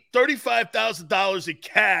seat, $35,000 in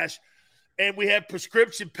cash, and we have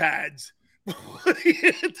prescription pads. What do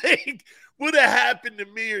you think would have happened to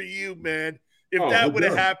me or you, man? If that would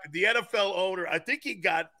have happened, the NFL owner, I think he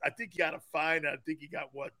got a fine. I think he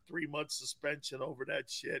got 3 months suspension over that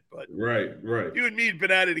shit. But right. You and me had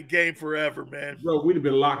been out of the game forever, man. Bro, we'd have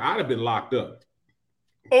been locked. I'd have been locked up.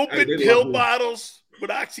 Open pill bottles with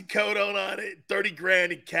oxycodone on it,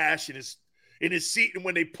 $30,000 in cash in his seat. And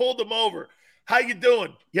when they pulled him over, how you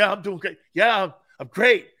doing? Yeah, I'm doing great. Yeah, I'm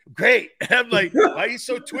great. And I'm like, why are you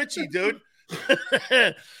so twitchy, dude?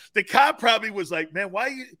 The cop probably was like, man, why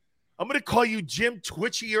are you? I'm going to call you Jim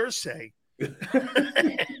Twitchy Irsay. Get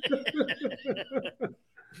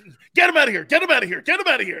him out of here. Get him out of here. Get him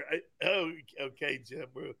out of here. Okay, Jim.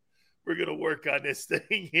 We're going to work on this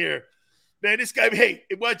thing here. Man, this guy, hey,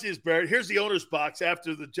 watch this, Barrett. Here's the owner's box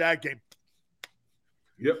after the Jag game.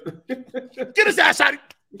 Yep. Get his ass out of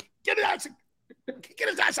here. Get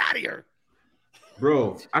his ass out of here.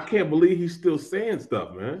 Bro, I can't believe he's still saying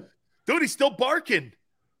stuff, man. Dude, he's still barking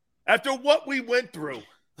after what we went through.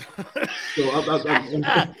 So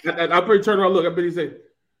I'm pretty turned around. Look, I bet he said,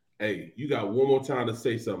 hey, you got one more time to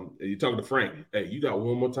say something. And you're talking to Frank. Hey, you got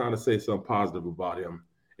one more time to say something positive about him.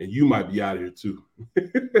 and you might be out of here too.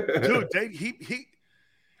 Dude,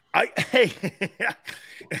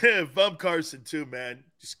 if I'm Carson too, man,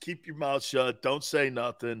 just keep your mouth shut. Don't say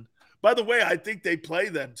nothing. By the way, I think they play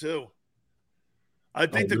them too. I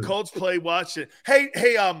think the Colts play Washington. Hey,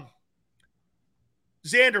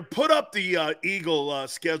 Xander, put up the Eagle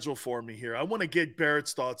schedule for me here. I want to get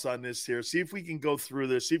Barrett's thoughts on this here. See if we can go through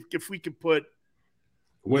this. See if we can put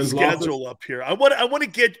the schedule up here. I want to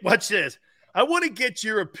get, watch this. I want to get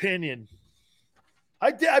your opinion.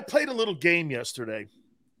 I played a little game yesterday.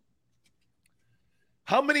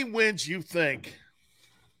 How many wins you think?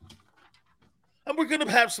 And we're going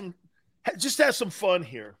to have some fun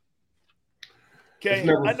here. Okay,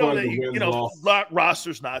 I know that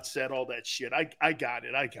roster's not set, all that shit. I got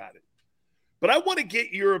it. But I want to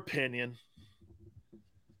get your opinion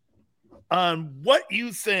on what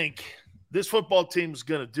you think this football team is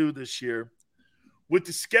going to do this year with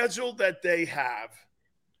the schedule that they have.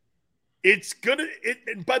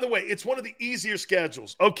 And by the way, it's one of the easier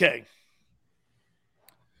schedules. Okay.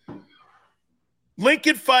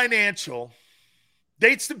 Lincoln Financial,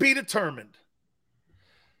 dates to be determined.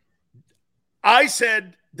 I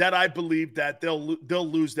said that I believe that they'll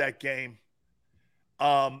lose that game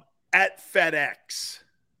at FedEx.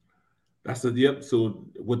 That's yep. So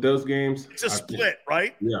with those games, it's a split,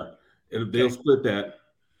 right? Yeah, they'll split that.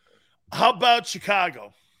 How about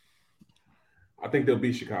Chicago? I think they'll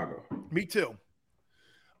beat Chicago. Me too.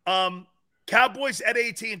 Cowboys at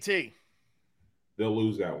AT&T. They'll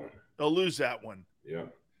lose that one. Yeah.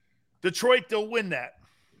 Detroit, they'll win that.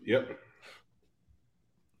 Yep.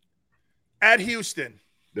 At Houston.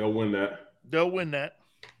 They'll win that.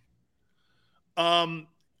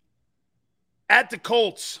 At the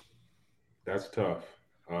Colts. That's tough.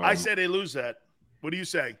 I said they lose that. What do you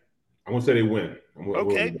say? I'm going to say they win.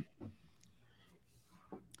 Okay.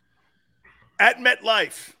 At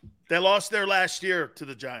MetLife. They lost there last year to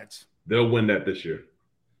the Giants. They'll win that this year.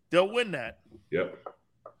 They'll win that. Yep.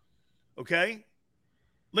 Okay.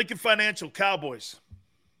 Lincoln Financial, Cowboys.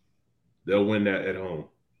 They'll win that at home.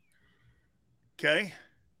 Okay.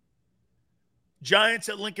 Giants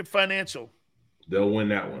at Lincoln Financial. They'll win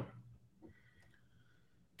that one.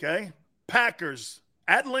 Okay. Packers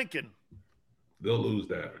at Lincoln. They'll lose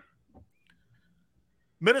that.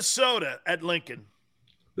 Minnesota at Lincoln.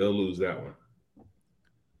 They'll lose that one.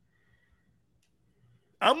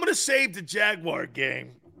 I'm going to save the Jaguar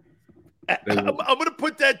game. I'm going to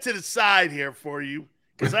put that to the side here for you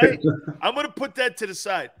because I'm going to put that to the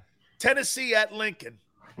side. Tennessee at Lincoln.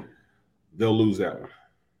 They'll lose that one.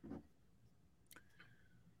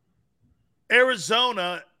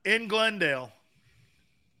 Arizona in Glendale.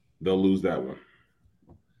 They'll lose that one.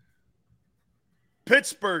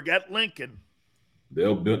 Pittsburgh at Lincoln.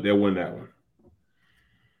 They'll win that one.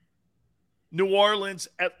 New Orleans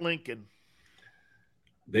at Lincoln.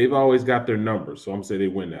 They've always got their numbers, so I'm going to say they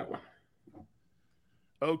win that one.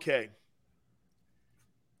 Okay.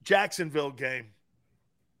 Jacksonville game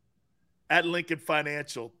at Lincoln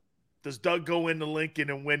Financial. Does Doug go into Lincoln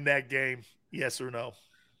and win that game? Yes or no?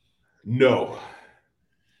 No.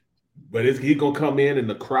 But he's gonna come in and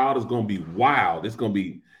the crowd is gonna be wild. It's gonna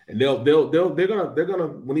be, and they're gonna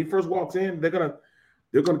when he first walks in, they're gonna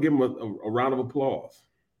give him a round of applause.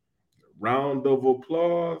 Round of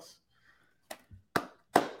applause.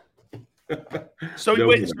 So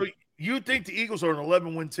wait, so you think the Eagles are an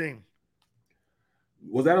 11-win team?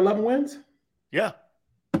 Was that 11 wins? Yeah.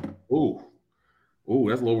 Ooh,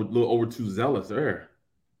 that's a little over too zealous there.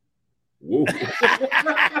 Whoa.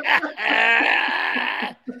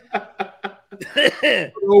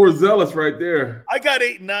 Overzealous right there. I got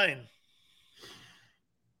 8 and 9.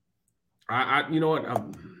 You know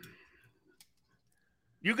what?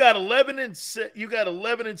 You got 11 and 6. You got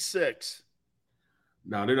 11 and 6.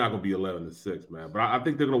 No, they're not going to be 11 and 6, man. But I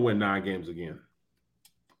think they're going to win 9 games again.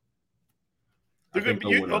 They're going to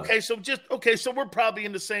be okay. So we're probably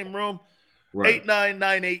in the same room. Right. 8-9,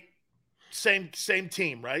 9-8. Same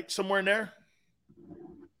team, right? Somewhere in there.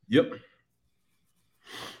 Yep.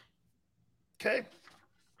 Okay.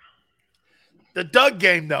 The Doug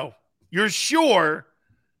game, though. You're sure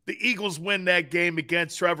the Eagles win that game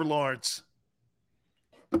against Trevor Lawrence?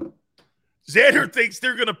 Xander thinks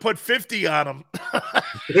they're going to put 50 on him.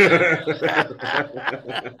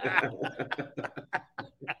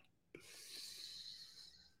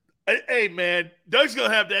 Hey, man, Doug's going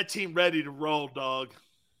to have that team ready to roll, dog.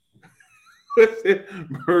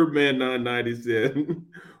 Birdman 990 said,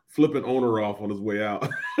 flipping owner off on his way out.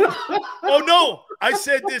 Oh, no. I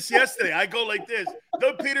said this yesterday. I go like this.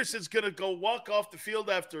 Doug Peterson's going to go walk off the field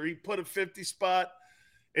after he put a 50 spot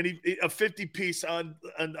and a 50 piece on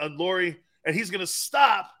Lori. and he's going to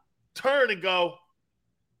stop, turn, and go.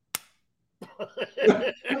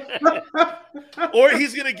 Or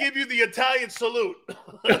he's going to give you the Italian salute.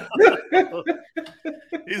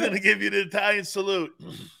 He's going to give you the Italian salute.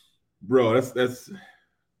 Bro, that's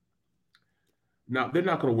now they're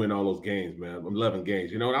not going to win all those games, man. 11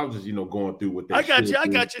 games. You know, I was just, going through what they I got should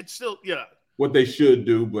you. do, It's still, yeah. what they should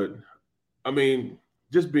do, but I mean,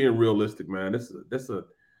 just being realistic, man. It's an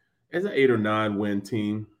 8 or 9 win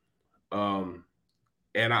team.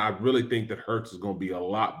 And I really think that Hurts is going to be a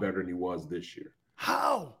lot better than he was this year.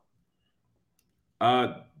 How?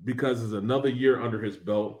 Because it's another year under his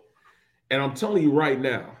belt. And I'm telling you right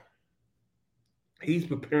now, he's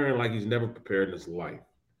preparing like he's never prepared in his life.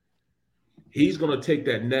 He's going to take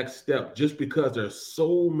that next step just because there's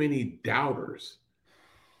so many doubters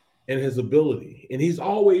in his ability. And he's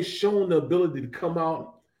always shown the ability to come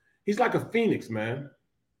out. He's like a phoenix, man.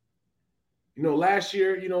 Last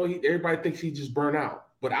year, everybody thinks he just burned out.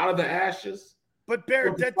 But out of the ashes. But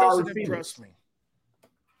Barrett, that doesn't impress me.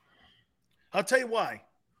 I'll tell you why.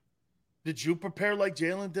 Did you prepare like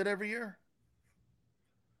Jalen did every year?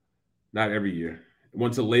 Not every year.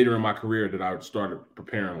 Once later in my career that I started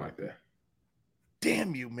preparing like that.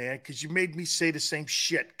 Damn you, man, because you made me say the same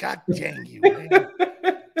shit. God dang you, man.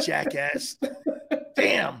 Jackass.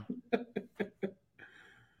 Damn.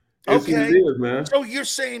 Okay. It is, man. So you're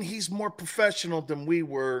saying he's more professional than we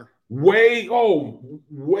were. Way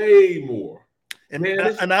more. And,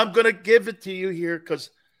 man, and I'm going to give it to you here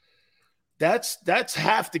because that's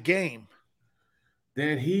half the game.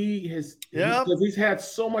 Then because he's had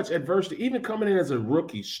so much adversity, even coming in as a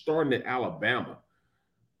rookie, starting at Alabama.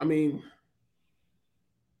 I mean,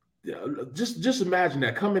 just imagine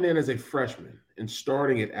that, coming in as a freshman and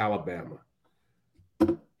starting at Alabama,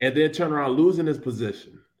 and then turn around losing his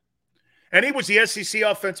position. And he was the SEC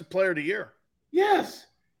Offensive Player of the Year. Yes,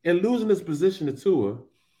 and losing his position to Tua,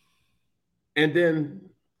 and then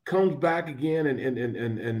comes back again,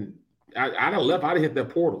 and I'd have left. I'd have hit that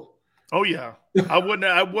portal. Oh yeah, I wouldn't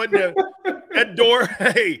have. That door.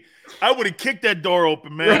 Hey, I would have kicked that door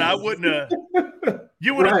open, man. I wouldn't have.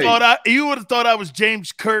 You would have thought I was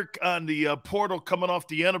James Kirk on the portal coming off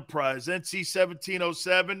the Enterprise, NC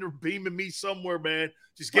 1707, or beaming me somewhere, man.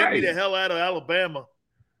 Just get me the hell out of Alabama.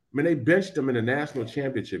 I mean, they benched him in the national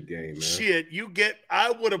championship game, man. Shit,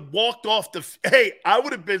 I would have walked off I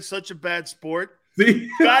would have been such a bad sport. See?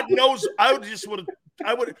 God knows I would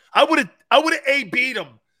have A-B'd him.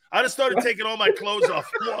 I'd have started taking all my clothes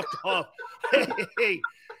off, walked off. Hey,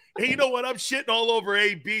 you know what? I'm shitting all over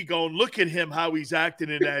AB going, look at him, how he's acting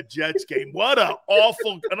in that Jets game. What a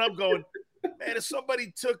awful – and I'm going, man, if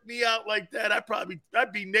somebody took me out like that,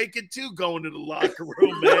 I'd be naked too going to the locker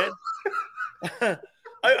room, man.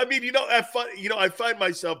 I mean, I find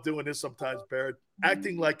myself doing this sometimes, Barrett,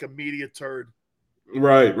 acting like a media turd.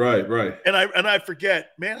 Right. And I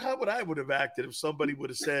forget, man, how would I have acted if somebody would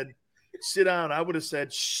have said, sit down? I would have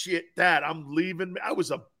said, shit, Dad, I'm leaving. I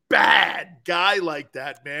was a bad guy like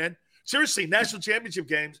that, man. Seriously, national championship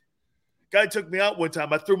games. Guy took me out one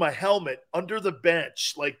time. I threw my helmet under the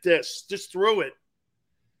bench like this, just threw it.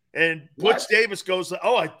 And Butch Davis goes,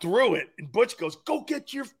 oh, I threw it. And Butch goes, go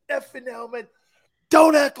get your effing helmet.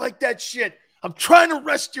 Don't act like that shit. I'm trying to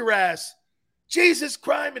rest your ass. Jesus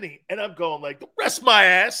criminy. And I'm going like, rest my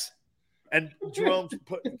ass. And Jerome's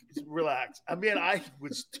relax. I mean, I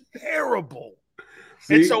was terrible.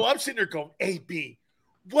 See? And so I'm sitting there going, AB,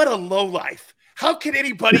 what a lowlife. How can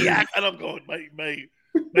anybody act? And I'm going,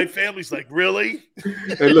 my family's like, really?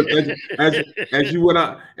 And look, as you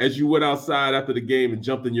went outside after the game and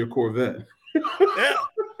jumped in your Corvette. Yeah.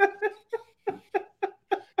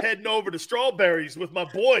 Heading over to Strawberries with my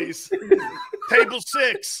boys. Table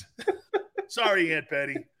 6. Sorry, Aunt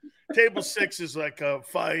Betty. Table 6 is like a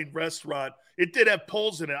fine restaurant. It did have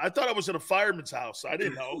poles in it. I thought I was in a fireman's house. I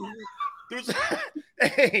didn't know.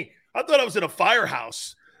 I thought I was in a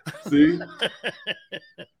firehouse. See?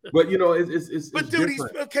 But, it's But, dude,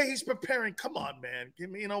 different. he's preparing. Come on, man.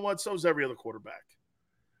 You know what? So is every other quarterback.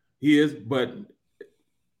 He is, but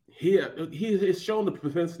he has shown the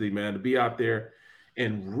propensity, man, to be out there.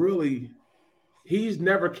 And really, he's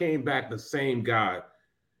never came back the same guy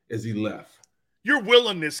as he left. You're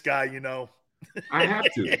willing this guy, I have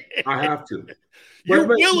to. You're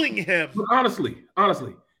willing him. But honestly,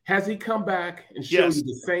 has he come back and shown you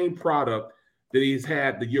the same product that he's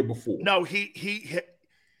had the year before? No, he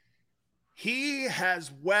has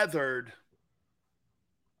weathered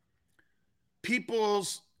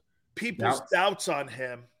people's doubts on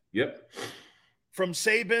him. Yep. From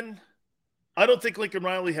Saban, I don't think Lincoln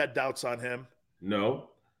Riley had doubts on him. No.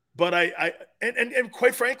 But I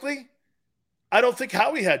quite frankly, I don't think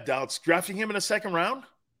Howie had doubts drafting him in a second round.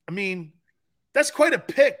 I mean, that's quite a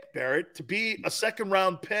pick, Barrett, to be a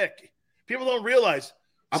second-round pick. People don't realize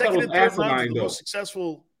second and third rounds are the most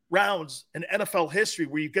successful rounds in NFL history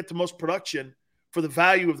where you get the most production for the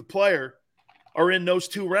value of the player are in those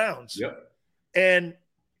 2 rounds. Yep. And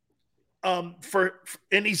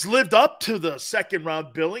and he's lived up to the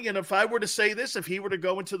second-round billing. And if I were to say this, if he were to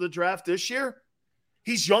go into the draft this year,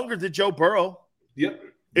 he's younger than Joe Burrow. Yep.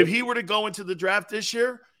 If he were to go into the draft this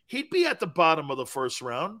year, he'd be at the bottom of the first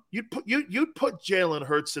round. You'd put Jalen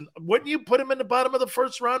Hurts in. Wouldn't you put him in the bottom of the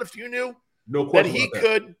first round if you knew that he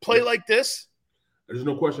could play like this? There's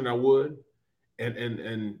no question I would.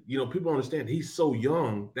 And you know, people understand he's so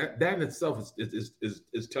young. That in itself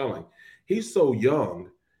is telling. He's so young,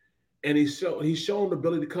 and he's shown the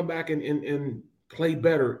ability to come back and play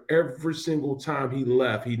better every single time he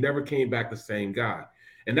left. He never came back the same guy.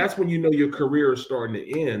 And that's when you know your career is starting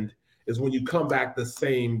to end, is when you come back the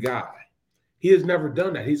same guy. He has never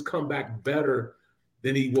done that. He's come back better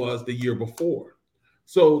than he was the year before.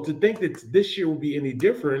 So to think that this year will be any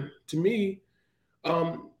different, to me,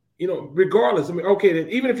 you know, regardless, I mean, okay, then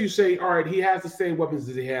even if you say, all right, he has the same weapons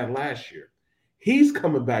as he had last year, he's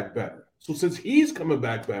coming back better. So since he's coming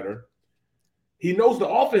back better, he knows the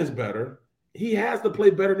offense better, he has to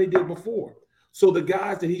play better than he did before. So the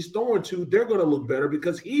guys that he's throwing to, they're going to look better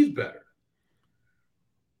because he's better.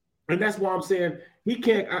 And that's why I'm saying he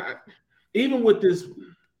can't, even with this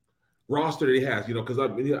roster that he has, you know, because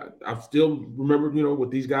I still remember, you know,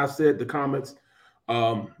 what these guys said, the comments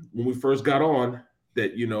when we first got on,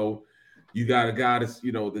 that, you know, you got a guy that's,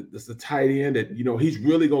 you know, that's a tight end that, you know, he's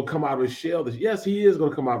really going to come out of his shell. Yes, he is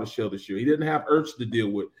going to come out of his shell this year. He didn't have Ertz to deal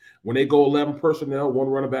with. When they go 11 personnel, 1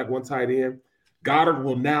 running back, 1 tight end, Goddard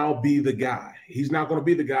will now be the guy. He's not going to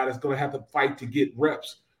be the guy that's going to have to fight to get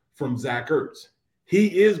reps from Zach Ertz.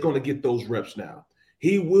 He is going to get those reps now.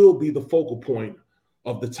 He will be the focal point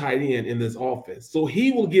of the tight end in this offense. So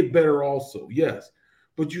he will get better also, yes.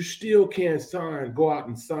 But you still can't go out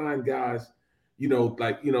and sign guys, you know,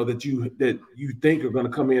 like, you know, that you think are going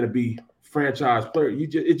to come in and be franchise player.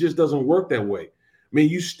 It just doesn't work that way. I mean,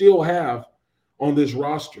 you still have on this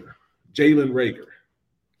roster Jalen Reagor,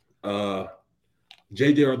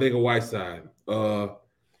 J.J. Arcega-Whiteside,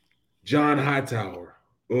 John Hightower,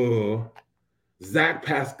 Zach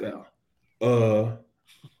Pascal, come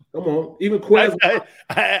on, even Quez.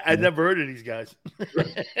 I never heard of these guys.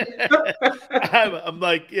 I'm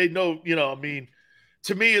like, no, you know, I mean,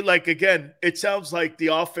 to me, like, again, it sounds like the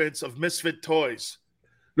offense of misfit toys.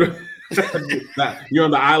 You're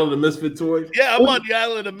on the island of misfit toys? Yeah, I'm on the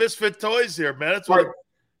island of misfit toys here, man. That's what. Right.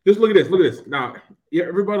 Just look at this. Look at this. Now, yeah,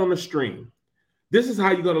 everybody on the stream, this is how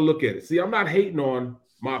you're going to look at it. See, I'm not hating on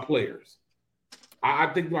my players. I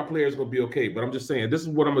think my players are going to be okay, but I'm just saying, this is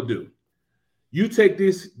what I'm going to do. You take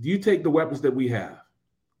the weapons that we have,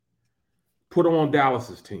 put them on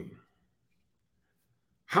Dallas's team.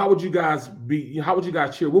 How would you guys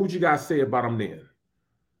cheer? What would you guys say about them then?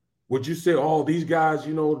 Would you say, oh, these guys,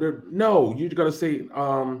 you know, no, you're going to say,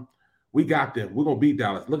 we got them. We're going to beat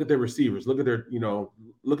Dallas. Look at their receivers. Look at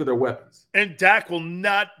their weapons. And Dak will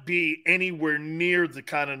not be anywhere near the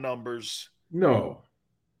kind of numbers. No.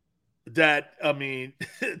 That, I mean,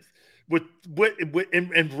 with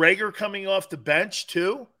Reagor coming off the bench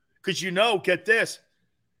too, because, you know, get this,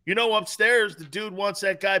 you know, upstairs the dude wants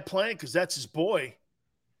that guy playing because that's his boy,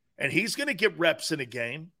 and he's going to get reps in a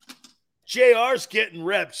game. JR's getting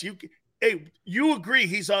reps. You agree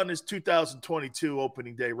he's on his 2022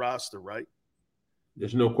 opening day roster, right?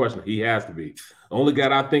 There's no question. He has to be. The only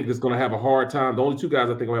guy I think that's going to have a hard time, the only 2 guys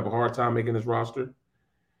I think will have a hard time making this roster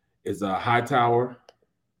is Hightower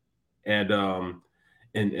and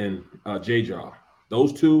J-Jaw.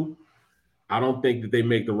 Those 2, I don't think that they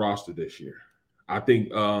make the roster this year. I think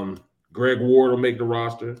Greg Ward will make the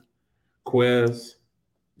roster, Quez,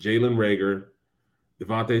 Jalen Reagor,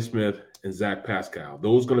 Devontae Smith, and Zach Pascal.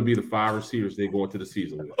 Those are going to be the 5 receivers they go into the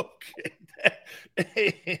season with. Okay.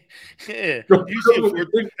 Hey,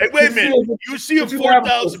 wait a minute. You see a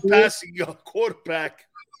 4,000 passing quarterback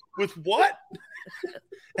with what?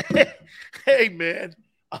 Hey, man.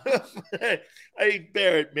 Hey,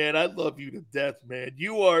 Barrett, man, I love you to death, man.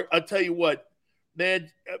 You are, I'll tell you what,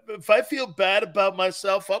 man, if I feel bad about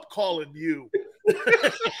myself, I'm calling you.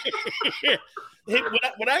 Hey,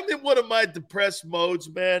 when I'm in one of my depressed modes,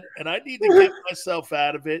 man, and I need to get myself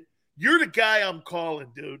out of it, you're the guy I'm calling,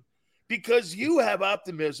 dude, because you have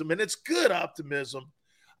optimism, and it's good optimism.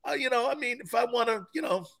 You know, I mean, if I want to, you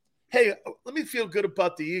know, hey, let me feel good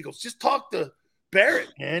about the Eagles. Just talk to Barrett,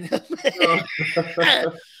 man.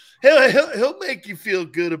 He'll make you feel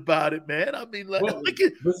good about it, man. I mean, look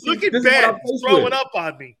at Ben throwing up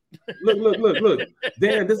on me. Look.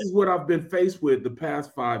 Dan, this is what I've been faced with the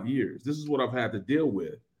past 5 years. This is what I've had to deal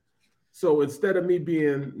with. So instead of me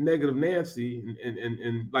being negative Nancy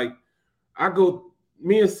and like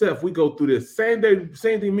me and Seth, we go through this. Same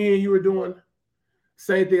thing me and you were doing.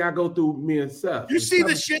 Same thing I go through me and Seth. You see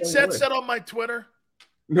the shit Seth said on my Twitter?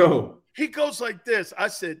 No. He goes like this. I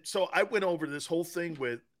said, so I went over this whole thing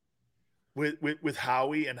with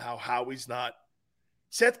Howie and how Howie's not.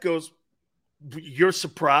 Seth goes, you're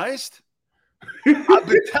surprised? I'm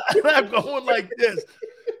going like this.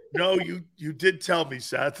 No, you did tell me,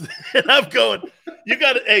 Seth. And I'm going, you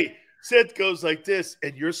got to, hey, Seth goes like this,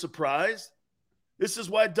 and you're surprised? This is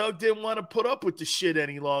why Doug didn't want to put up with the shit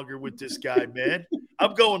any longer with this guy, man.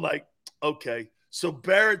 I'm going like, okay. So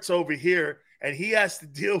Barrett's over here, and he has to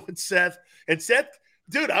deal with Seth. And Seth,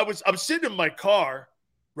 dude, I'm sitting in my car,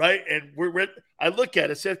 right? And I look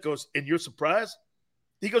at it. Seth goes, and you're surprised?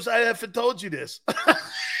 He goes, I haven't told you this.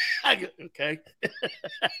 I go, okay.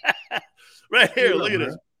 Right here, look at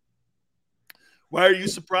this. Why are you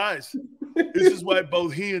surprised? This is why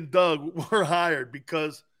both he and Doug were hired,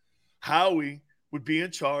 because Howie would be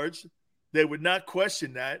in charge. They would not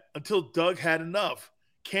question that until Doug had enough.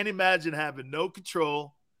 Can't imagine having no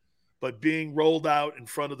control but being rolled out in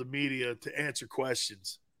front of the media to answer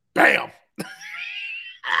questions. Bam!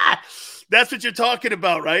 That's what you're talking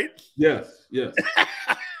about, right? Yes.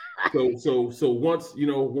 So once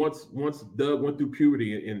Doug went through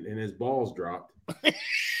puberty and his balls dropped,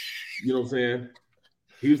 you know what I'm saying?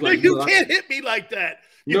 He was like, "You can't hit me like that."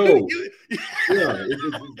 No,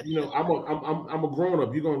 yeah, I'm a grown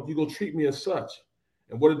up. You gonna treat me as such.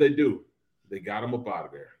 And what did they do? They got him up out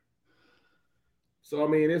of there. So I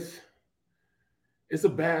mean, it's a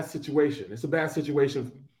bad situation. It's a bad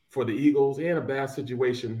situation for the Eagles and a bad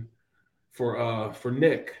situation for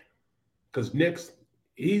Nick, because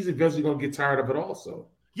he's eventually gonna get tired of it also.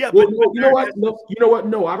 Yeah, well, but you know what? No, you know what?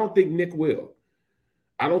 No, I don't think Nick will.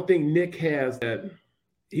 I don't think Nick has that.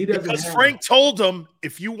 He doesn't. Because Frank told him,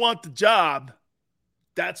 if you want the job,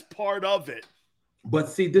 that's part of it. But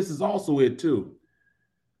see, this is also it too.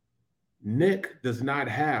 Nick does not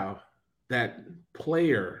have that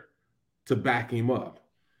player to back him up.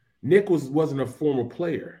 Nick wasn't a former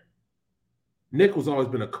player. Nick was always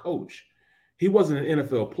been a coach. He wasn't an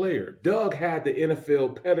NFL player. Doug had the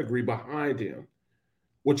NFL pedigree behind him,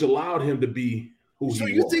 which allowed him to be who he was. So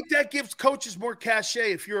you think that gives coaches more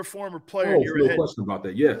cachet if you're a former player? Oh, no question about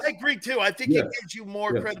that. Yes, I agree too. I think it gives you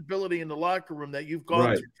more credibility in the locker room that you've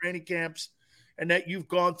gone through training camps and that you've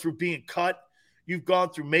gone through being cut. You've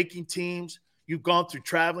gone through making teams. You've gone through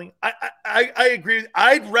traveling. I agree.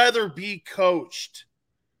 I'd rather be coached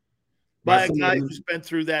by a guy who's been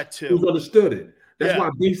through that too. Who's understood it. That's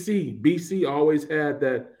why BC always had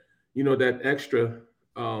that, that extra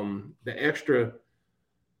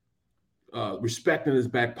respect in his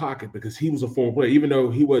back pocket, because he was a former player. Even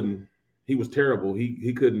though he was terrible.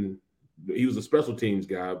 He couldn't. He was a special teams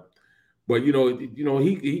guy, but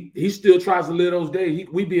he still tries to live those days.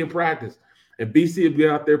 We'd be in practice, and BC would be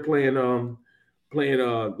out there playing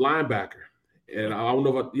linebacker. And I don't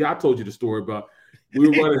know if I told you the story about we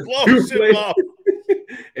were running.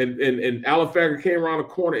 And Alan Fager came around the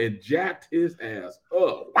corner and jacked his ass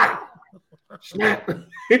up. Wow. Snap.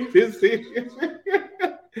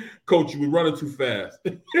 Coach, you were running too fast.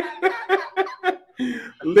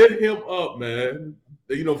 Lit him up, man.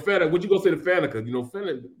 Fanta, what you gonna say to Fanica?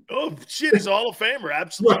 Fanta. Oh, shit, he's a Hall of Famer.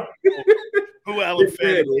 Absolutely. Who Alan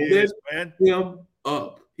Fager is, man. Him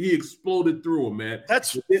up. He exploded through him, man.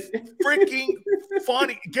 That's freaking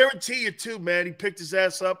funny. Guarantee you, too, man. He picked his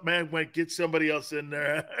ass up, man, went get somebody else in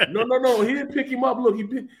there. No. He didn't pick him up. Look,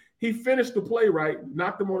 he finished the play right,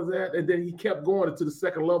 knocked him on his ass, and then he kept going to the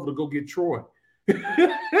second level to go get Troy.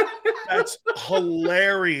 That's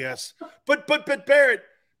hilarious. But Barrett,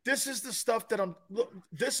 this is the stuff that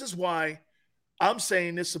this is why I'm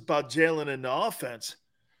saying this about Jalen and the offense.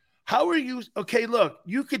 How are you? Okay, look,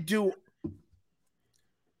 you could do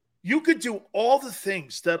all the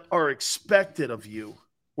things that are expected of you.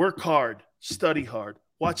 Work hard, study hard,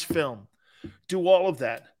 watch film, do all of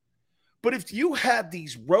that. But if you have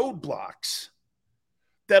these roadblocks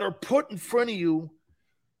that are put in front of you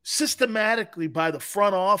systematically by the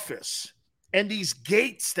front office, and these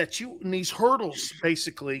gates and these hurdles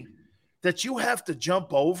basically that you have to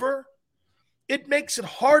jump over, it makes it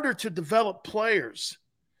harder to develop players.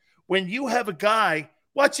 When you have a guy,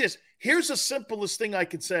 watch this. Here's the simplest thing I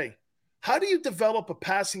could say. How do you develop a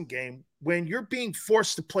passing game when you're being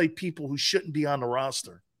forced to play people who shouldn't be on the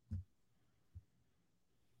roster?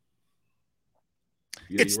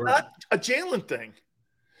 It's not a Jalen thing.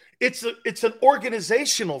 It's an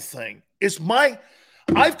organizational thing.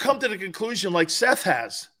 I've come to the conclusion, like Seth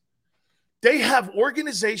has, they have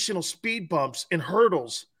organizational speed bumps and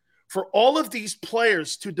hurdles for all of these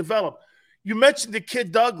players to develop. You mentioned the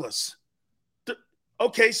kid Douglas.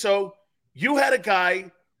 Okay, so you had a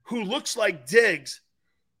guy who looks like Diggs,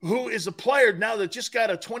 who is a player now that just got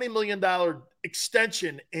a $20 million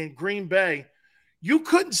extension in Green Bay. You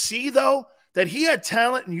couldn't see, though, that he had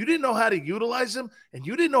talent and you didn't know how to utilize him and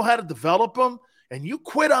you didn't know how to develop him and you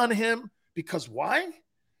quit on him because why?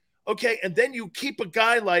 Okay, and then you keep a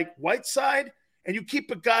guy like Whiteside and you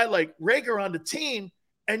keep a guy like Rager on the team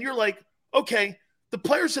and you're like, okay, the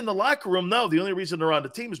players in the locker room know the only reason they're on the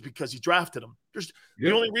team is because he drafted them.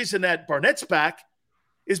 The only reason that Barnett's back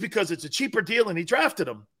is because it's a cheaper deal and he drafted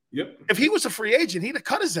him. Yep. If he was a free agent, he'd have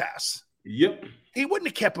cut his ass. Yep. He wouldn't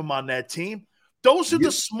have kept him on that team. Those are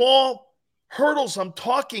the small hurdles I'm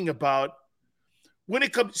talking about when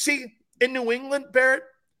it comes. See, in New England, Barrett,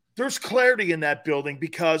 there's clarity in that building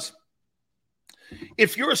because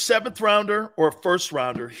if you're a 7th rounder or a 1st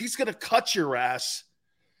rounder, he's going to cut your ass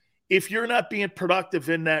if you're not being productive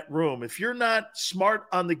in that room. If you're not smart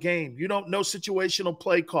on the game, you don't know situational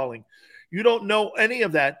play calling, you don't know any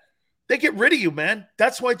of that, they get rid of you, man.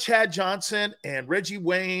 That's why Chad Johnson and Reggie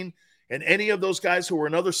Wayne and any of those guys who were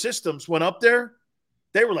in other systems went up there.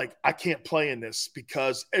 They were like, I can't play in this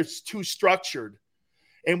because it's too structured.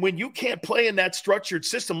 And when you can't play in that structured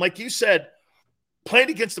system, like you said, playing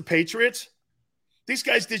against the Patriots, these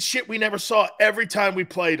guys did shit we never saw every time we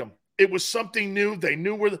played them. It was something new. They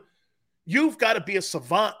knew where you've got to be a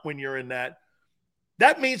savant when you're in that.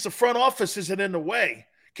 That means the front office isn't in the way.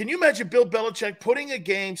 Can you imagine Bill Belichick putting a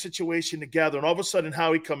game situation together and all of a sudden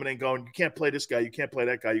Howie coming in going, you can't play this guy, you can't play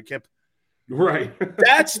that guy, you can't. Right.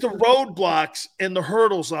 That's the roadblocks and the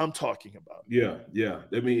hurdles I'm talking about. Yeah.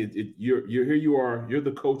 I mean, you're here. You are. You're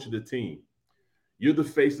the coach of the team. You're the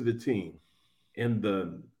face of the team, and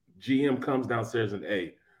the GM comes downstairs and,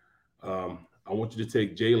 hey, I want you to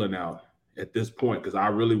take Jalen out at this point because I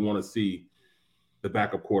really want to see the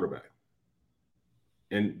backup quarterback.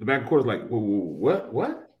 And the backup quarterback's like,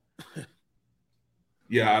 what?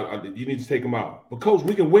 Yeah, you need to take him out. But, Coach,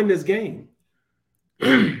 we can win this game.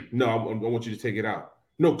 No, I want you to take it out.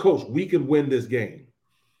 No, Coach, we can win this game.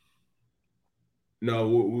 No,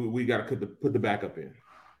 we got to put the backup in.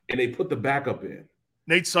 And they put the backup in.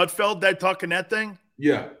 Nate Sudfeld, that talking that thing?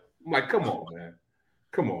 Yeah. I'm like, come on,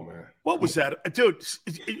 man. What was that? Dude,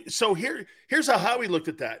 so here's how Howie looked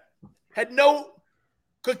at that.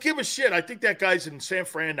 Could give a shit. I think that guy's in San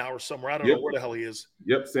Fran now or somewhere. I don't know where the hell he is.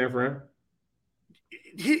 Yep, San Fran.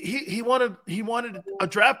 He wanted a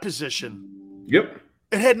draft position. Yep.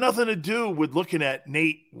 It had nothing to do with looking at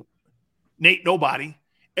Nate nobody.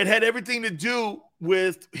 It had everything to do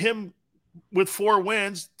with him with 4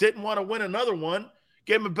 wins, didn't want to win another one,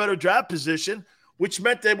 gave him a better draft position, which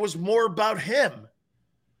meant that it was more about him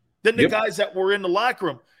than the guys that were in the locker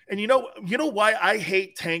room. And you know why I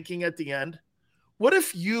hate tanking at the end? What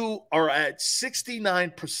if you are at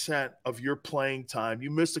 69% of your playing time?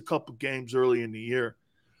 You missed a couple games early in the year,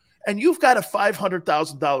 and you've got a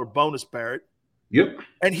 $500,000 bonus, Barrett. Yep.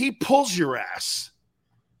 And he pulls your ass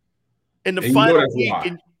in the final week,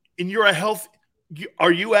 and you're a health.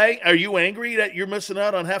 Are you angry that you're missing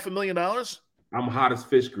out on $500,000? I'm hot as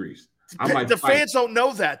fish grease. The fans don't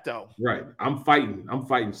know that, though. Right. I'm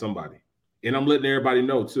fighting somebody. And I'm letting everybody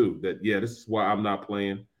know, too, that, this is why I'm not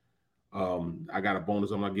playing. I got a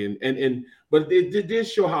bonus I'm not getting. But it did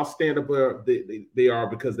show how stand-up they are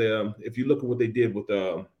because if you look at what they did with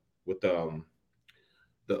the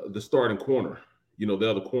starting corner, the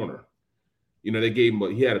other corner, they gave him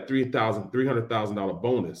he had a $300,000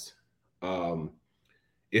 bonus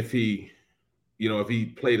if he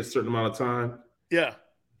played a certain amount of time. Yeah.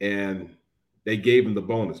 And they gave him the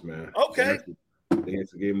bonus, man. Okay. They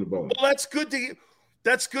actually gave him the bonus. Well,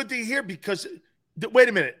 that's good to hear because wait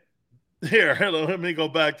a minute. Here, let me go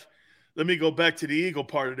back to the Eagle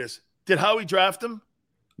part of this. Did Howie draft him?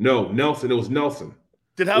 No, Nelson. It was Nelson.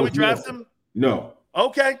 Did Howie draft him? No.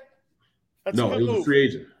 Okay. That's no, it was a free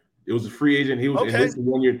agent. It was a free agent. He was in this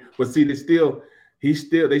 1 year. But see, they still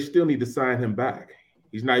need to sign him back.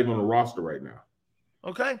 He's not even on the roster right now.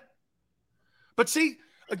 Okay. But see,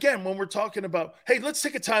 again, when we're talking about, hey, let's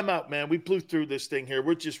take a timeout, man. We blew through this thing here.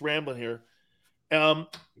 We're just rambling here.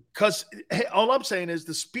 Because all I'm saying is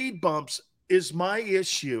the speed bumps is my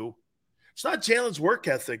issue. It's not Jalen's work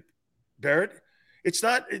ethic, Barrett. It's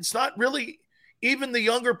not really even the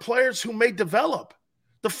younger players who may develop.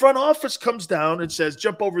 The front office comes down and says,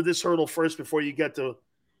 jump over this hurdle first before you get to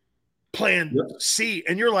plan C.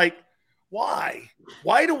 And you're like, Why?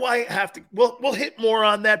 Why do I have to? We'll hit more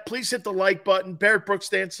on that. Please hit the like button. Barrett, Brooks,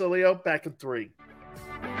 Dan, Sileo, back in 3.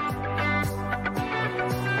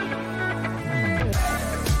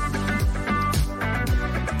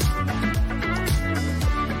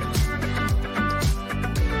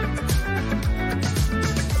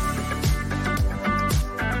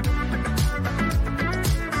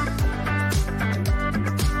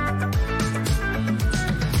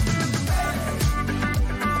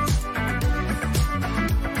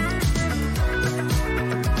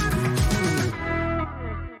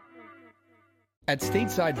 At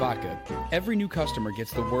Stateside Vodka, every new customer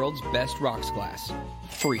gets the world's best rocks glass,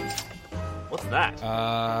 free. What's that?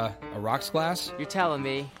 A rocks glass? You're telling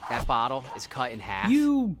me that bottle is cut in half?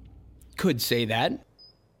 You could say that.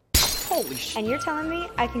 Holy shit. And you're telling me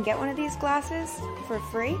I can get one of these glasses for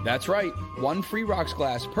free? That's right. 1 free rocks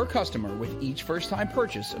glass per customer with each first-time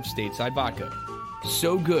purchase of Stateside Vodka.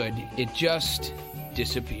 So good, it just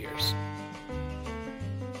disappears.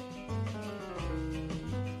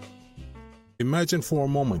 Imagine for a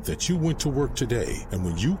moment that you went to work today and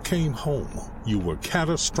when you came home, you were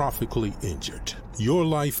catastrophically injured. Your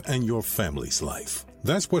life and your family's life.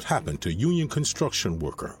 That's what happened to union construction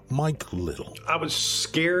worker Mike Little. I was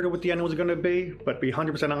scared of what the end was going to be, but to be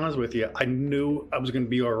 100% honest with you, I knew I was going to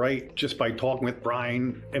be all right just by talking with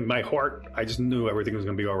Brian. In my heart, I just knew everything was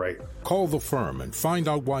going to be all right. Call the firm and find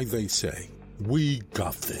out why they say, "We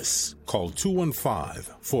got this." Call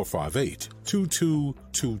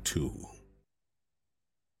 215-458-2222.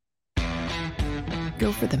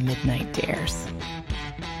 Go for the midnight dares.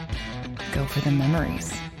 Go for the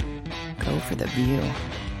memories. Go for the view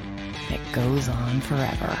that goes on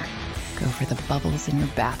forever. Go for the bubbles in your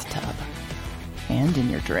bathtub and in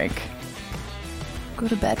your drink. Go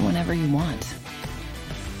to bed whenever you want.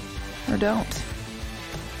 Or don't.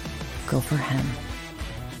 Go for him.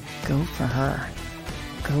 Go for her.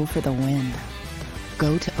 Go for the win.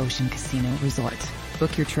 Go to Ocean Casino Resort.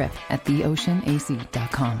 Book your trip at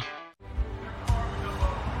theoceanac.com.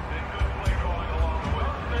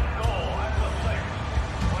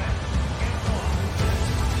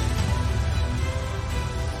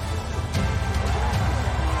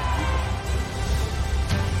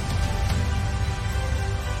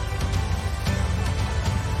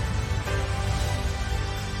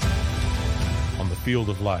 Field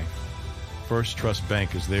of life, First Trust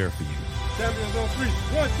Bank is there for you. Champions on 3.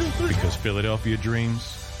 1, 2, 3. Because Philadelphia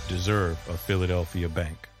dreams deserve a Philadelphia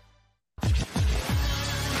bank.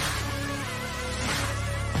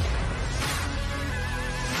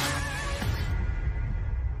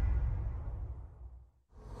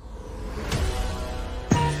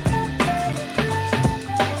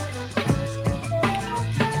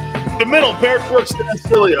 The middle, Barrett, Brooks, Dan,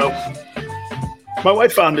 Sileo. My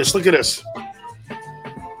wife found this. Look at this.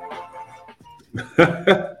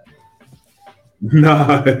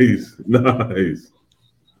 Nice.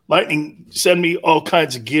 Lightning send me all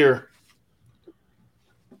kinds of gear.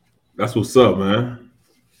 That's what's up, man.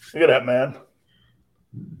 Look at that, man.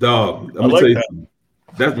 Dog, I like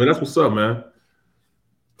that. That's what's up, man.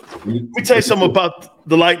 Let me tell you something about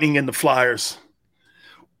the Lightning and the Flyers.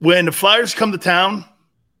 When the Flyers come to town,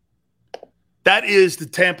 that is the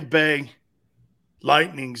Tampa Bay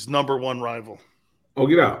Lightning's #1 rival. Oh,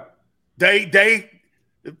 get out.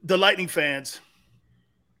 The Lightning fans.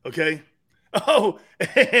 Okay. Oh,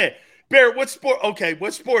 Barrett, what sport? Okay,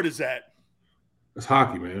 what sport is that? It's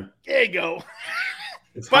hockey, man. There you go.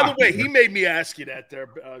 By hockey, the way, man. He made me ask you that there.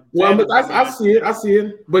 Well, but I see it.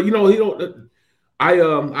 But he don't. I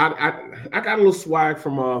got a little swag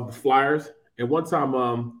from the Flyers, and one time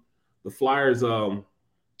the Flyers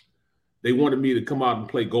they wanted me to come out and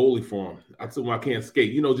play goalie for them. I told them I can't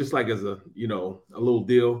skate, just like as a little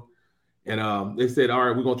deal. And they said, all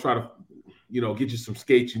right, we're gonna try to, get you some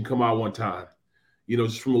skates. You can come out one time,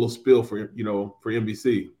 just from a little spill for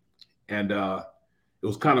NBC. And it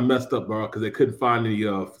was kind of messed up, bro, because they couldn't find any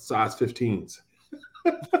size 15s.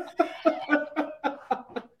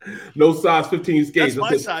 No size 15 skates.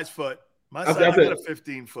 That's my size foot. I got a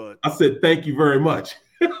 15 foot. I said, thank you very much.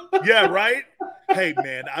 Yeah, right? Hey,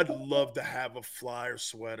 man, I'd love to have a Flyer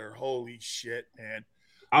sweater. Holy shit, man.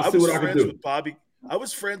 I'll see what I can do. With Bobby. I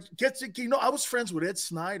was friends. I was friends with Ed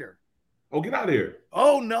Snyder. Oh, get out of here.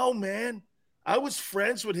 Oh, no, man. I was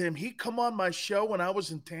friends with him. He'd come on my show when I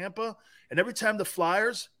was in Tampa, and every time the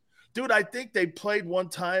Flyers, dude, I think they played one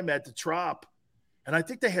time at the Trop, and I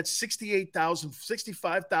think they had 65,000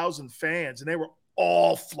 fans, and they were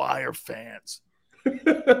all Flyer fans.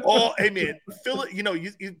 Hey, man,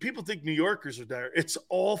 Philly, people think New Yorkers are there. It's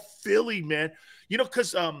all Philly, man.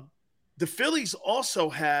 Because the Phillies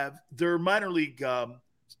also have their minor league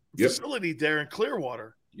facility there in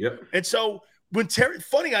Clearwater. Yep. And so when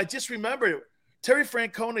I just remembered it. Terry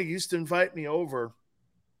Francona used to invite me over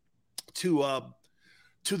to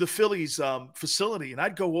the Phillies facility, and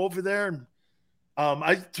I'd go over there, and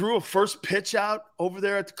I threw a first pitch out over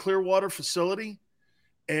there at the Clearwater facility.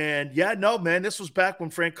 And man, this was back when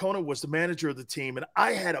Francona was the manager of the team, and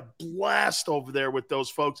I had a blast over there with those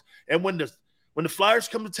folks. And when the Flyers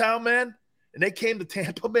come to town, man, and they came to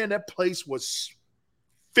Tampa, man, that place was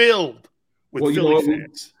filled with Philly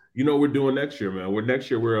fans. You know what we're doing next year, man. We're going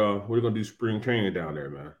to do spring training down there,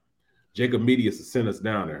 man. Jacob Media is to send us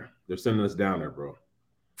down there. They're sending us down there, bro.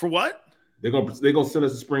 For what? They're gonna send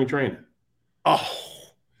us to spring training. Oh,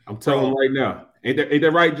 I'm telling them right now. Ain't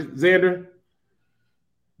that right, Xander?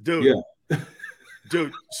 Dude. Yeah.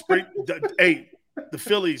 Dude, the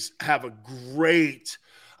Phillies have a great,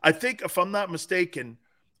 I think if I'm not mistaken,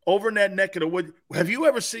 over in that neck of the wood. Have you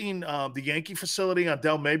ever seen the Yankee facility on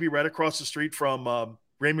Del Mabry right across the street from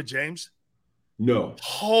Raymond James? No.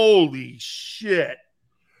 Holy shit.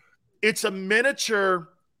 It's a miniature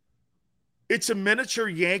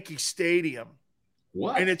Yankee Stadium.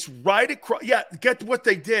 What? And it's right across. Yeah, get what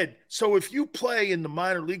they did. So if you play in the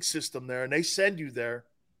minor league system there and they send you there,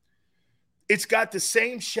 it's got the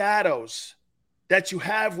same shadows that you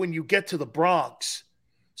have when you get to the Bronx.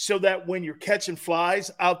 So that when you're catching flies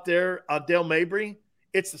out there on Del Mabry,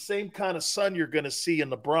 it's the same kind of sun you're going to see in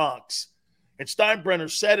the Bronx. And Steinbrenner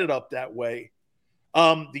set it up that way.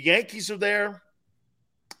 The Yankees are there.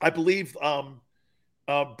 I believe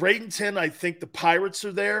Bradenton, I think the Pirates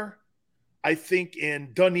are there. I think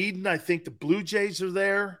in Dunedin, I think the Blue Jays are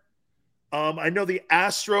there. I know the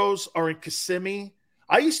Astros are in Kissimmee.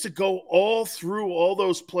 I used to go all through all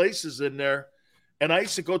those places in there, and I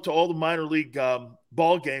used to go to all the minor league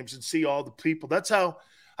ball games and see all the people. That's how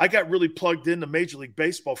I got really plugged into Major League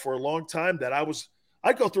Baseball for a long time.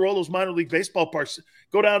 I'd go through all those minor league baseball parks,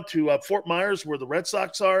 go down to Fort Myers where the Red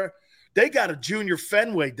Sox are. They got a junior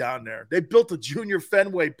Fenway down there. They built a junior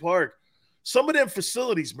Fenway Park. Some of them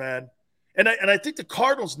facilities, man. And I think the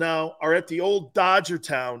Cardinals now are at the old Dodger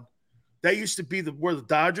town. That used to be where the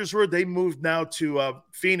Dodgers were. They moved now to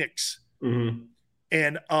Phoenix. Mm-hmm.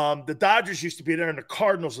 And the Dodgers used to be there, and the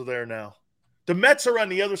Cardinals are there now. The Mets are on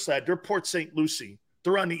the other side. They're Port St. Lucie.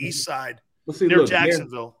 They're on the east side, near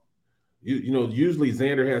Jacksonville. You know, usually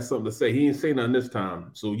Xander has something to say. He ain't saying nothing this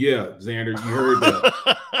time. So, yeah, Xander, you heard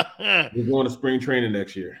that. We're going to spring training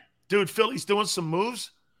next year. Dude, Philly's doing some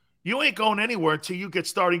moves. You ain't going anywhere until you get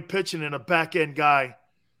starting pitching and a back-end guy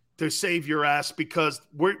to save your ass, because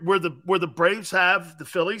where the Braves have the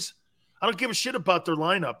Phillies, I don't give a shit about their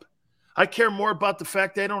lineup. I care more about the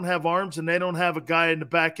fact they don't have arms and they don't have a guy in the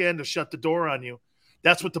back end to shut the door on you.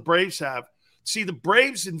 That's what the Braves have. See, the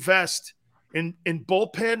Braves invest in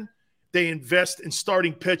bullpen. They invest in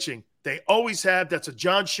starting pitching. They always have. That's a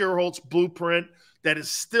John Sherholtz blueprint that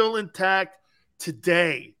is still intact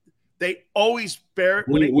today. They always bear it.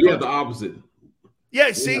 We have the opposite.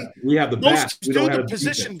 Yeah, see, we have the most teams do the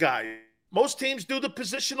position guy. Most teams do the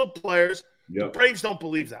positional players. Yep. The Braves don't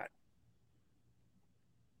believe that.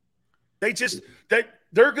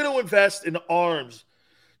 They're going to invest in arms.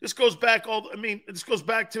 This goes back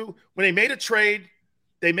to when they made a trade.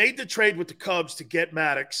 They made the trade with the Cubs to get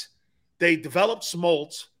Maddox. They developed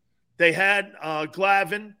Smoltz. They had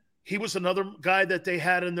Glavine. He was another guy that they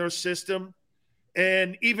had in their system.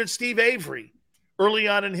 And even Steve Avery early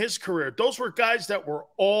on in his career. Those were guys that were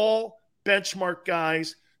all benchmark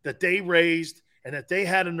guys that they raised and that they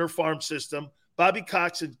had in their farm system. Bobby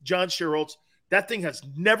Cox and John Sherholtz. That thing has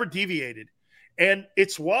never deviated. And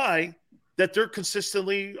it's why that they're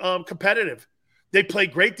consistently competitive. They play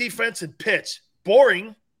great defense and pitch.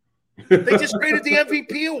 Boring. They just traded the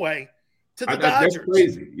MVP away to the Dodgers. That's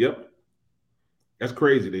crazy. Yep. That's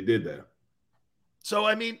crazy. They did that. So,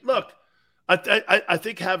 I mean, look, I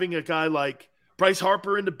think having a guy like Bryce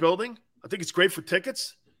Harper in the building, I think it's great for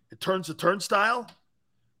tickets. It turns the turnstile.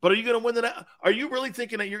 But are you going to win that? Are you really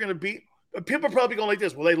thinking that you're going to beat? People are probably going like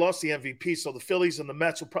this. Well, they lost the MVP, so the Phillies and the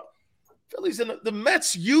Mets will the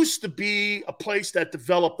Mets used to be a place that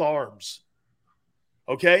developed arms.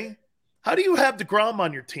 Okay? How do you have DeGrom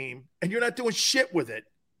on your team and you're not doing shit with it?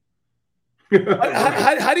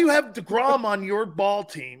 How do you have DeGrom on your ball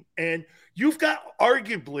team and you've got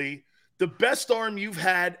arguably the best arm you've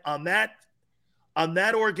had on that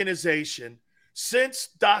organization since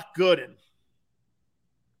Doc Gooden,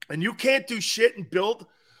 and you can't do shit and build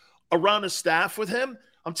around a staff with him?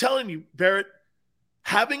 I'm telling you, Barrett,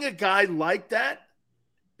 having a guy like that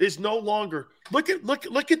is no longer. Look at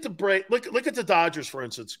the Dodgers, for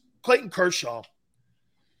instance. Clayton Kershaw.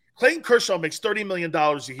 Clayton Kershaw makes $30 million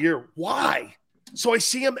a year. Why? So I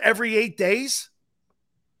see him every 8 days.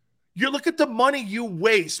 You look at the money you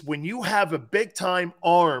waste when you have a big-time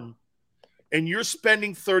arm and you're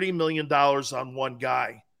spending $30 million on one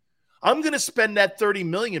guy. I'm going to spend that $30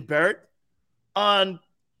 million, Barrett, on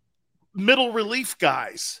middle relief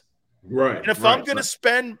guys. Right. And if I'm going to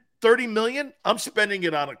spend $30 million, I'm spending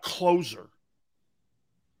it on a closer.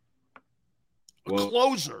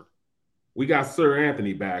 Closer. We got Sir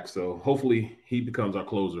Anthony back, so hopefully he becomes our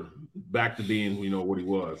closer, back to being, what he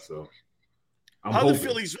was. So how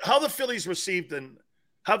the Phillies received and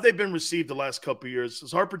how have they been received the last couple of years?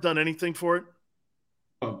 Has Harper done anything for it?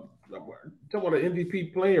 Talk about an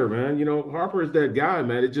MVP player, man. Harper is that guy,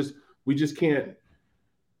 man. We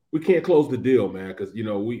can't close the deal, man, because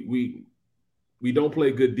we don't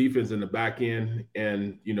play good defense in the back end,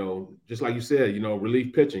 and just like you said,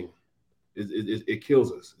 relief pitching. It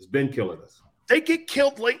kills us. It's been killing us. They get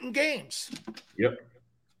killed late in games. Yep.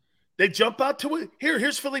 They jump out to it.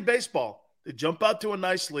 Here's Philly baseball. They jump out to a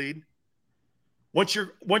nice lead. Once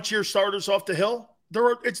your starter's off the hill,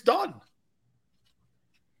 it's done.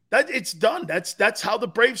 It's done. That's how the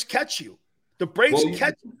Braves catch you. The Braves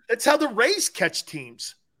catch. That's how the Rays catch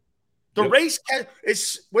teams. The Rays catch.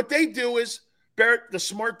 It's what they do is, Barrett, the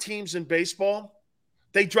smart teams in baseball,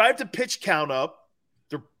 they drive the pitch count up.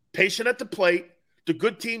 Patient at the plate. The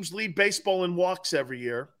good teams lead baseball in walks every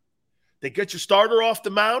year. They get your starter off the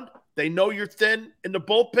mound. They know you're thin in the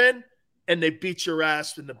bullpen, and they beat your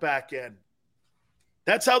ass in the back end.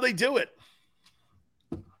 That's how they do it.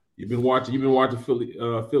 You've been watching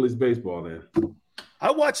Phillies baseball, then.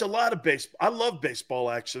 I watch a lot of baseball. I love baseball,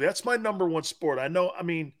 actually. That's my number one sport. I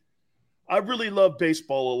really love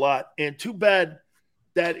baseball a lot. And too bad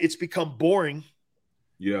that it's become boring.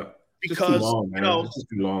 Yeah. Because, too long, man. It's just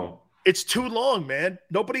too long. It's too long, man.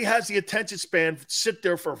 Nobody has the attention span to sit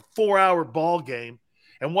there for a 4-hour ball game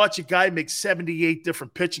and watch a guy make 78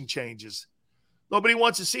 different pitching changes. Nobody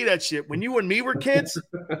wants to see that shit. When you and me were kids,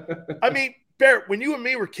 Barrett, when you and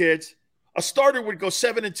me were kids, a starter would go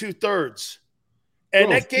 7 2/3.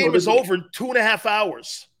 And that game is over in 2.5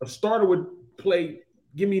 hours. A starter would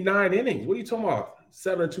give me 9 innings. What are you talking about?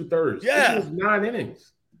 7 2/3. Yeah. This is 9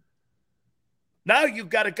 innings. Now you've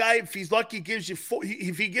got a guy, if he's lucky, gives you 4,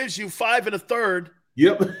 if he gives you 5 1/3.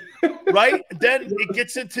 Yep. Right? Then it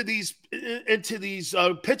gets into these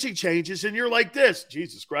pitching changes, and you're like this.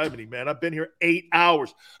 Jesus Christ, man, I've been here 8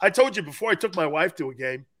 hours. I told you before I took my wife to a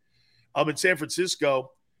game. I'm in San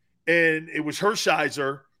Francisco, and it was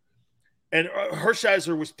Hershiser, and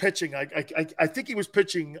Hershiser was pitching. I think he was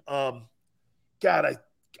pitching. I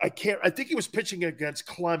think he was pitching against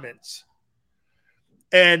Clemens.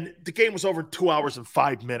 And the game was over in 2 hours and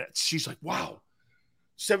 5 minutes. She's like, wow,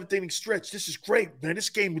 7th inning stretch. This is great, man. This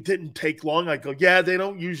game didn't take long. I go, yeah, they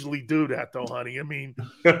don't usually do that, though, honey.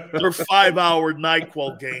 They're 5-hour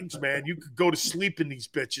NyQuil games, man. You could go to sleep in these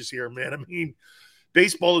bitches here, man.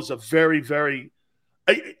 Baseball is a very, very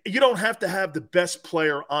you don't have to have the best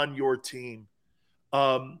player on your team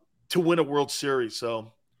to win a World Series.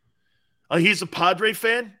 So he's a Padre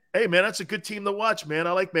fan. Hey, man, that's a good team to watch, man.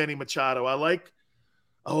 I like Manny Machado. I like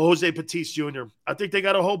Jose Bautista Jr. I think they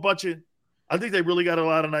got a whole bunch of – I think they really got a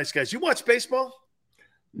lot of nice guys. You watch baseball?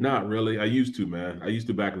 Not really. I used to, man. I used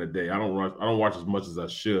to back in the day. I don't watch as much as I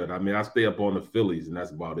should. I stay up on the Phillies, and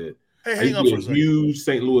that's about it. Hey, hang on for a second. Huge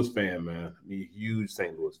St. Louis fan, man. Huge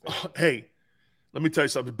St. Louis fan. Hey, let me tell you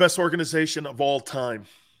something. Best organization of all time.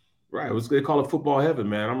 Right. They call it football heaven,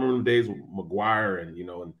 man. I remember the days with McGuire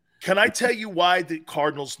and. Can I tell you why the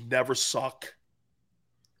Cardinals never suck?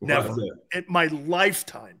 Never. In my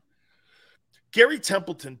lifetime. Gary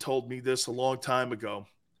Templeton told me this a long time ago.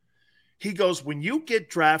 He goes, when you get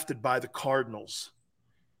drafted by the Cardinals,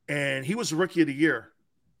 and he was Rookie of the Year,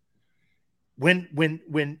 when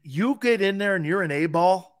you get in there and you're an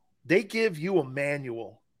A-ball, they give you a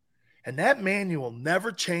manual. And that manual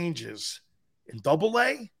never changes in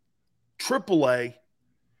AA, AAA,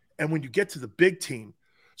 and when you get to the big team.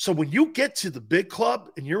 So when you get to the big club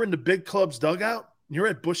and you're in the big club's dugout, and you're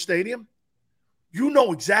at Busch Stadium, you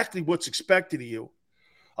know exactly what's expected of you.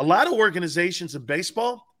 A lot of organizations in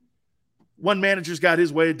baseball, one manager's got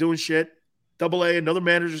his way of doing shit. AA, another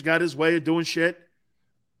manager's got his way of doing shit.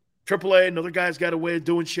 AAA, another guy's got a way of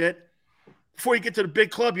doing shit. Before you get to the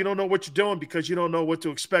big club, you don't know what you're doing because you don't know what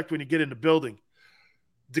to expect when you get in the building.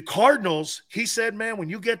 The Cardinals, he said, man, when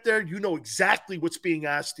you get there, you know exactly what's being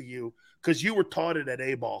asked of you because you were taught it at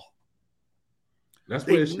A-ball. That's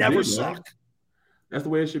the way it should never be, suck. Man. That's the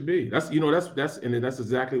way it should be. That's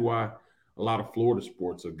exactly why a lot of Florida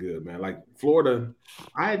sports are good, man. Like Florida,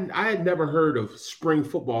 I had never heard of spring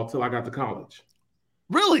football till I got to college.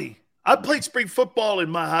 Really? I played spring football in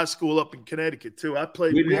my high school up in Connecticut too.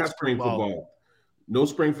 We didn't have spring football. No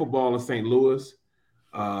spring football in St. Louis.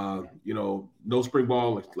 No spring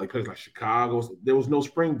ball like places like Chicago. There was no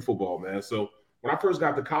spring football, man. So when I first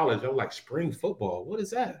got to college, I was like, spring football? What is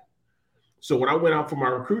that? So when I went out for my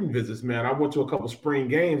recruiting visits, man, I went to a couple spring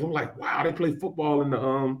games. I'm like, wow, they play football in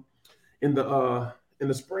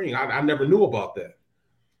the spring. I never knew about that.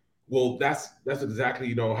 Well, that's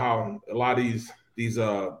exactly how a lot of these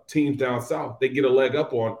teams down south, they get a leg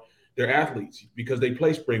up on their athletes because they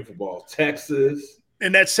play spring football. Texas.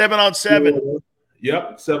 And that's 7-on-7.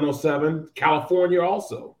 Yep, 7-on-7. California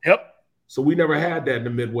also. Yep. So we never had that in the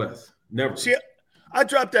Midwest. Never. See, I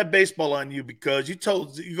dropped that baseball on you because you go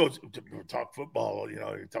talk football, you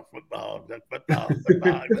talk football.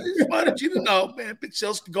 Why did you know, man? Big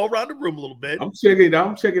Sales can go around the room a little bit. I'm checking it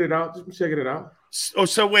out. Just checking it out. Oh,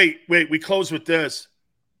 so wait. We close with this.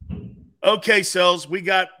 Okay, Sales, we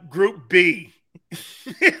got Group B.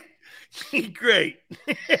 Great.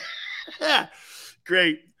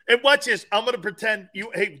 Great. And watch this. I'm going to pretend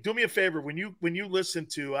hey, do me a favor. When you listen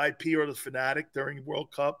to IP or The Fanatic during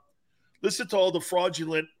World Cup, listen to all the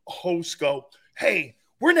fraudulent hosts go, hey,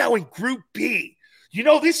 we're now in Group B.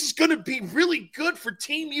 This is going to be really good for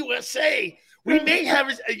Team USA. We may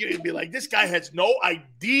have you'd be like, this guy has no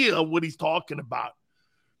idea what he's talking about.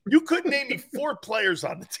 You couldn't name me 4 players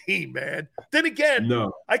on the team, man. Then again,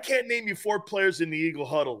 no, I can't name you 4 players in the Eagle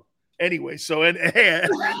Huddle. Anyway, so hey,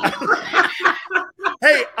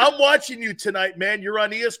 I'm watching you tonight, man. You're on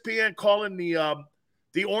ESPN calling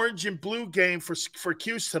the orange and blue game for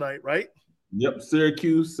Cuse tonight, right? Yep,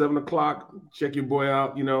 Syracuse, 7:00. Check your boy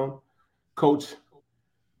out. Coach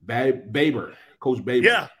Baber. Coach Baber.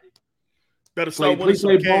 Yeah, better start winning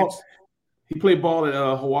some games. He played ball at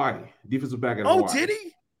Hawaii, defensive back at Hawaii. Oh, did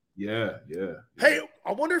he? Yeah. Hey,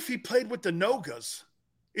 I wonder if he played with the Nogas.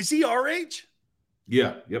 Is he our age?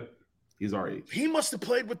 Yeah. Yep. He's our age. He must have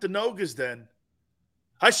played with the Nogas then.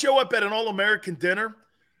 I show up at an All-American dinner.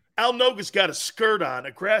 Al Noga's got a skirt on,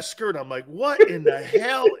 a grass skirt. I'm like, what in the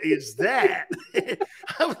hell is that?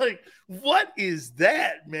 I'm like, what is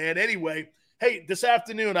that, man? Anyway, hey, this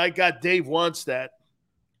afternoon I got Dave Wannstedt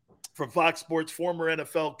from Fox Sports, former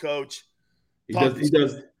NFL coach. He does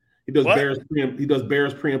Bears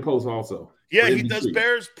pre and post also. Yeah, he does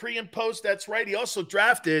Bears pre and post. That's right. He also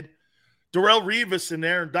drafted Darrelle Revis and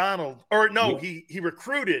Aaron Donald. Or no, he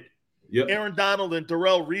recruited Aaron Donald and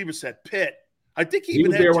Darrelle Revis at Pitt. I think he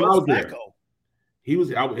even was had there when I was Joe there. Flacco.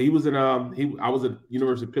 I was at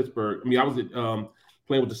University of Pittsburgh. I mean, I was at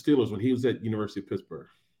playing with the Steelers when he was at University of Pittsburgh.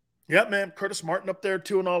 Yeah, man. Curtis Martin up there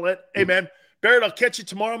too and all that. Hey, man. Barrett, I'll catch you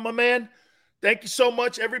tomorrow, my man. Thank you so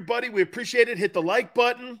much, everybody. We appreciate it. Hit the like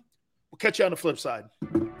button. We'll catch you on the flip side.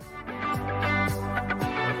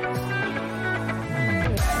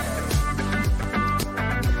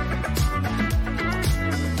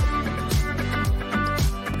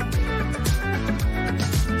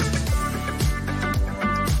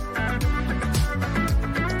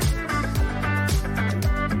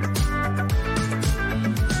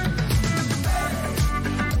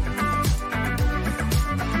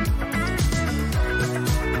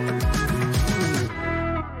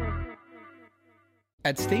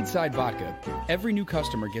 At Stateside Vodka, every new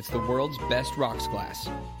customer gets the world's best rocks glass,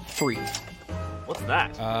 free. What's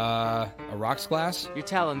that? A rocks glass? You're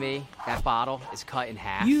telling me that bottle is cut in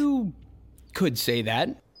half? You could say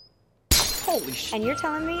that. Holy shit. And you're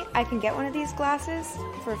telling me I can get one of these glasses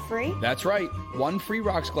for free? That's right. 1 free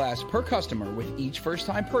rocks glass per customer with each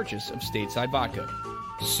first-time purchase of Stateside Vodka.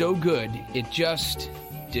 So good, it just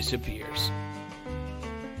disappears.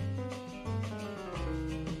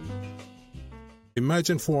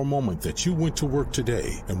 Imagine for a moment that you went to work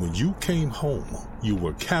today and when you came home, you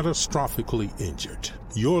were catastrophically injured.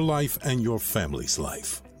 Your life and your family's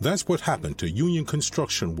life. That's what happened to union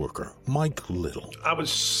construction worker Mike Little. I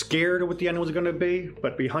was scared of what the end was going to be, but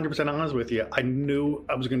to be 100% honest with you, I knew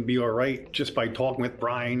I was going to be all right just by talking with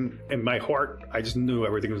Brian. In my heart, I just knew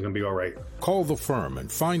everything was going to be all right. Call the firm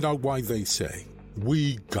and find out why they say,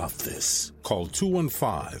 "We got this." Call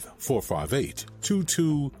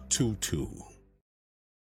 215-458-2222.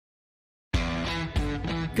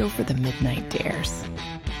 Go for the midnight dares.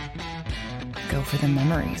 Go for the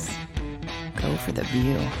memories. Go for the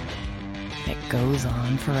view that goes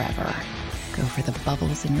on forever. Go for the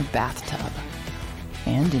bubbles in your bathtub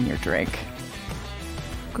and in your drink.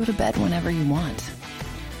 Go to bed whenever you want.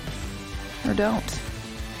 Or don't.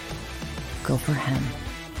 Go for him.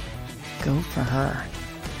 Go for her.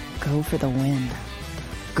 Go for the win.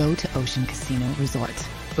 Go to Ocean Casino Resort.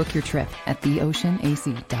 Book your trip at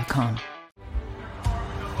theoceanac.com.